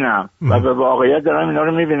میبینم و به واقعیت دارم اینا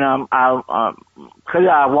رو میبینم. خیلی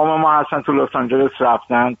اقوام ما هستن تو لس آنجلس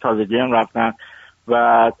رفتن، تازگی هم رفتن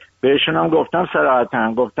و بهشون هم گفتم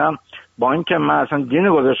صراحتاً، گفتم با اینکه من اصلا دین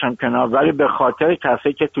گذاشتم کنار ولی به خاطر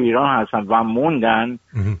کسایی که تو ایران هستن و موندن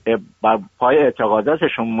بر پای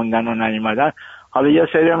اعتقاداتشون موندن و نیومدن، حالا یه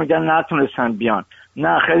سری میگن نتونستن بیان،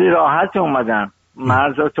 نه خیلی راحت اومدن،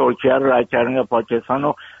 مرز ترکیه رو رد کردن یا پاکستان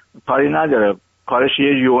رو کاری نداره، کارش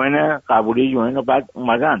یه یوئن، قبولی یوئن رو بعد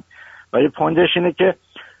اومدن. ولی پوینتش اینه که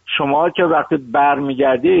شما که وقتی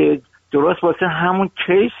برمیگردید درست واسه همون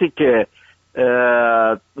کیسی که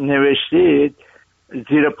نوشتید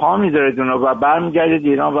زیر پا میذارید اونو و برمیگردید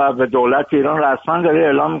ایران و به دولت ایران رسما داره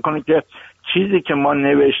اعلام میکنه که چیزی که ما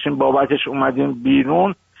نوشتیم بابتش اومدیم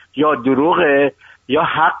بیرون یا دروغه یا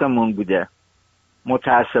حقمون بوده،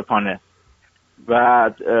 متاسفانه. و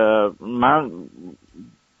من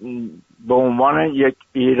به عنوان یک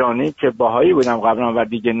ایرانی که بهایی بودم قبلا و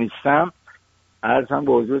دیگه نیستم، عرضم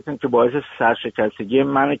به حضورتون که باعث سرشکستگی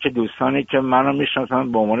منه که دوستانی که منو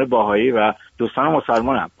میشناسن به عنوان بهایی و دوستان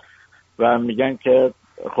مسلمانم و میگن که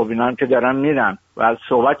خب اینا هم که دارن میرن و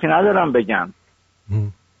صحبتی ندارم بگم،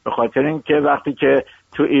 به خاطر اینکه وقتی که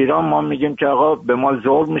تو ایران ما میگیم که آقا به ما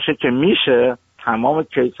ظلم میشه که میشه، تمام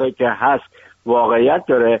کیسایی که هست واقعیت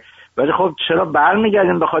داره، ولی خب چرا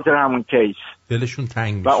برمیگردیم به خاطر همون کیس؟ دلشون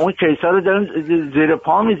تنگ میشه و اون کیسا رو داریم زیر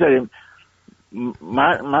پا میذاریم.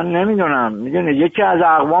 من نمیدونم، میدونی یکی از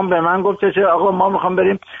اقوام به من گفته که آقا ما میخوام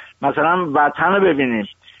بریم مثلا وطن رو ببینیم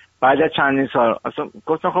بعد از چندین سال. اصلا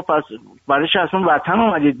گفتم خب پس برای چه اصلا وطن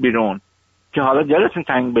اومدید بیرون که حالا دلتون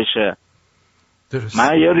تنگ بشه؟ درست.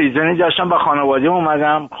 من یه ریزنی داشتم با خانوادیم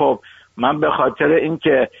اومدم، خب من به خاطر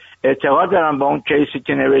اینکه اعتقاد دارم با اون کیسی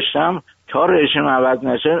که نوشتم تا رژیم عوض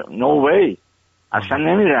نشه نو وی اصلا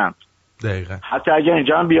نمیرم. دقیقاً. حتی اگه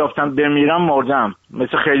اینجا هم بیافتم بمیرم مردم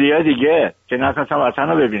مثل خیلی‌ها دیگه که نتونستن وطن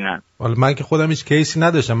رو ببینن. حالا من که خودم هیچ کیسی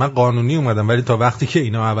نداشتم، من قانونی اومدم، ولی تا وقتی که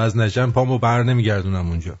اینا عوض نشن پامو بر نمیگردونم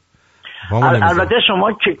اونجا. البته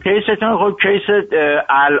شما کیستون خب کیس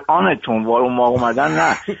الانتون اون موقع اومدن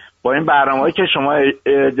نه با این برنامه‌ای که شما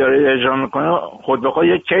دارید اجرا میکنید خود به خود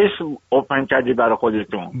یک کیس اوپن کردید برای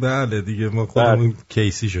خودتون. بله دیگه ما خودمون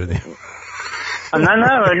کیسی شدیم.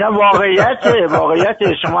 نه واقعیت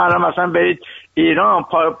شما الان مثلا برید ایران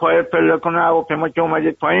پای پلکون هواپیما که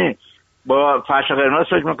اومدید پایین با فرش قرمز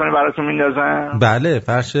فکر میکنه براتون میندازن؟ بله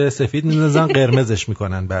فرش سفید میندازن قرمزش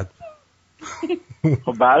میکنن بعد.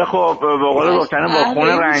 خب بله خب به قول گفتن با خون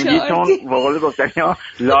رنگیتون به قول گفتن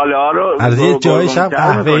لاله ها رو از یه جایش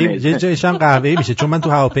هم قهوه‌ای میشه چون من تو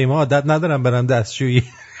هواپیما عادت ندارم برم دستشویی.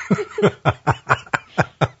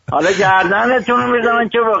 حالا گردنتون رو میزنن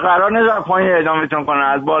که قرار نیست پایین اعدامتون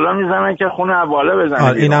کنن از بالا میزنن که خون از بالا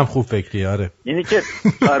بزنن. اینم خوب فکری. آره یعنی که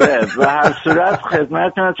آره به هر صورت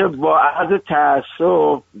خدمتتون چه با عرض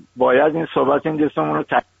تأسف باید این صحبت این دوستمون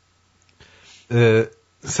رو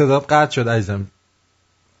صدات قطع شد عزیزم.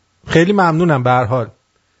 خیلی ممنونم به هر حال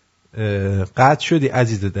قطع شدی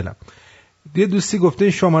عزیز دلم. یه دوستی گفته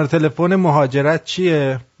این شماره تلفن مهاجرت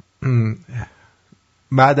چیه؟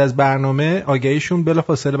 بعد از برنامه آگهیشون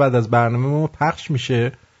بلافاصله بعد از برنامه ما پخش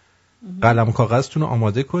میشه. قلم و کاغذتون رو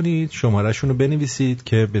آماده کنید شمارهشون رو بنویسید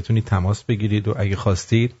که بتونید تماس بگیرید و اگه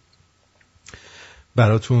خواستید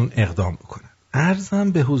براتون اقدام بکنن.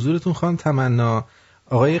 عرضم به حضورتون خانم تمنا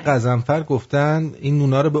آقای غضنفر گفتن این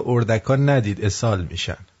نونا رو به اردکان ندید اسهال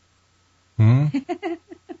میشن.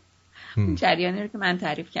 جریانی رو که من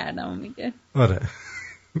تعریف کردم و میگه. آره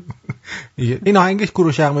این آهنگ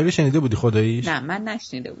کوروش اقماری رو شنیده بودی خداییش؟ نه من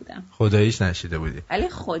نشنیده بودم. خداییش نشنیده بودی؟ ولی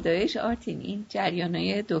خداییش آرتین این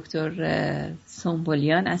جریانای دکتر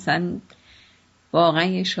سنبولیان اصلا واقعا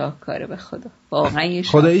یه شاهکاره به خدا. واقعا یه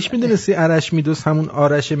شاهکاره. خداییش میدونستی آرش میدوست همون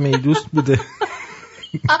آرش میدوست بوده؟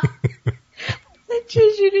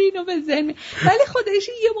 چجوری اینو به ذهن ولی خودش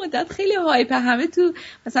یه مدت خیلی هایپ همه تو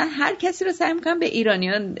مثلا هر کسی رو سعی میکنن به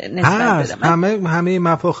ایرانیان نسبت بدن. همه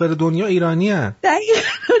مفاخر دنیا ایرانیان.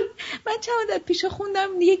 من چند مدت پیش خوندم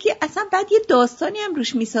یکی اصلا بعد یه داستانی هم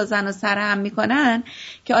روش میسازن و سرهم میکنن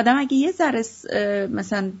که آدم اگه یه ذره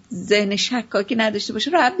مثلا ذهن شکاکی نداشته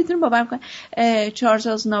باشه راحت میتونه باور کنه. چارلز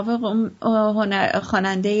آزناوو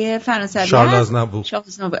خواننده فرانسوی چارلز نبو.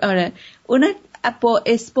 آره اون با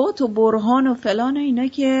اثبات و برهان و فلان و اینا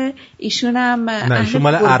که ایشون هم ایشون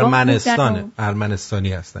مال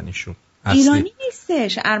ارمنستانی هستن. ایشون ایرانی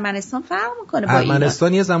نیستش. ارمنستان فرق میکنه با ایران.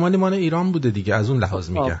 ارمنستان یه زمانی مال ایران بوده دیگه از اون لحاظ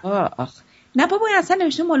میگم. نه بابا اصلا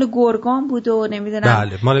نمیشه مال گرگان بوده و نمیدونم.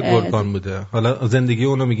 بله مال گرگان بوده. حالا زندگی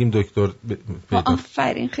اونو میگیم دکتر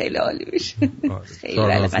آفرین خیلی عالی میشه. خیلی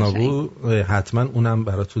قشنگ. حتما اونم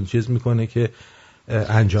براتون چیز میکنه که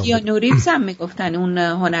انجام کیانوری هم میگفتن اون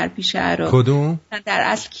هنرپیشه رو. کدوم؟ در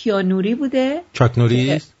اصل کیانوری بوده. چاک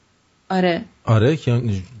نوریس؟ آره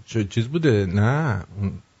چیز بوده. نه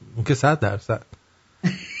اون که 100%.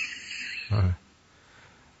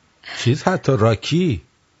 چیز حتی راکی.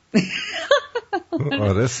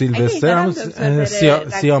 آره سیلوستر هم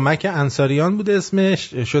سیامک انصاریان بوده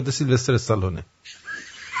اسمش شده سیلوستر استالونه.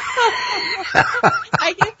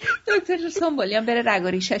 اگه دکتر سنبولیان بره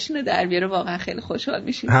رگاریششون رو در بیاره واقعا خیلی خوشحال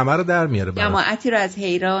میشیم. همه رو در میاره. جماعتی رو از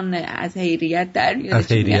حیریت در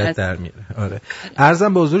میاره. آره.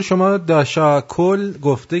 عرضم به حضور شما داشا کل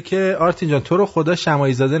گفته که آرتین جان تو رو خدا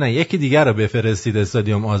شماعی زاده نه یکی دیگر رو بفرستید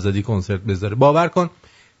استادیوم آزادی کنسرت بذاره. باور کن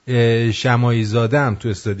شماعی زاده هم تو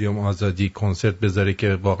استادیوم آزادی کنسرت بذاره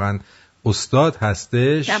که واقعا استاد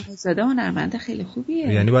هستش. شماعی زاده هنرمند خیلی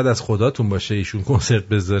خوبیه. یعنی باید از خداتون باشه ایشون کنسرت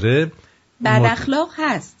بذاره. بد اخلاق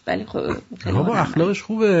هست ولی خیلی بابا اخلاقش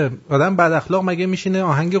خوبه. آدم بد اخلاق مگه میشینه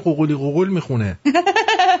آهنگ قوقولی قوقول میخونه؟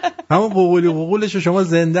 همون قوقولی قوقولشو شما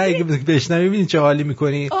زنده اگه بشنوی ببینید چه حالی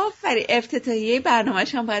میکنی. آفرین افتتاحیه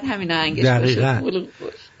برنامه‌ش هم باید همین آهنگش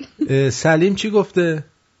باشه. سلیم چی گفته؟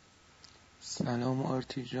 سلام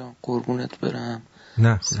آرتی جان قربونت برم.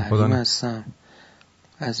 نه سلیم هستم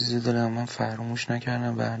عزیز دلم. من فراموش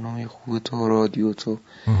نکردم برنامه خوب تو رادیو تو.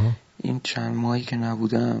 این چند ماهی که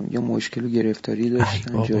نبودم یا مشکل و گرفتاری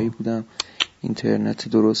داشتم جایی بودم اینترنت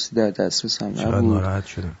درستی در دسترسم نبود.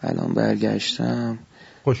 الان برگشتم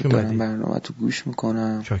دارم برنامه تو گوش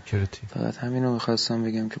میکنم. فقط همین رو میخواستم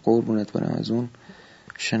بگم که قربونت برم از اون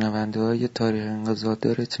شنونده های تاریخ انقضا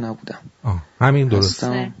دارت نبودم. همین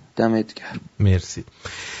درسته. دمت گرم.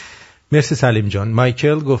 مرسی سلیم جان.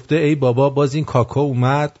 مایکل گفته ای بابا باز این کاکا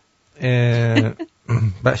اومد.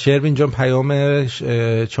 شروین جان پیام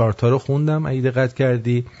 4 تا رو خوندم اگه دقت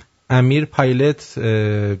کردی. امیر پایلت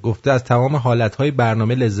گفته از تمام حالتهای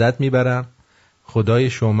برنامه لذت میبرم. خدای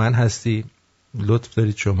شومن هستی. لطف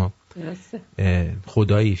دارید شما.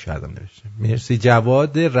 خدایی شاید هم نوشته. مرسی.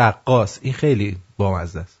 جواد رقاص این خیلی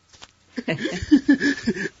بامزه است.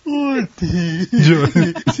 آرتین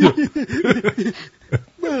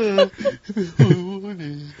من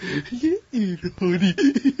یه ایرانی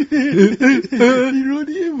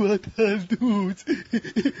وطن دوست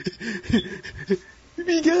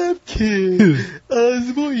میگم که از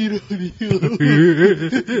ما ایرانی ها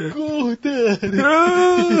گوهتر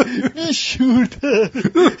میشورتر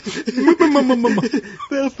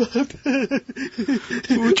نفرتر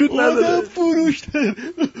وجود نداره فروشتر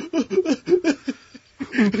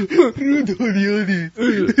رو دنیا نیست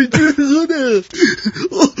جون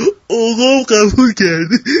خودم آقام قبول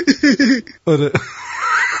کرده. آره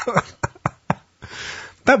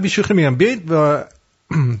طب بیشوخی میگم بیایید و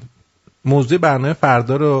موضوع برنامه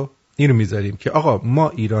فردا رو اینو میذاریم که آقا ما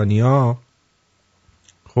ایرانی‌ها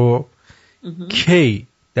خب کی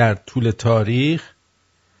در طول تاریخ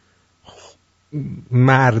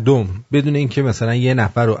مردم بدون اینکه مثلا یه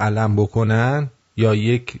نفر رو علم بکنن یا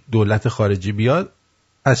یک دولت خارجی بیاد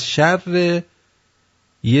از شر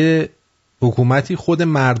یه حکومتی خود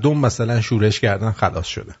مردم مثلا شورش کردن خلاص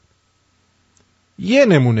شدن؟ یه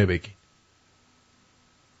نمونه بگی.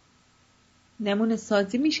 نمونه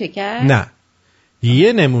سازی میشه کرد؟ نه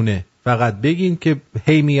یه نمونه فقط بگین که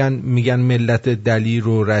هی میگن ملت دلیر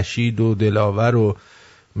و رشید و دلاور و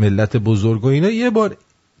ملت بزرگ و اینا. یه بار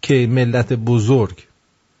که ملت بزرگ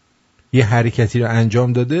یه حرکتی رو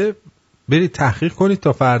انجام داده برید تحقیق کنید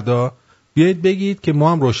تا فردا بیایید بگید که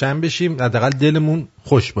ما هم روشن بشیم، حداقل دلمون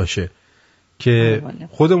خوش باشه که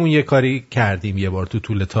خودمون یه کاری کردیم یه بار تو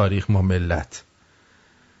طول تاریخ ما ملت.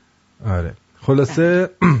 آره خلاصه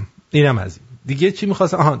اینم از این دیگه. چی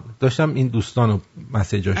می‌خواستم داشتم این دوستانو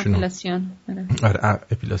مسیجاشونو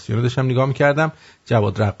اپیلاسیون رو داشتم نگاه می‌کردم.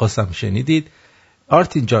 جواد رقاصم شنیدید.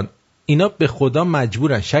 آرتین جان اینا به خدا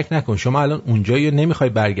مجبورن، شک نکن شما الان اونجایی نمیخوای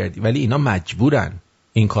برگردی ولی اینا مجبورن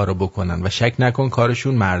این کارو بکنن و شک نکن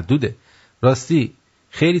کارشون مردوده. راستی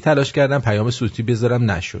خیلی تلاش کردم پیام صوتی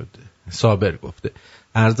بذارم نشد. صابر گفته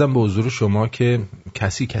عرضم به حضور شما که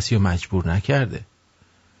کسی رو مجبور نکرده.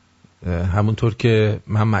 همونطور که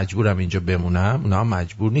من مجبورم اینجا بمونم اونا هم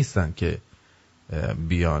مجبور نیستن که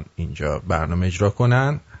بیان اینجا برنامه اجرا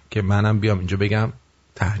کنن که منم بیام اینجا بگم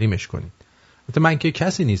تحریمش کنید. من که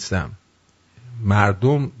کسی نیستم.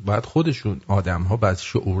 مردم باید خودشون آدم ها باید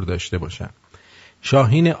شعور داشته باشن.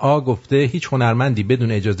 شاهین آ گفته هیچ هنرمندی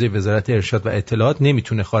بدون اجازه وزارت ارشاد و اطلاعات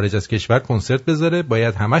نمیتونه خارج از کشور کنسرت بذاره،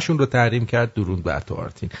 باید همشون رو تحریم کرد. درود بر تو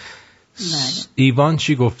آرتین. ایوان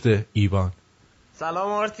چی گفته؟ ایوان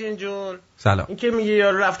سلام آرتین جون. سلام. این که میگه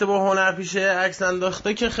یارو رفته با هنرپیشه عکس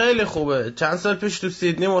انداخته که خیلی خوبه. چند سال پیش تو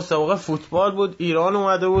سیدنی مسابقه فوتبال بود، ایران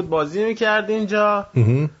اومده بود بازی میکرد اینجا.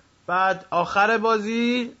 بعد آخر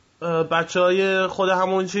بازی بچهای خود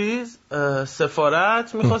همون چیز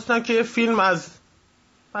سفارت میخواستن که یه فیلم از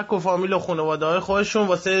پک و فامیل و خانواده های خودشون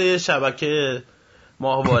واسه یه شبکه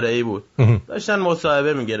ماهواره‌ای بود داشتن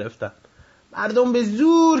مصاحبه میگرفتن. مردم به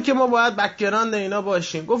زور که ما باید بک‌گراند اینا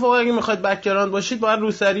باشیم. گفت آقا اگه میخواید بک‌گراند باشید باید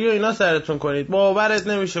روسری و اینا سرتون کنید. باورت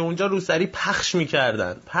نمیشه اونجا روسری پخش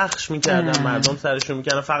میکردن مردم سرشون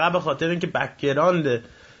میکردن فقط به خاطر اینکه بک‌گراند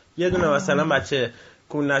یه دونه مثلا بچه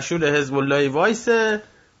کونشور حزب الله وایسه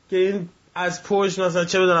که این از پشت مثلا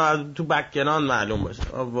چه بدونم تو بک‌گراند معلوم باشه.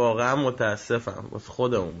 واقعا متاسفم واسه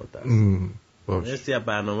خودمون متاسفم. مرسی از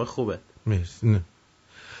برنامه خوبه.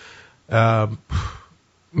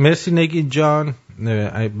 مرسی نگین جان.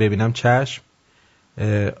 ببینم چشم.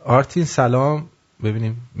 آرتین سلام.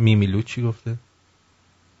 ببینیم میمیلو چی گفته.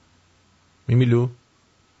 میمیلو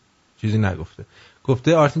چیزی نگفته.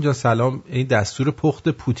 گفته آرتین جان سلام، این دستور پخت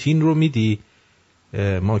پوتین رو میدی؟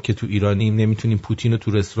 ما که تو ایرانیم نمیتونیم پوتین رو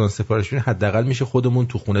تو رستوران سفارش بدیم، حداقل میشه خودمون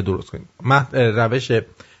تو خونه درست کنیم. من روش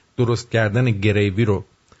درست کردن گریوی رو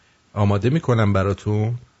آماده میکنم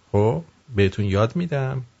براتون، خب بهتون یاد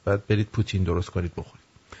میدم، بعد برید پوتین درست کنید بخورید.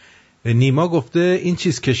 نیما گفته این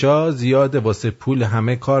چیز کشا زیاده واسه پول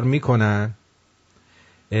همه کار میکنن،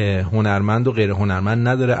 هنرمند و غیر هنرمند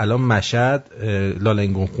نداره. الان مشهد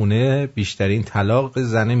لالنگون خونه بیشترین طلاق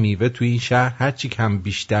زن میوه توی این شهر، هرچی کم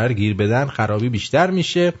بیشتر گیر بدن خرابی بیشتر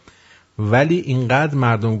میشه، ولی اینقدر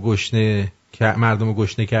مردم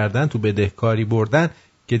گشنه کردن تو بدهکاری بردن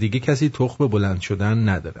که دیگه کسی تخم بلند شدن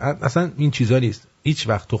نداره. اصلا این چیزا نیست، هیچ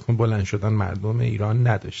وقت تخم بلند شدن مردم ایران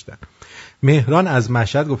نداشتن. مهران از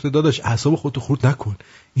مشهد گفته داداش اعصاب خودتو خورد نکن،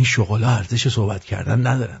 این شغلا ارزش صحبت کردن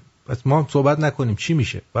ندارن. پس ما صحبت نکنیم چی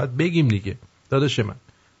میشه؟ باید بگیم دیگه. داداش من،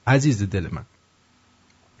 عزیز دل من،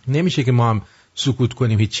 نمیشه که ما هم سکوت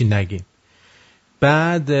کنیم هیچی نگیم.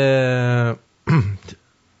 بعد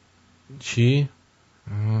چی؟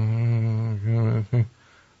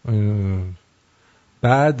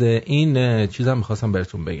 بعد این چیزا میخواستم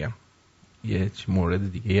براتون بگم. یه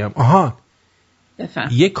مورد دیگه هم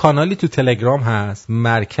یه کانالی تو تلگرام هست،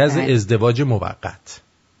 مرکز ازدواج موقت.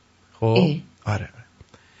 خب آره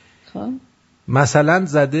خب مثلا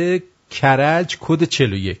زده کرج کد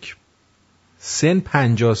 41، سن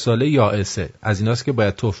 50 ساله یائسه، از ایناست که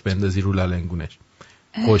باید توف بندازی رو لالنگونش،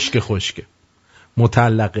 خشکه،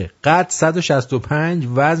 مطلقه، قد 165،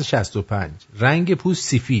 وزن 65، رنگ پوست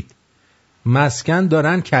سفید، مسکن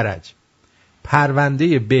دارن کرج،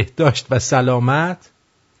 پرونده بهداشت و سلامت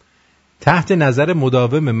تحت نظر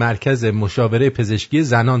مداوم مرکز مشاوره پزشکی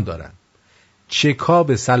زنان دارن،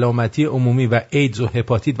 چکاب سلامتی عمومی و ایدز و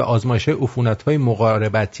هپاتیت و آزمایش‌های عفونت‌های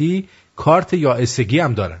مقاربتی، کارت یائسگی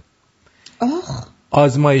هم دارن.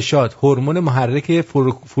 آزمایشات هورمون محرک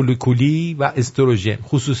فولیکولی و استروژن،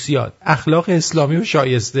 خصوصیات اخلاق اسلامی و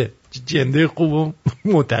شایسته، جنده خوب و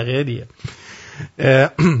معتقدیه،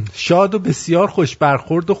 شاد و بسیار خوش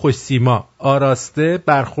برخورد و خوش سیما، آراسته،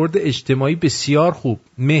 برخورد اجتماعی بسیار خوب،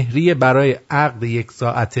 مهریه برای عقد 1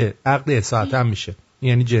 ساعته، عقد 1 ساعته هم میشه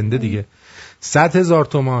یعنی جنده دیگه، 100,000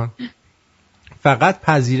 تومان، فقط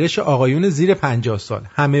پذیرش آقایون زیر 50 سال،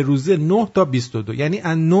 همه روزه 9 تا 22، یعنی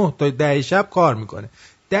از 9 تا 10 شب کار میکنه،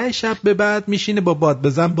 10 شب به بعد میشینه با باد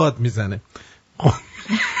بزن باد میزنه.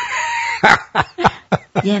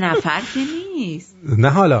 یه نفر که نیست. نه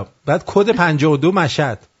حالا بعد کد 52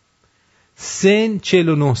 مشهد، سن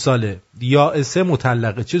 49 ساله، یائسه،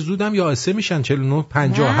 مطلقه. چه زودم یائسه میشن 49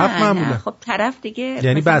 57 معمولا. خب طرف دیگه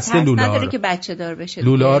یعنی بسته لوله نداره که بچه دار بشه،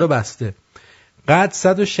 لوله ها رو بسته. قد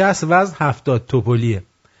 160، وزن 70، توپلیه،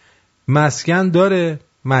 مسکن داره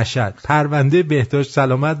مشهد، پرونده بهداشت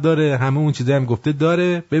سلامت داره، همه اون چیزایی هم گفته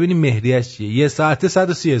داره. ببینیم مهریه‌اش چیه. 1 ساعته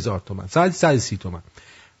 130,000 تومان، ساعتی 130 تومان،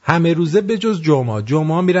 همه روزه به جز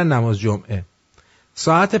جمعه میرن نماز جمعه،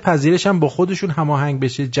 ساعت پذیرش هم با خودشون هماهنگ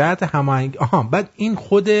بشه، جهت هماهنگ. بعد این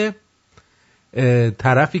خود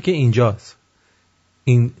طرفی که اینجاست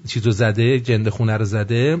این چیزو زده، جنده خونه رو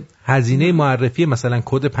زده، هزینه معرفی مثلا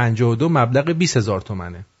کد 52 مبلغ 20,000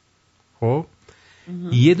 تومنه. خب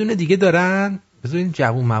یه دونه دیگه دارن، بذارین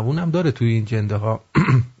جوون موون هم داره توی این جنده ها،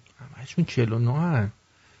 همشون 49 هن،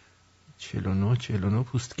 49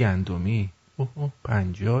 پوست گندمی،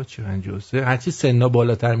 50 53، هرچی سنا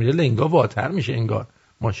بالاتر میره لنگا واتر میشه انگار.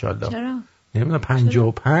 ماشاءالله. چرا؟ نمیدونم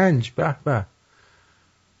 55 به به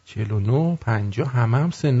 49 50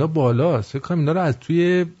 هم سنا بالاست. فکر کنم اینا رو از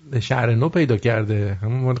توی شهر نو پیدا کرده،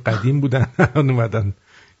 همون قدیم بودن اومدن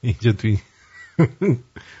اینجا توی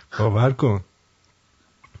باور کن.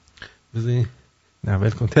 بذارین نول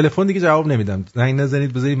کن، تلفن دیگه جواب نمیدم، زنگ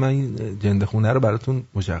نزنید، بذارید من این جنده خونه رو براتون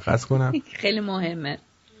مشخص کنم. خیلی مهمه.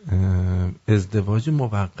 ازدواج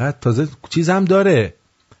موقت تازه چیز هم داره،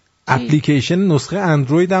 اپلیکیشن نسخه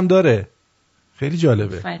اندروید هم داره، خیلی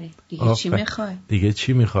جالبه. دیگه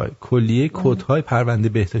چی میخوای؟ کلیه کدهای پرونده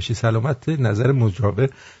بهداشتی سلامت نظر مجاور.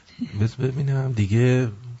 ببینم دیگه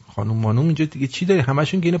خانم مانم اینجا دیگه چی داری؟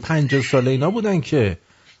 همشون که اینو 50 ساله اینا بودن که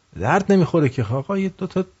درد نمیخوره که. آقا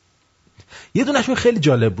یه دونشون خیلی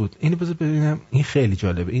جالب بود، اینو بذار ببینم، این خیلی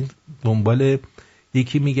جالبه، این دنبال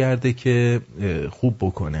یکی میگرده که خوب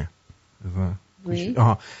بکنه.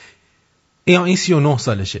 این 39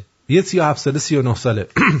 سالشه، یه 37 ساله 39 ساله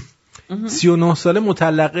 39 ساله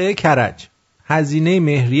مطلقه کرج، هزینه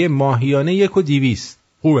مهریه ماهیانه 1,200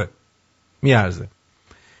 خوبه میارزه،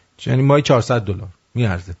 یعنی ماهی $400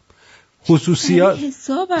 میارزه.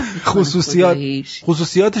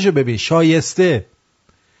 خصوصیاتشو ببین، شایسته،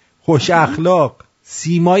 خوش اخلاق،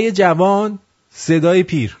 سیمای جوان، صدای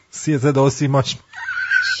پیر، صدا و سیماش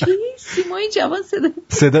سیمای جوان،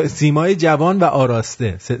 سیمای جوان و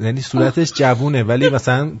آراسته، یعنی صورتش جوونه ولی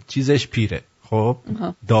مثلا چیزش پیره، خب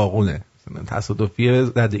داغونه، تصادفی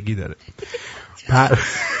زدگی داره،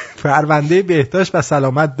 پرونده بهداشت و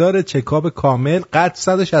سلامت داره، چکاب کامل، قد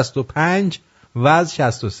 165،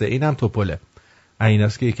 وزن 63، اینم توپله،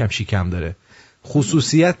 ایناست که یکم شیکم داره.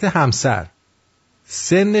 خصوصیت همسر،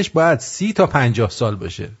 سنش باید 30 تا 50 سال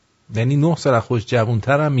باشه، یعنی 9 سال خوش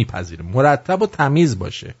جوانتر هم میپذیره، مرتب و تمیز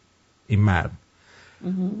باشه این مرد.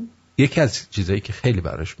 یکی از چیزایی که خیلی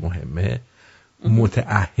براش مهمه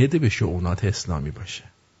متعهد به شؤونات اسلامی باشه.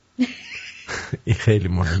 این خیلی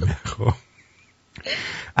مهمه. خب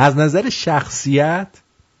از نظر شخصیت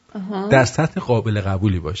در سطح قابل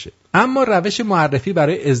قبولی باشه. اما روش معرفی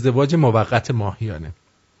برای ازدواج موقت ماهیانه: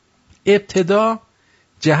 ابتدا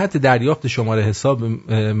جهت دریافت شماره حساب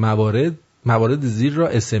موارد زیر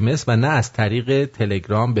را SMS و نه از طریق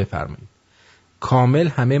تلگرام بفرمایید. کامل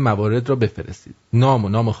همه موارد را بفرستید. نام و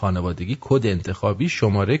نام خانوادگی، کد انتخابی،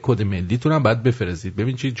 شماره کد ملیتون هم باید بفرستید.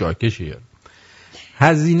 ببین چه جاکشیه.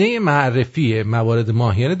 هزینه معرفی موارد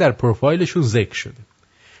ماهیانه در پروفایلشون ذکر شده.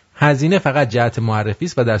 هزینه فقط جهت معرفی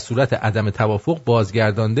است و در صورت عدم توافق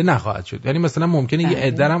بازگردانده نخواهد شد. یعنی مثلا ممکنه یه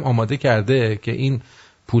عده هم آماده کرده که این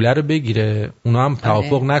پوله رو بگیره، اونا هم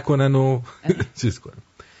توافق نکنن و چیز کنن.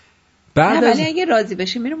 بعد ولی اگه راضی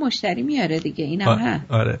بشه میره مشتری میاره دیگه، اینم هست.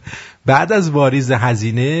 آره. بعد از واریز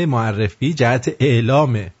هزینه معرفی جهت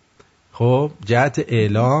اعلامه. خب جهت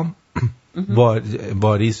اعلام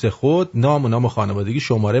واریز خود، نام خانوادگی،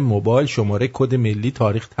 شماره موبایل، شماره کد ملی،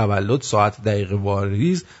 تاریخ تولد، ساعت دقیقه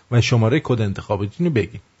واریز و شماره کد انتخاباتیتون رو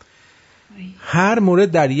بگید. هر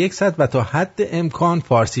مورد در 1 سطر و تا حد امکان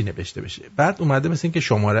فارسی نوشته بشه. بعد اومده مثل این که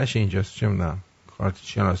شمارهش اینجاست، چه می‌دونم کارت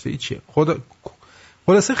شناسایی چیه،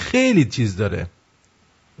 خلاصه خیلی چیز داره،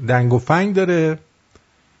 دنگ و فنگ داره.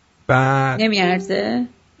 بعد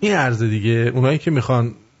میارزه دیگه، اونایی که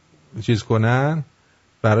میخوان چیز کنن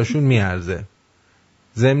براشون میارزه.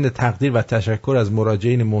 ضمن تقدیر و تشکر از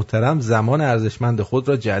مراجعین محترم، زمان ارزشمند خود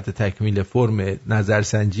را جهت تکمیل فرم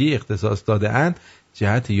نظرسنجی اختصاص داده‌اند.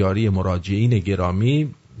 جهت یاری مراجعین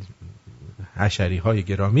گرامی، حشریهای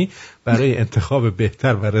گرامی، برای انتخاب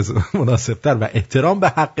بهتر و مناسبتر و احترام به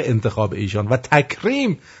حق انتخاب ایشان و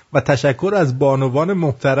تکریم و تشکر از بانوان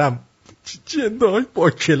محترم. جندای با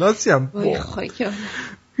کلاسی هم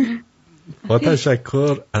با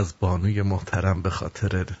تشکر از بانوی محترم به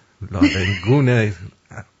خاطر لالنگونه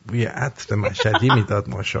بوی عطر مشهدی میداد.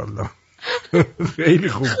 ماشاءالله خیلی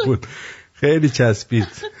خوب بود، خیلی چسبید.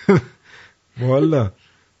 والا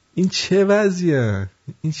این چه وضعیه؟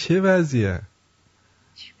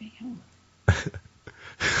 چی بگم؟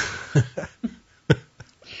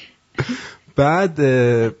 بعد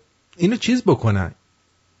اینو چیز بکنن.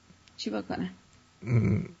 چی بکنن؟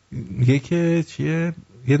 میگه که چیه؟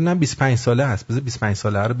 یه دونم 25 ساله هست. بذار 25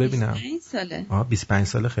 ساله رو ببینم. 25 ساله؟ 25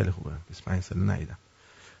 ساله خیلی خوبه. 25 ساله ندیدم.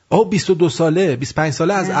 22 ساله، 25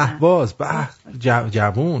 ساله از اهواز. به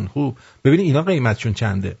جوون خوب. ببینید اینا قیمتشون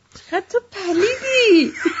چنده. تو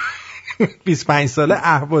پلیدی. 25 ساله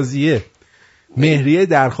اهوازیه. مهریه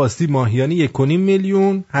درخواستی ماهیانه 1.5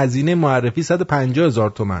 میلیون، هزینه معرفی 150,000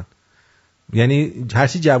 تومان. یعنی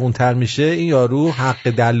هرچی جوان‌تر میشه این یارو حق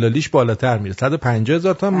دلالیش بالاتر میره.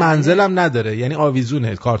 150,000 تومان. منزلم نداره، یعنی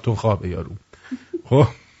آویزونه، کارتون خوابه یارو. خب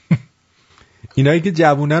اینایی که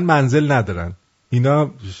جوونن منزل ندارن،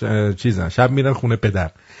 اینا چیزن، شب میرن خونه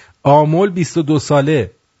پدر. آمل 22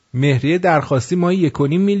 ساله، مهریه درخواستی ماهی 1.5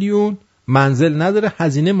 میلیون، منزل نداره،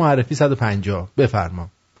 هزینه معرفی 150. بفرما.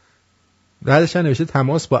 بعدش نوشته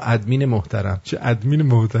تماس با ادمین محترم. چه ادمین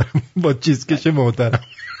محترم؟ با چیزکش محترم.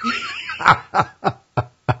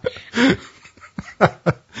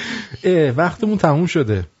 وقتمون تموم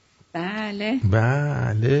شده.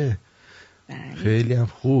 بله. خیلی هم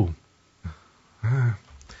خوب.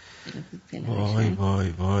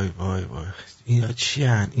 وای اینا چی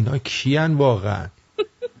هن؟ اینا کی هن واقعا؟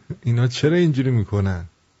 اینا چرا اینجوری میکنن؟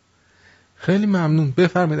 خیلی ممنون.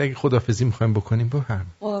 بفرمایید اگه خداحافظی میخوایم بکنیم بفرمایید.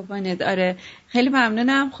 قربانت. آره خیلی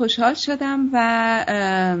ممنونم، خوشحال شدم و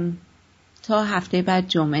تا هفته بعد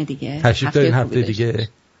جمعه دیگه تشریف دارین. هفته دیگه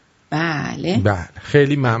بله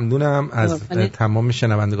خیلی ممنونم از تمام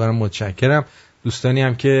شنوندگانم. متشکرم. دوستانی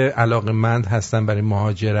هم که علاقه‌مند هستن برای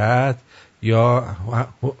مهاجرت یا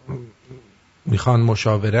میخوان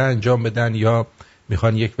مشاوره انجام بدن یا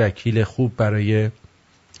میخوان یک وکیل خوب برای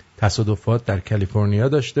تصادفات در کالیفرنیا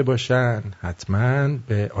داشته باشن، حتما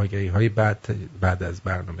به آگهی‌های بعد از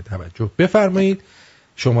برنامه توجه بفرمایید.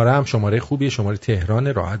 شماره هم شماره خوبیه، شماره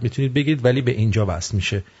تهران، راحت میتونید بگید، ولی به اینجا وصل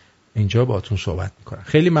میشه، اینجا باهاتون صحبت میکنن.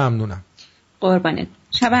 خیلی ممنونم. قربانت.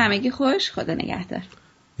 شب همگی خوش. خدا نگهدار.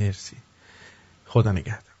 مرسی. خدا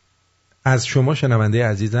نگهدار. از شما شنونده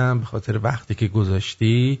عزیزم به خاطر وقتی که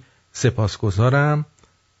گذاشتی سپاسگزارم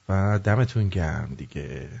و دمتون گرم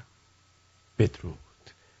دیگه. بدرود.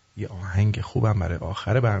 یه آهنگ خوبم برای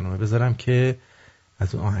آخر برنامه بذارم که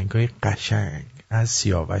از اون آهنگای قشنگ از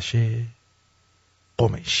سیاوش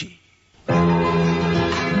قمیشی.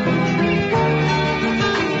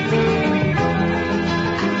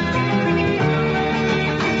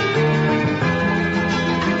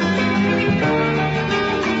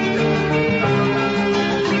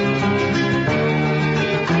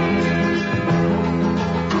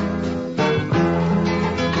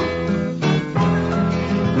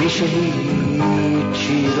 میشه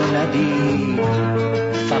هیچی رو ندید،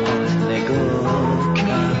 فقط نگاه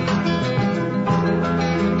کرد،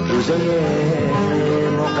 روزای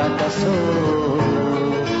مقدس و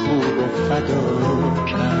خوب و فدا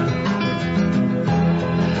کرد،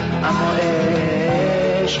 اما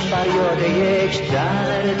عشق فریاد یک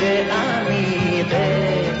درد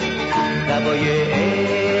عمیقه، دوای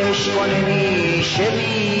عشق و نمیشه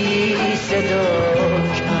بی صدا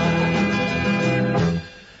کرد.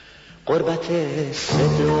 قربت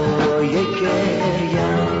صدای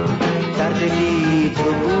گریم در دلی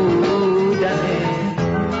تو بودنه،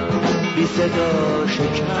 بی صدا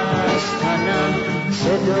شکستنم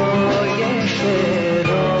صدای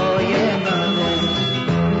شعرهای منه،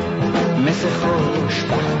 مثل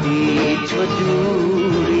خوشبختی تو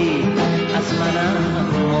دوری از منم،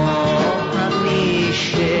 ما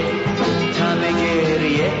همیشه طعم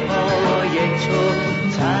گریه های تو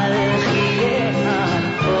تلخی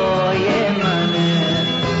حرفای منه.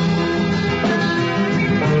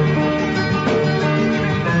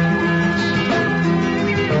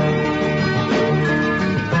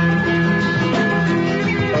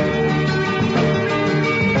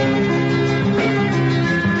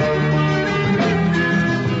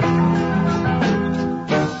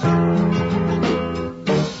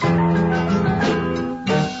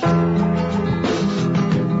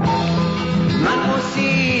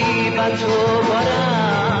 تو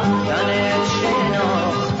بارم تنت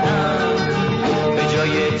شناختم، به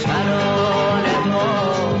جای ترانه ها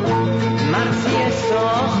مرثیه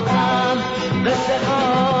ساختم، قصه ها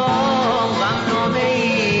غمنامه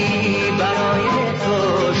ای برای تو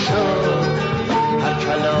شد، هر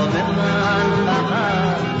کلام من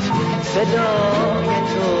فقط صدای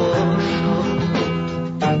تو شد.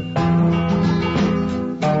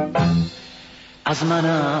 از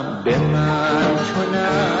منم به من تو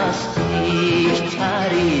نزدیک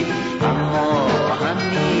تری، اما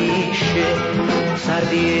همیشه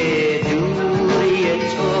سردی دوری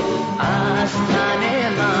تو از تن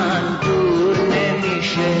من دور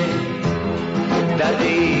نمیشه. درد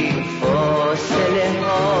این فاصله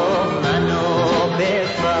ها منو به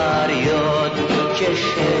فریاد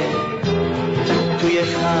میکشه، توی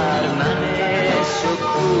خرمن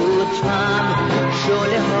سکوتم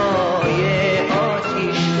شعله های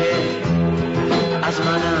از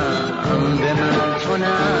منم به من تو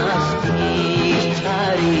نزدیک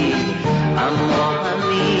تری، اما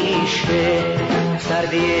همیشه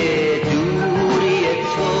سردی دوری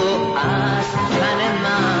تو از تن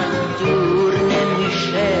من دور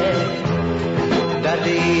نمیشه. درد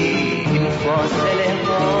این فاصله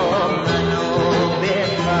ها منو به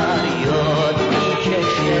فریاد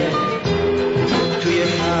میکشه، توی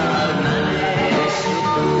خرمن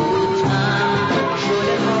سکوتم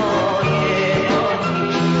شعله های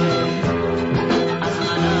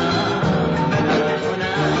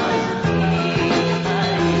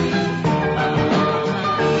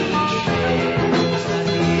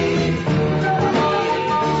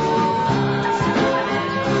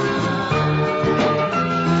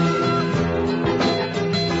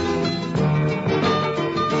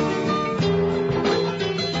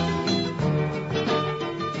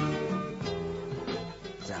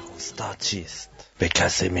چیست؟ به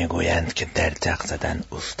کسی میگویند که در جغ زدن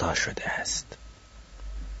استا شده است.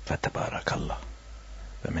 فتبارک الله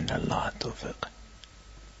و من الله توفیق.